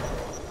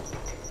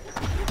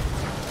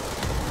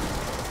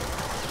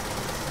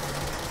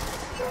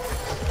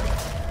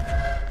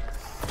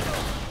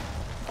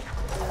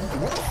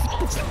 What the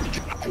fuck was that?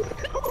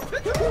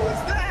 Who was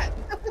that?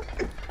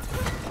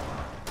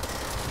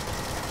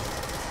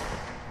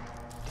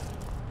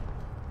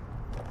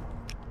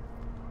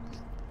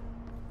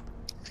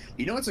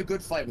 You know, it's a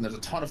good fight when there's a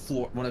ton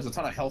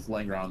of health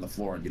laying around on the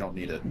floor and you don't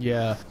need it.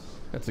 Yeah,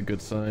 that's a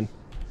good sign.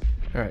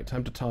 All right,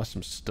 time to toss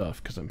some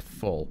stuff because I'm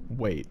full.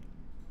 Wait.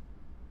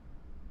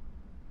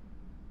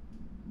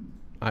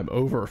 I'm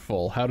over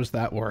full. How does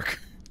that work?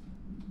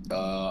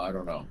 I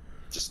don't know.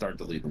 Just start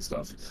deleting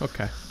stuff.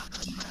 Okay.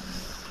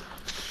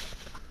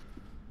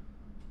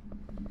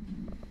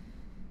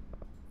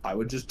 I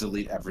would just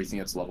delete everything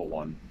that's level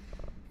 1,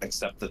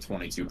 except the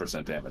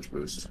 22% damage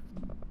boost,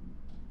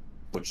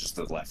 which is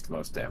the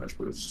leftmost damage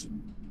boost.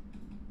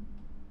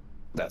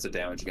 That's a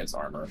damage against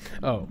armor.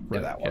 Oh,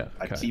 right. Yeah, that one.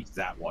 Yeah, okay. I keep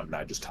that one, and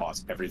I just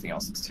toss everything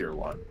else that's tier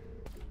 1.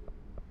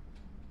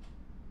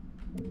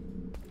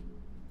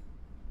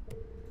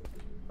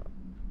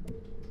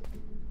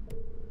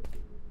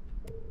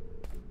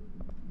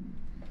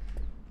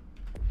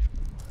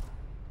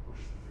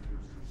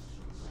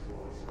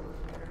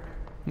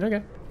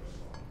 Okay.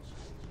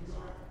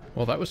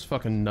 Well, that was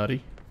fucking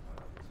nutty.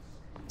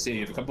 See,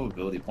 you have a couple of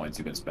ability points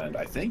you can spend,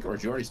 I think, or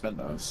did you already spend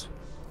those?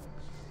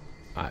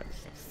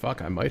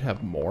 Fuck, I might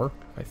have more.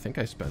 I think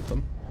I spent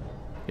them.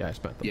 Yeah, I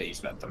spent them. Yeah, you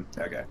spent them.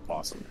 Okay,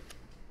 awesome.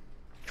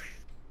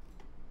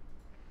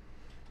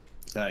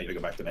 Now you gotta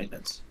go back to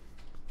maintenance.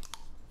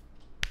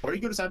 Or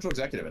you go to Central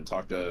Executive and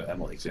talk to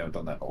Emily, because you haven't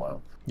done that in a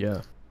while.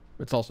 Yeah.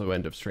 It's also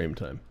end of stream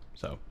time,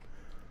 so...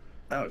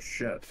 Oh,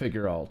 shit.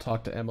 Figure I'll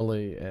talk to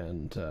Emily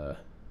and,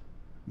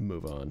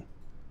 move on.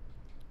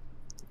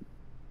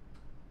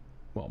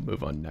 Well,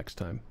 move on next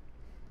time.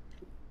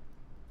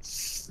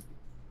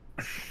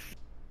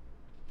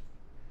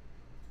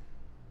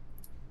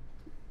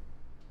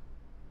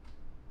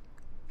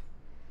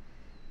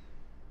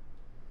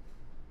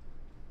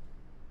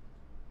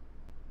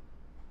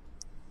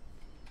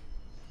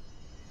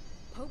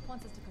 Pope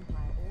wants us to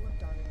compile all of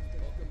Darwin's data.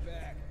 Welcome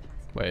back.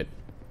 Wait.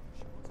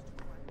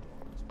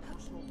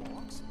 Personal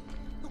logs?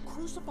 He'll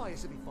crucify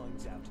us if he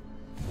finds out.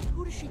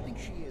 Who does she think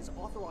she is,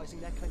 authorizing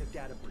that kind of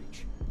data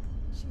breach?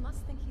 She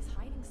must think he's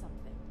hiding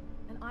something.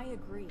 And I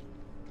agree.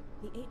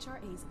 The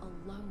HRAs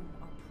alone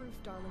are proof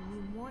Darling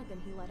knew more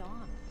than he let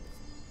on.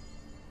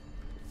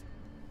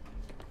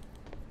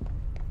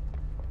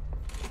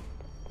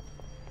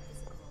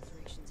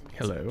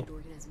 Hello.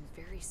 has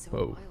been very so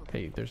Whoa. wild.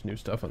 Hey, there's new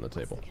stuff on the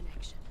table. What's the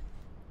connection?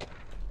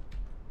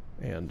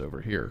 And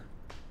over here.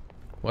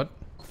 What?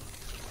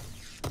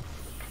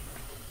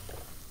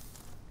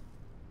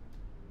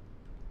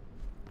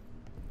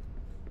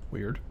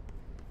 Weird.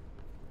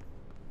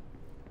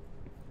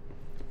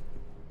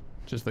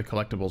 Just the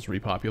collectibles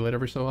repopulate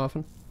every so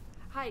often?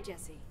 Hi,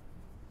 Jesse.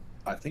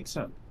 I think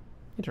so.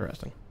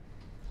 Interesting.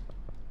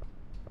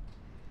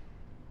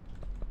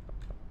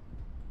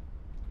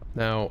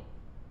 Now,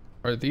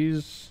 are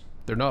these...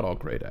 They're not all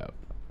grayed out,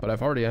 but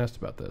I've already asked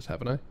about this,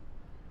 haven't I?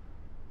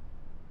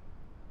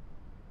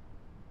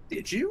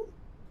 Did you?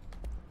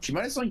 She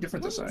might have something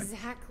different to What say.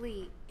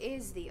 exactly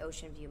is the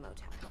Ocean View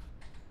Motel?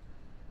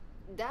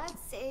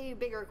 That's a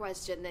bigger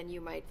question than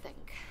you might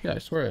think. Yeah, I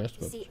swear I asked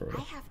about See, this already.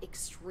 I have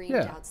extreme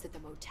Yeah. doubts that the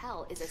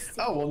motel is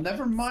a Oh, well,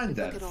 never mind Look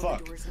then. at all the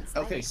Fuck. doors inside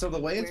Okay, it. so the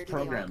way Where it's do they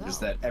all programmed is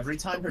go? that every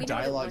time But her we know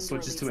that dialogue one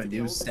switches door to a leads the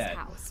new oldest set,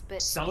 house,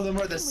 but some of them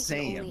are the we can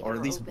same, only or at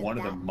ever least open one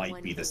of that them might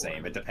one be the door.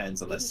 same. It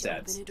depends on the Maybe to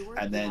open sets. a door, And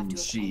you have then to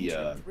have she,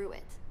 entered through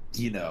it.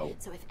 you know,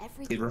 So if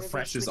every it door leads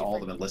refreshes to a all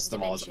of them different and lists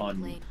them all as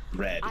dimension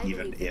unread, I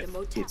even believe that if the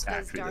motel- it's Does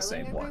actually the Darling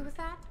same agree one. with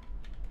that?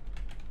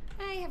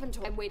 I haven't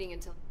told. I'm waiting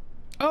until.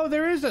 Oh,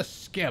 there is a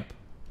skip!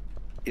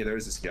 Yeah, there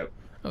is a skip.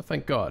 Oh,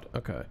 thank God.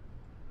 Okay.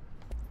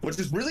 Which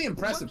is really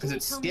impressive because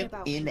it's Tell me skip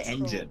about in control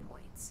engine.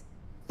 points.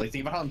 Like,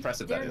 think about how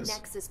impressive that They're is.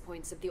 nexus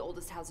points of the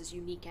oldest house's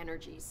unique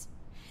energies.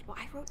 Now,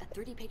 I wrote a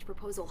 30-page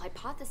proposal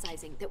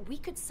hypothesizing that we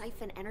could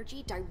siphon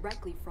energy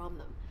directly from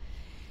them.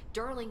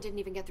 Darling didn't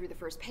even get through the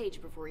first page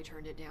before he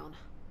turned it down.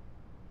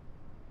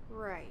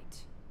 Right.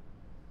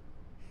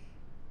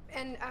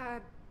 And,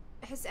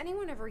 has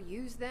anyone ever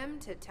used them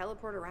to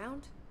teleport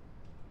around?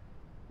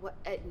 What?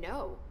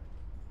 No.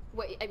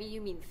 What? I mean,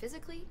 you mean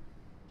physically?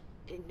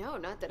 No,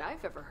 not that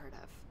I've ever heard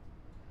of.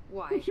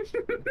 Why?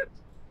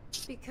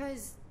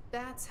 Because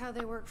that's how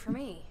they work for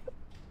me.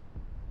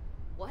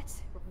 What?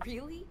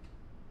 Really?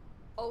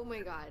 Oh my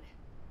God.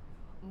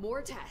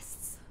 More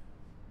tests.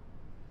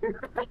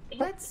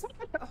 Let's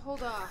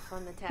hold off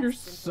on the tests. You're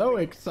so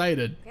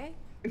excited. Okay?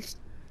 He's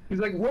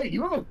like, wait,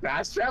 you have a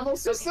fast travel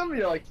system?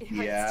 You're like,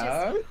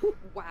 yeah. It's just,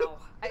 wow.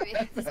 I mean,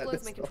 this blows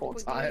That's my the whole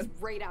control time.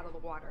 right out of the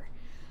water.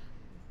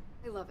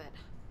 I love it.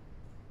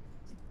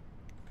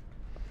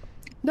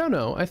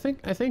 No, I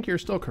think you're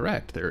still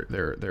correct. They're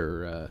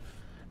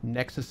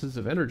nexuses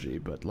of energy,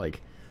 but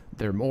like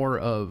they're more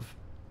of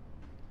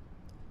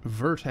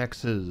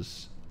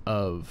vertexes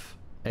of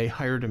a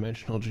higher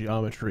dimensional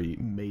geometry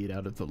made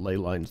out of the ley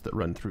lines that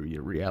run through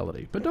your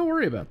reality. But don't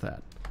worry about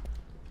that.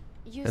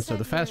 You And so said the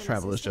you're fast an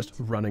travel is just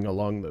running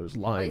along those It's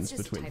lines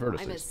just between a typo.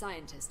 vertices. I'm a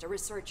scientist, a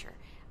researcher.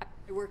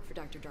 I work for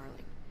Dr.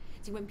 Darling.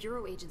 See, when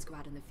Bureau agents go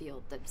out in the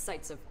field, the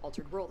sites of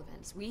altered world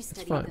events, we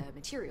study fine. the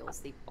materials,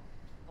 the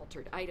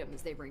altered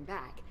items they bring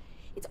back.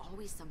 It's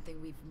always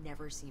something we've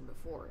never seen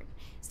before.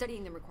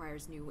 Studying them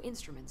requires new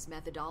instruments,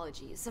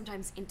 methodologies,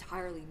 sometimes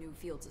entirely new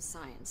fields of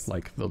science.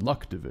 Like the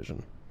luck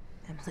division.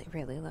 Emily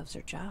really loves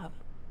her job.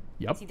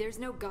 Yep. See, there's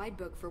no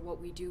guidebook for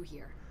what we do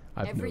here.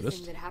 I've Everything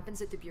noticed. that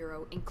happens at the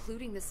Bureau,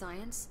 including the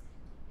science,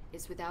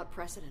 is without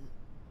precedent.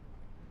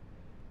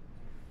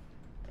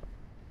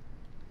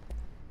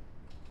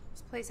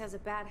 This place has a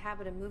bad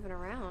habit of moving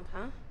around,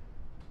 huh?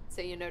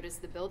 So you notice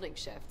the building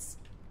shifts.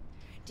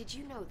 Did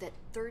you know that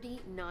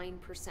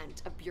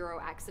 39% of Bureau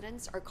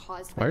accidents are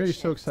caused by Why are the you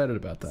so shift? excited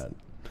about that?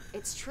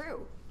 It's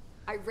true.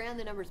 I ran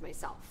the numbers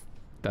myself.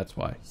 That's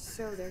why.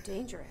 So they're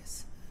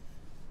dangerous.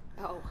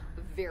 Oh,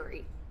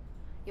 very.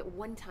 Yet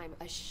one time,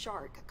 a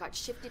shark got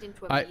shifted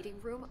into a I- meeting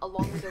room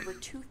along with over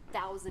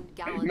 2,000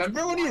 gallons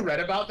Remember of when you water. read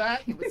about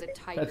that? It was a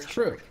tiger That's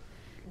true. shark.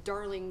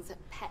 Darling's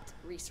pet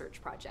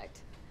research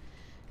project.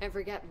 I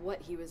forget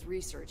what he was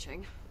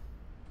researching.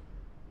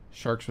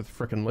 Sharks with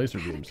frickin' laser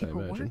How do beams, I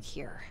people imagine. work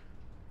here?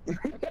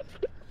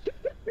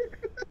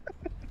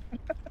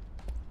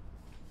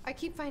 I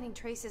keep finding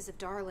traces of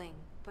Darling,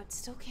 but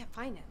still can't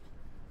find him.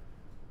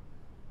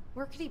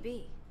 Where could he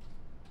be?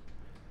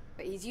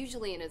 But he's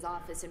usually in his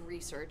office in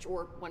research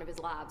or one of his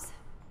labs.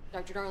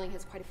 Dr. Darling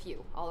has quite a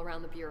few all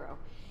around the Bureau.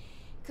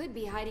 Could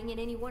be hiding in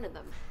any one of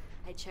them.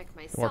 I checked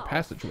myself. Or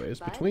passageways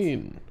but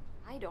between.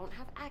 I don't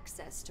have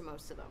access to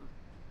most of them.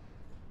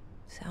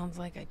 Sounds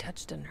like I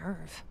touched a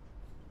nerve.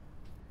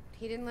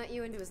 He didn't let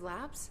you into his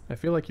labs? I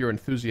feel like your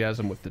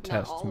enthusiasm with the Not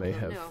tests all of may them,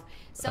 have no.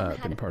 Some been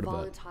had part of that.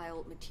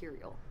 volatile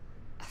material.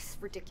 It's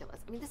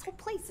ridiculous. I mean, this whole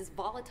place is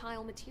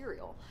volatile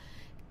material.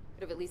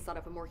 Could have at least thought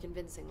of a more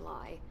convincing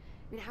lie.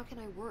 I mean, how can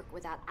I work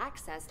without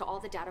access to all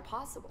the data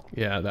possible?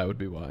 Yeah, that would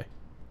be why.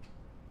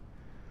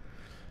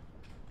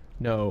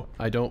 No,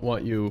 I don't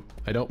want you.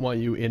 I don't want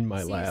you in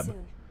my See you lab.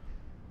 soon.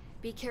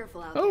 Be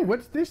careful out Oh, there.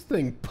 what's this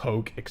thing?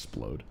 Poke,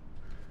 explode.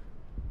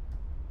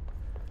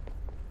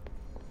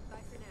 Bye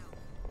for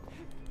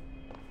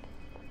now.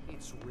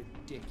 It's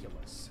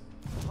ridiculous.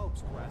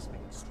 Pope's grasping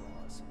at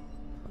straws.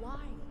 Why?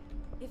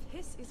 If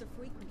hiss is a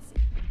frequency,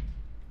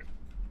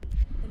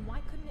 then why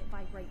couldn't it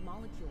vibrate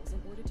molecules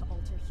in order to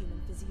alter human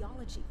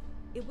physiology?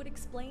 It would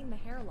explain the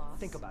hair loss.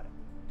 Think about it.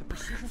 The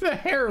procedure The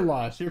hair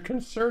loss. You're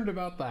concerned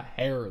about the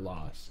hair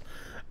loss.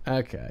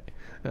 Okay.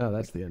 Oh,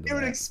 that's the end It of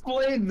would that.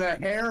 explain the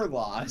hair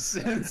loss.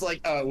 It's like,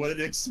 would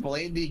it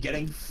explain me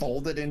getting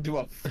folded into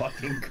a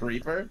fucking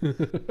creeper?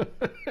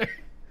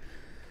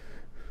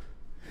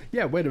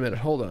 Yeah, wait a minute,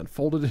 hold on.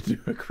 Folded into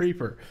a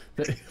creeper.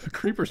 The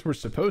creepers were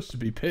supposed to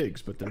be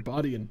pigs, but their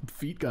body and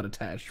feet got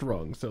attached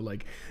wrong. So,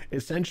 like,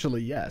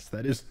 essentially, yes,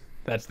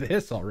 that's the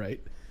hiss, all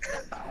right.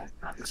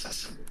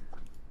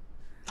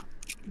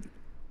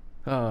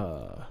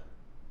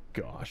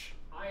 Gosh.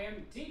 I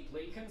am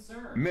deeply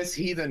concerned. Miss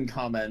Heathen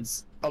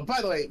comments, oh,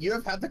 by the way, you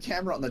have had the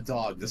camera on the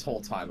dog this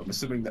whole time. I'm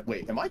assuming that,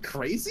 wait, am I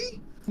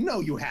crazy? No,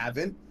 you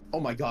haven't. Oh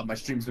my god, my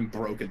stream's been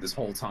broken this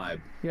whole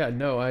time. Yeah,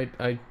 no,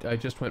 I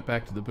just went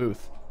back to the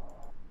booth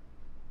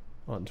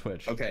on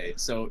Twitch. Okay,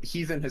 so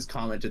Heathen has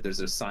commented there's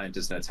a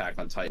scientist in Attack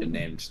on Titan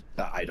named,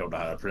 I don't know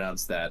how to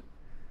pronounce that,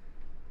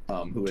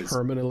 who is...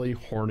 Terminally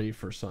horny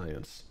for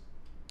science.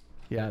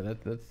 Yeah,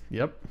 that's,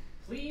 yep.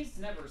 Please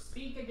never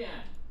speak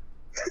again.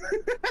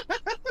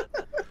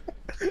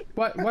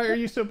 Why are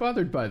you so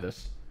bothered by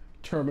this?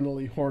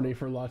 Terminally horny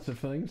for lots of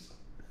things?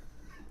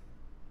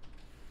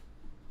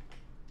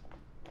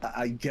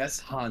 I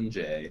guess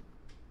Hanjay.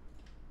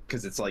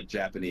 Because it's like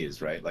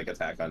Japanese, right? Like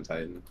Attack on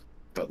Titan.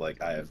 But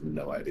like, I have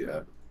no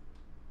idea.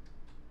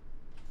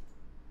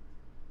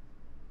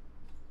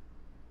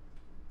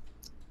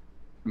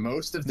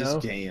 Most of this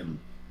game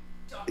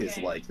is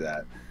like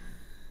that.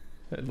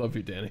 I love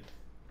you, Danny.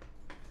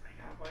 I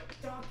have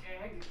a duck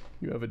egg.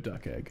 You have a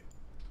duck egg.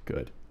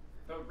 Good.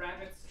 The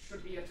rabbits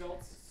should be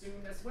adults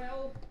soon as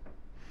well.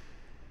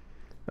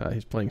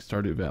 He's playing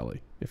Stardew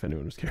Valley, if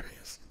anyone was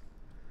curious.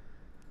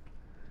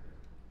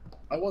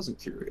 I wasn't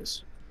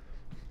curious.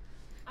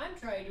 I'm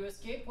trying to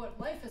escape what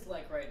life is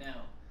like right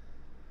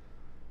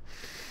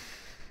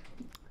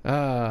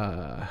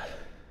now.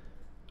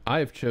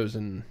 I've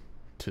chosen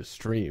to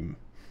stream.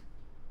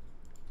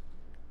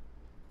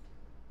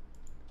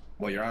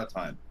 Well, you're out of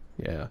time.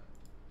 Yeah.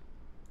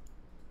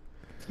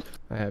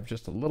 I have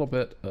just a little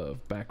bit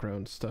of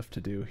background stuff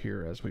to do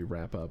here as we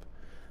wrap up.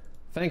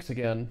 Thanks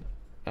again,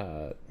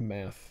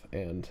 Math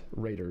and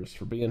Raiders,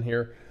 for being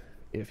here.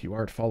 If you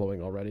aren't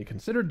following already,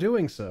 consider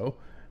doing so.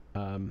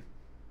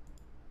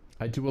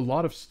 I do a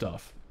lot of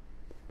stuff.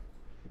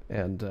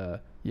 And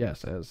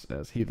yes,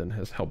 as Heathen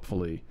has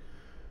helpfully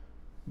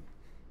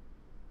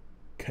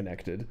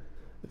connected,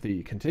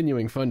 the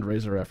continuing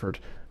fundraiser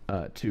effort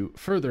to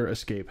further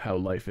escape how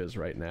life is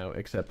right now,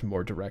 except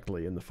more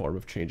directly in the form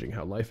of changing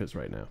how life is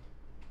right now.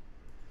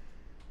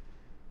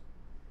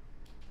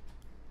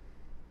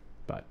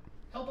 But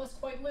Help us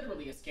quite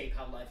literally escape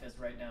how life is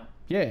right now.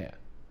 yeah,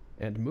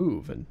 and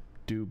move and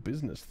do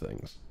business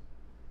things.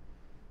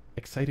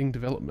 Exciting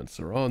developments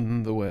are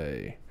on the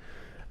way.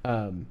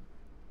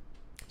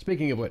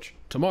 Speaking of which,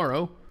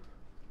 tomorrow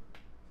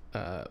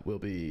will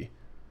be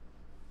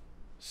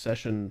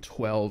session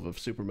 12 of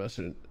Super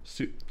Metroid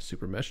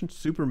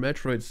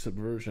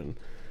Subversion.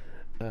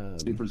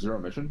 Super Zero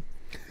Mission?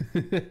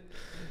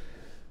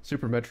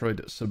 Super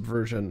Metroid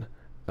Subversion,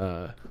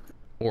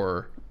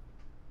 or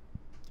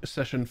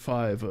session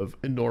 5 of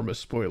Enormous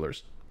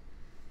Spoilers.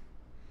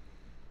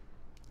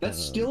 That's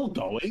still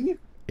going?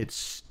 It's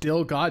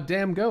still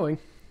goddamn going.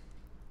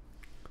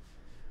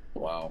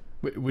 Wow.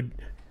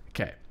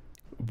 Okay.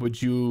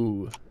 Would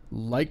you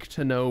like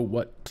to know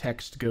what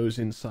text goes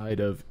inside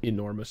of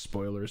Enormous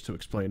Spoilers to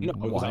explain No,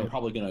 because why? I'm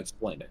probably going to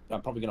explain it.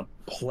 I'm probably going to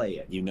play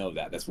it. You know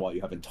that. That's why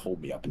you haven't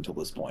told me up until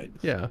this point.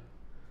 Yeah.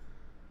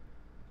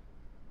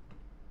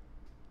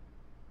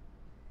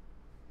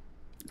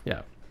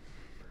 Yeah.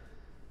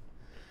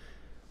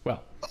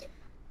 Well,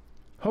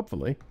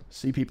 hopefully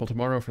see people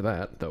tomorrow for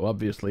that, though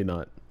obviously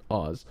not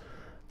Oz.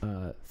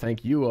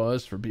 Thank you,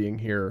 Oz, for being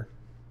here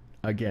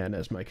again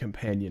as my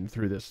companion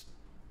through this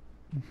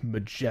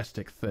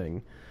majestic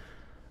thing.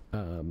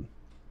 But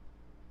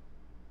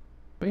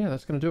yeah,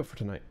 that's going to do it for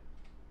tonight.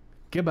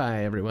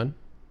 Goodbye, everyone.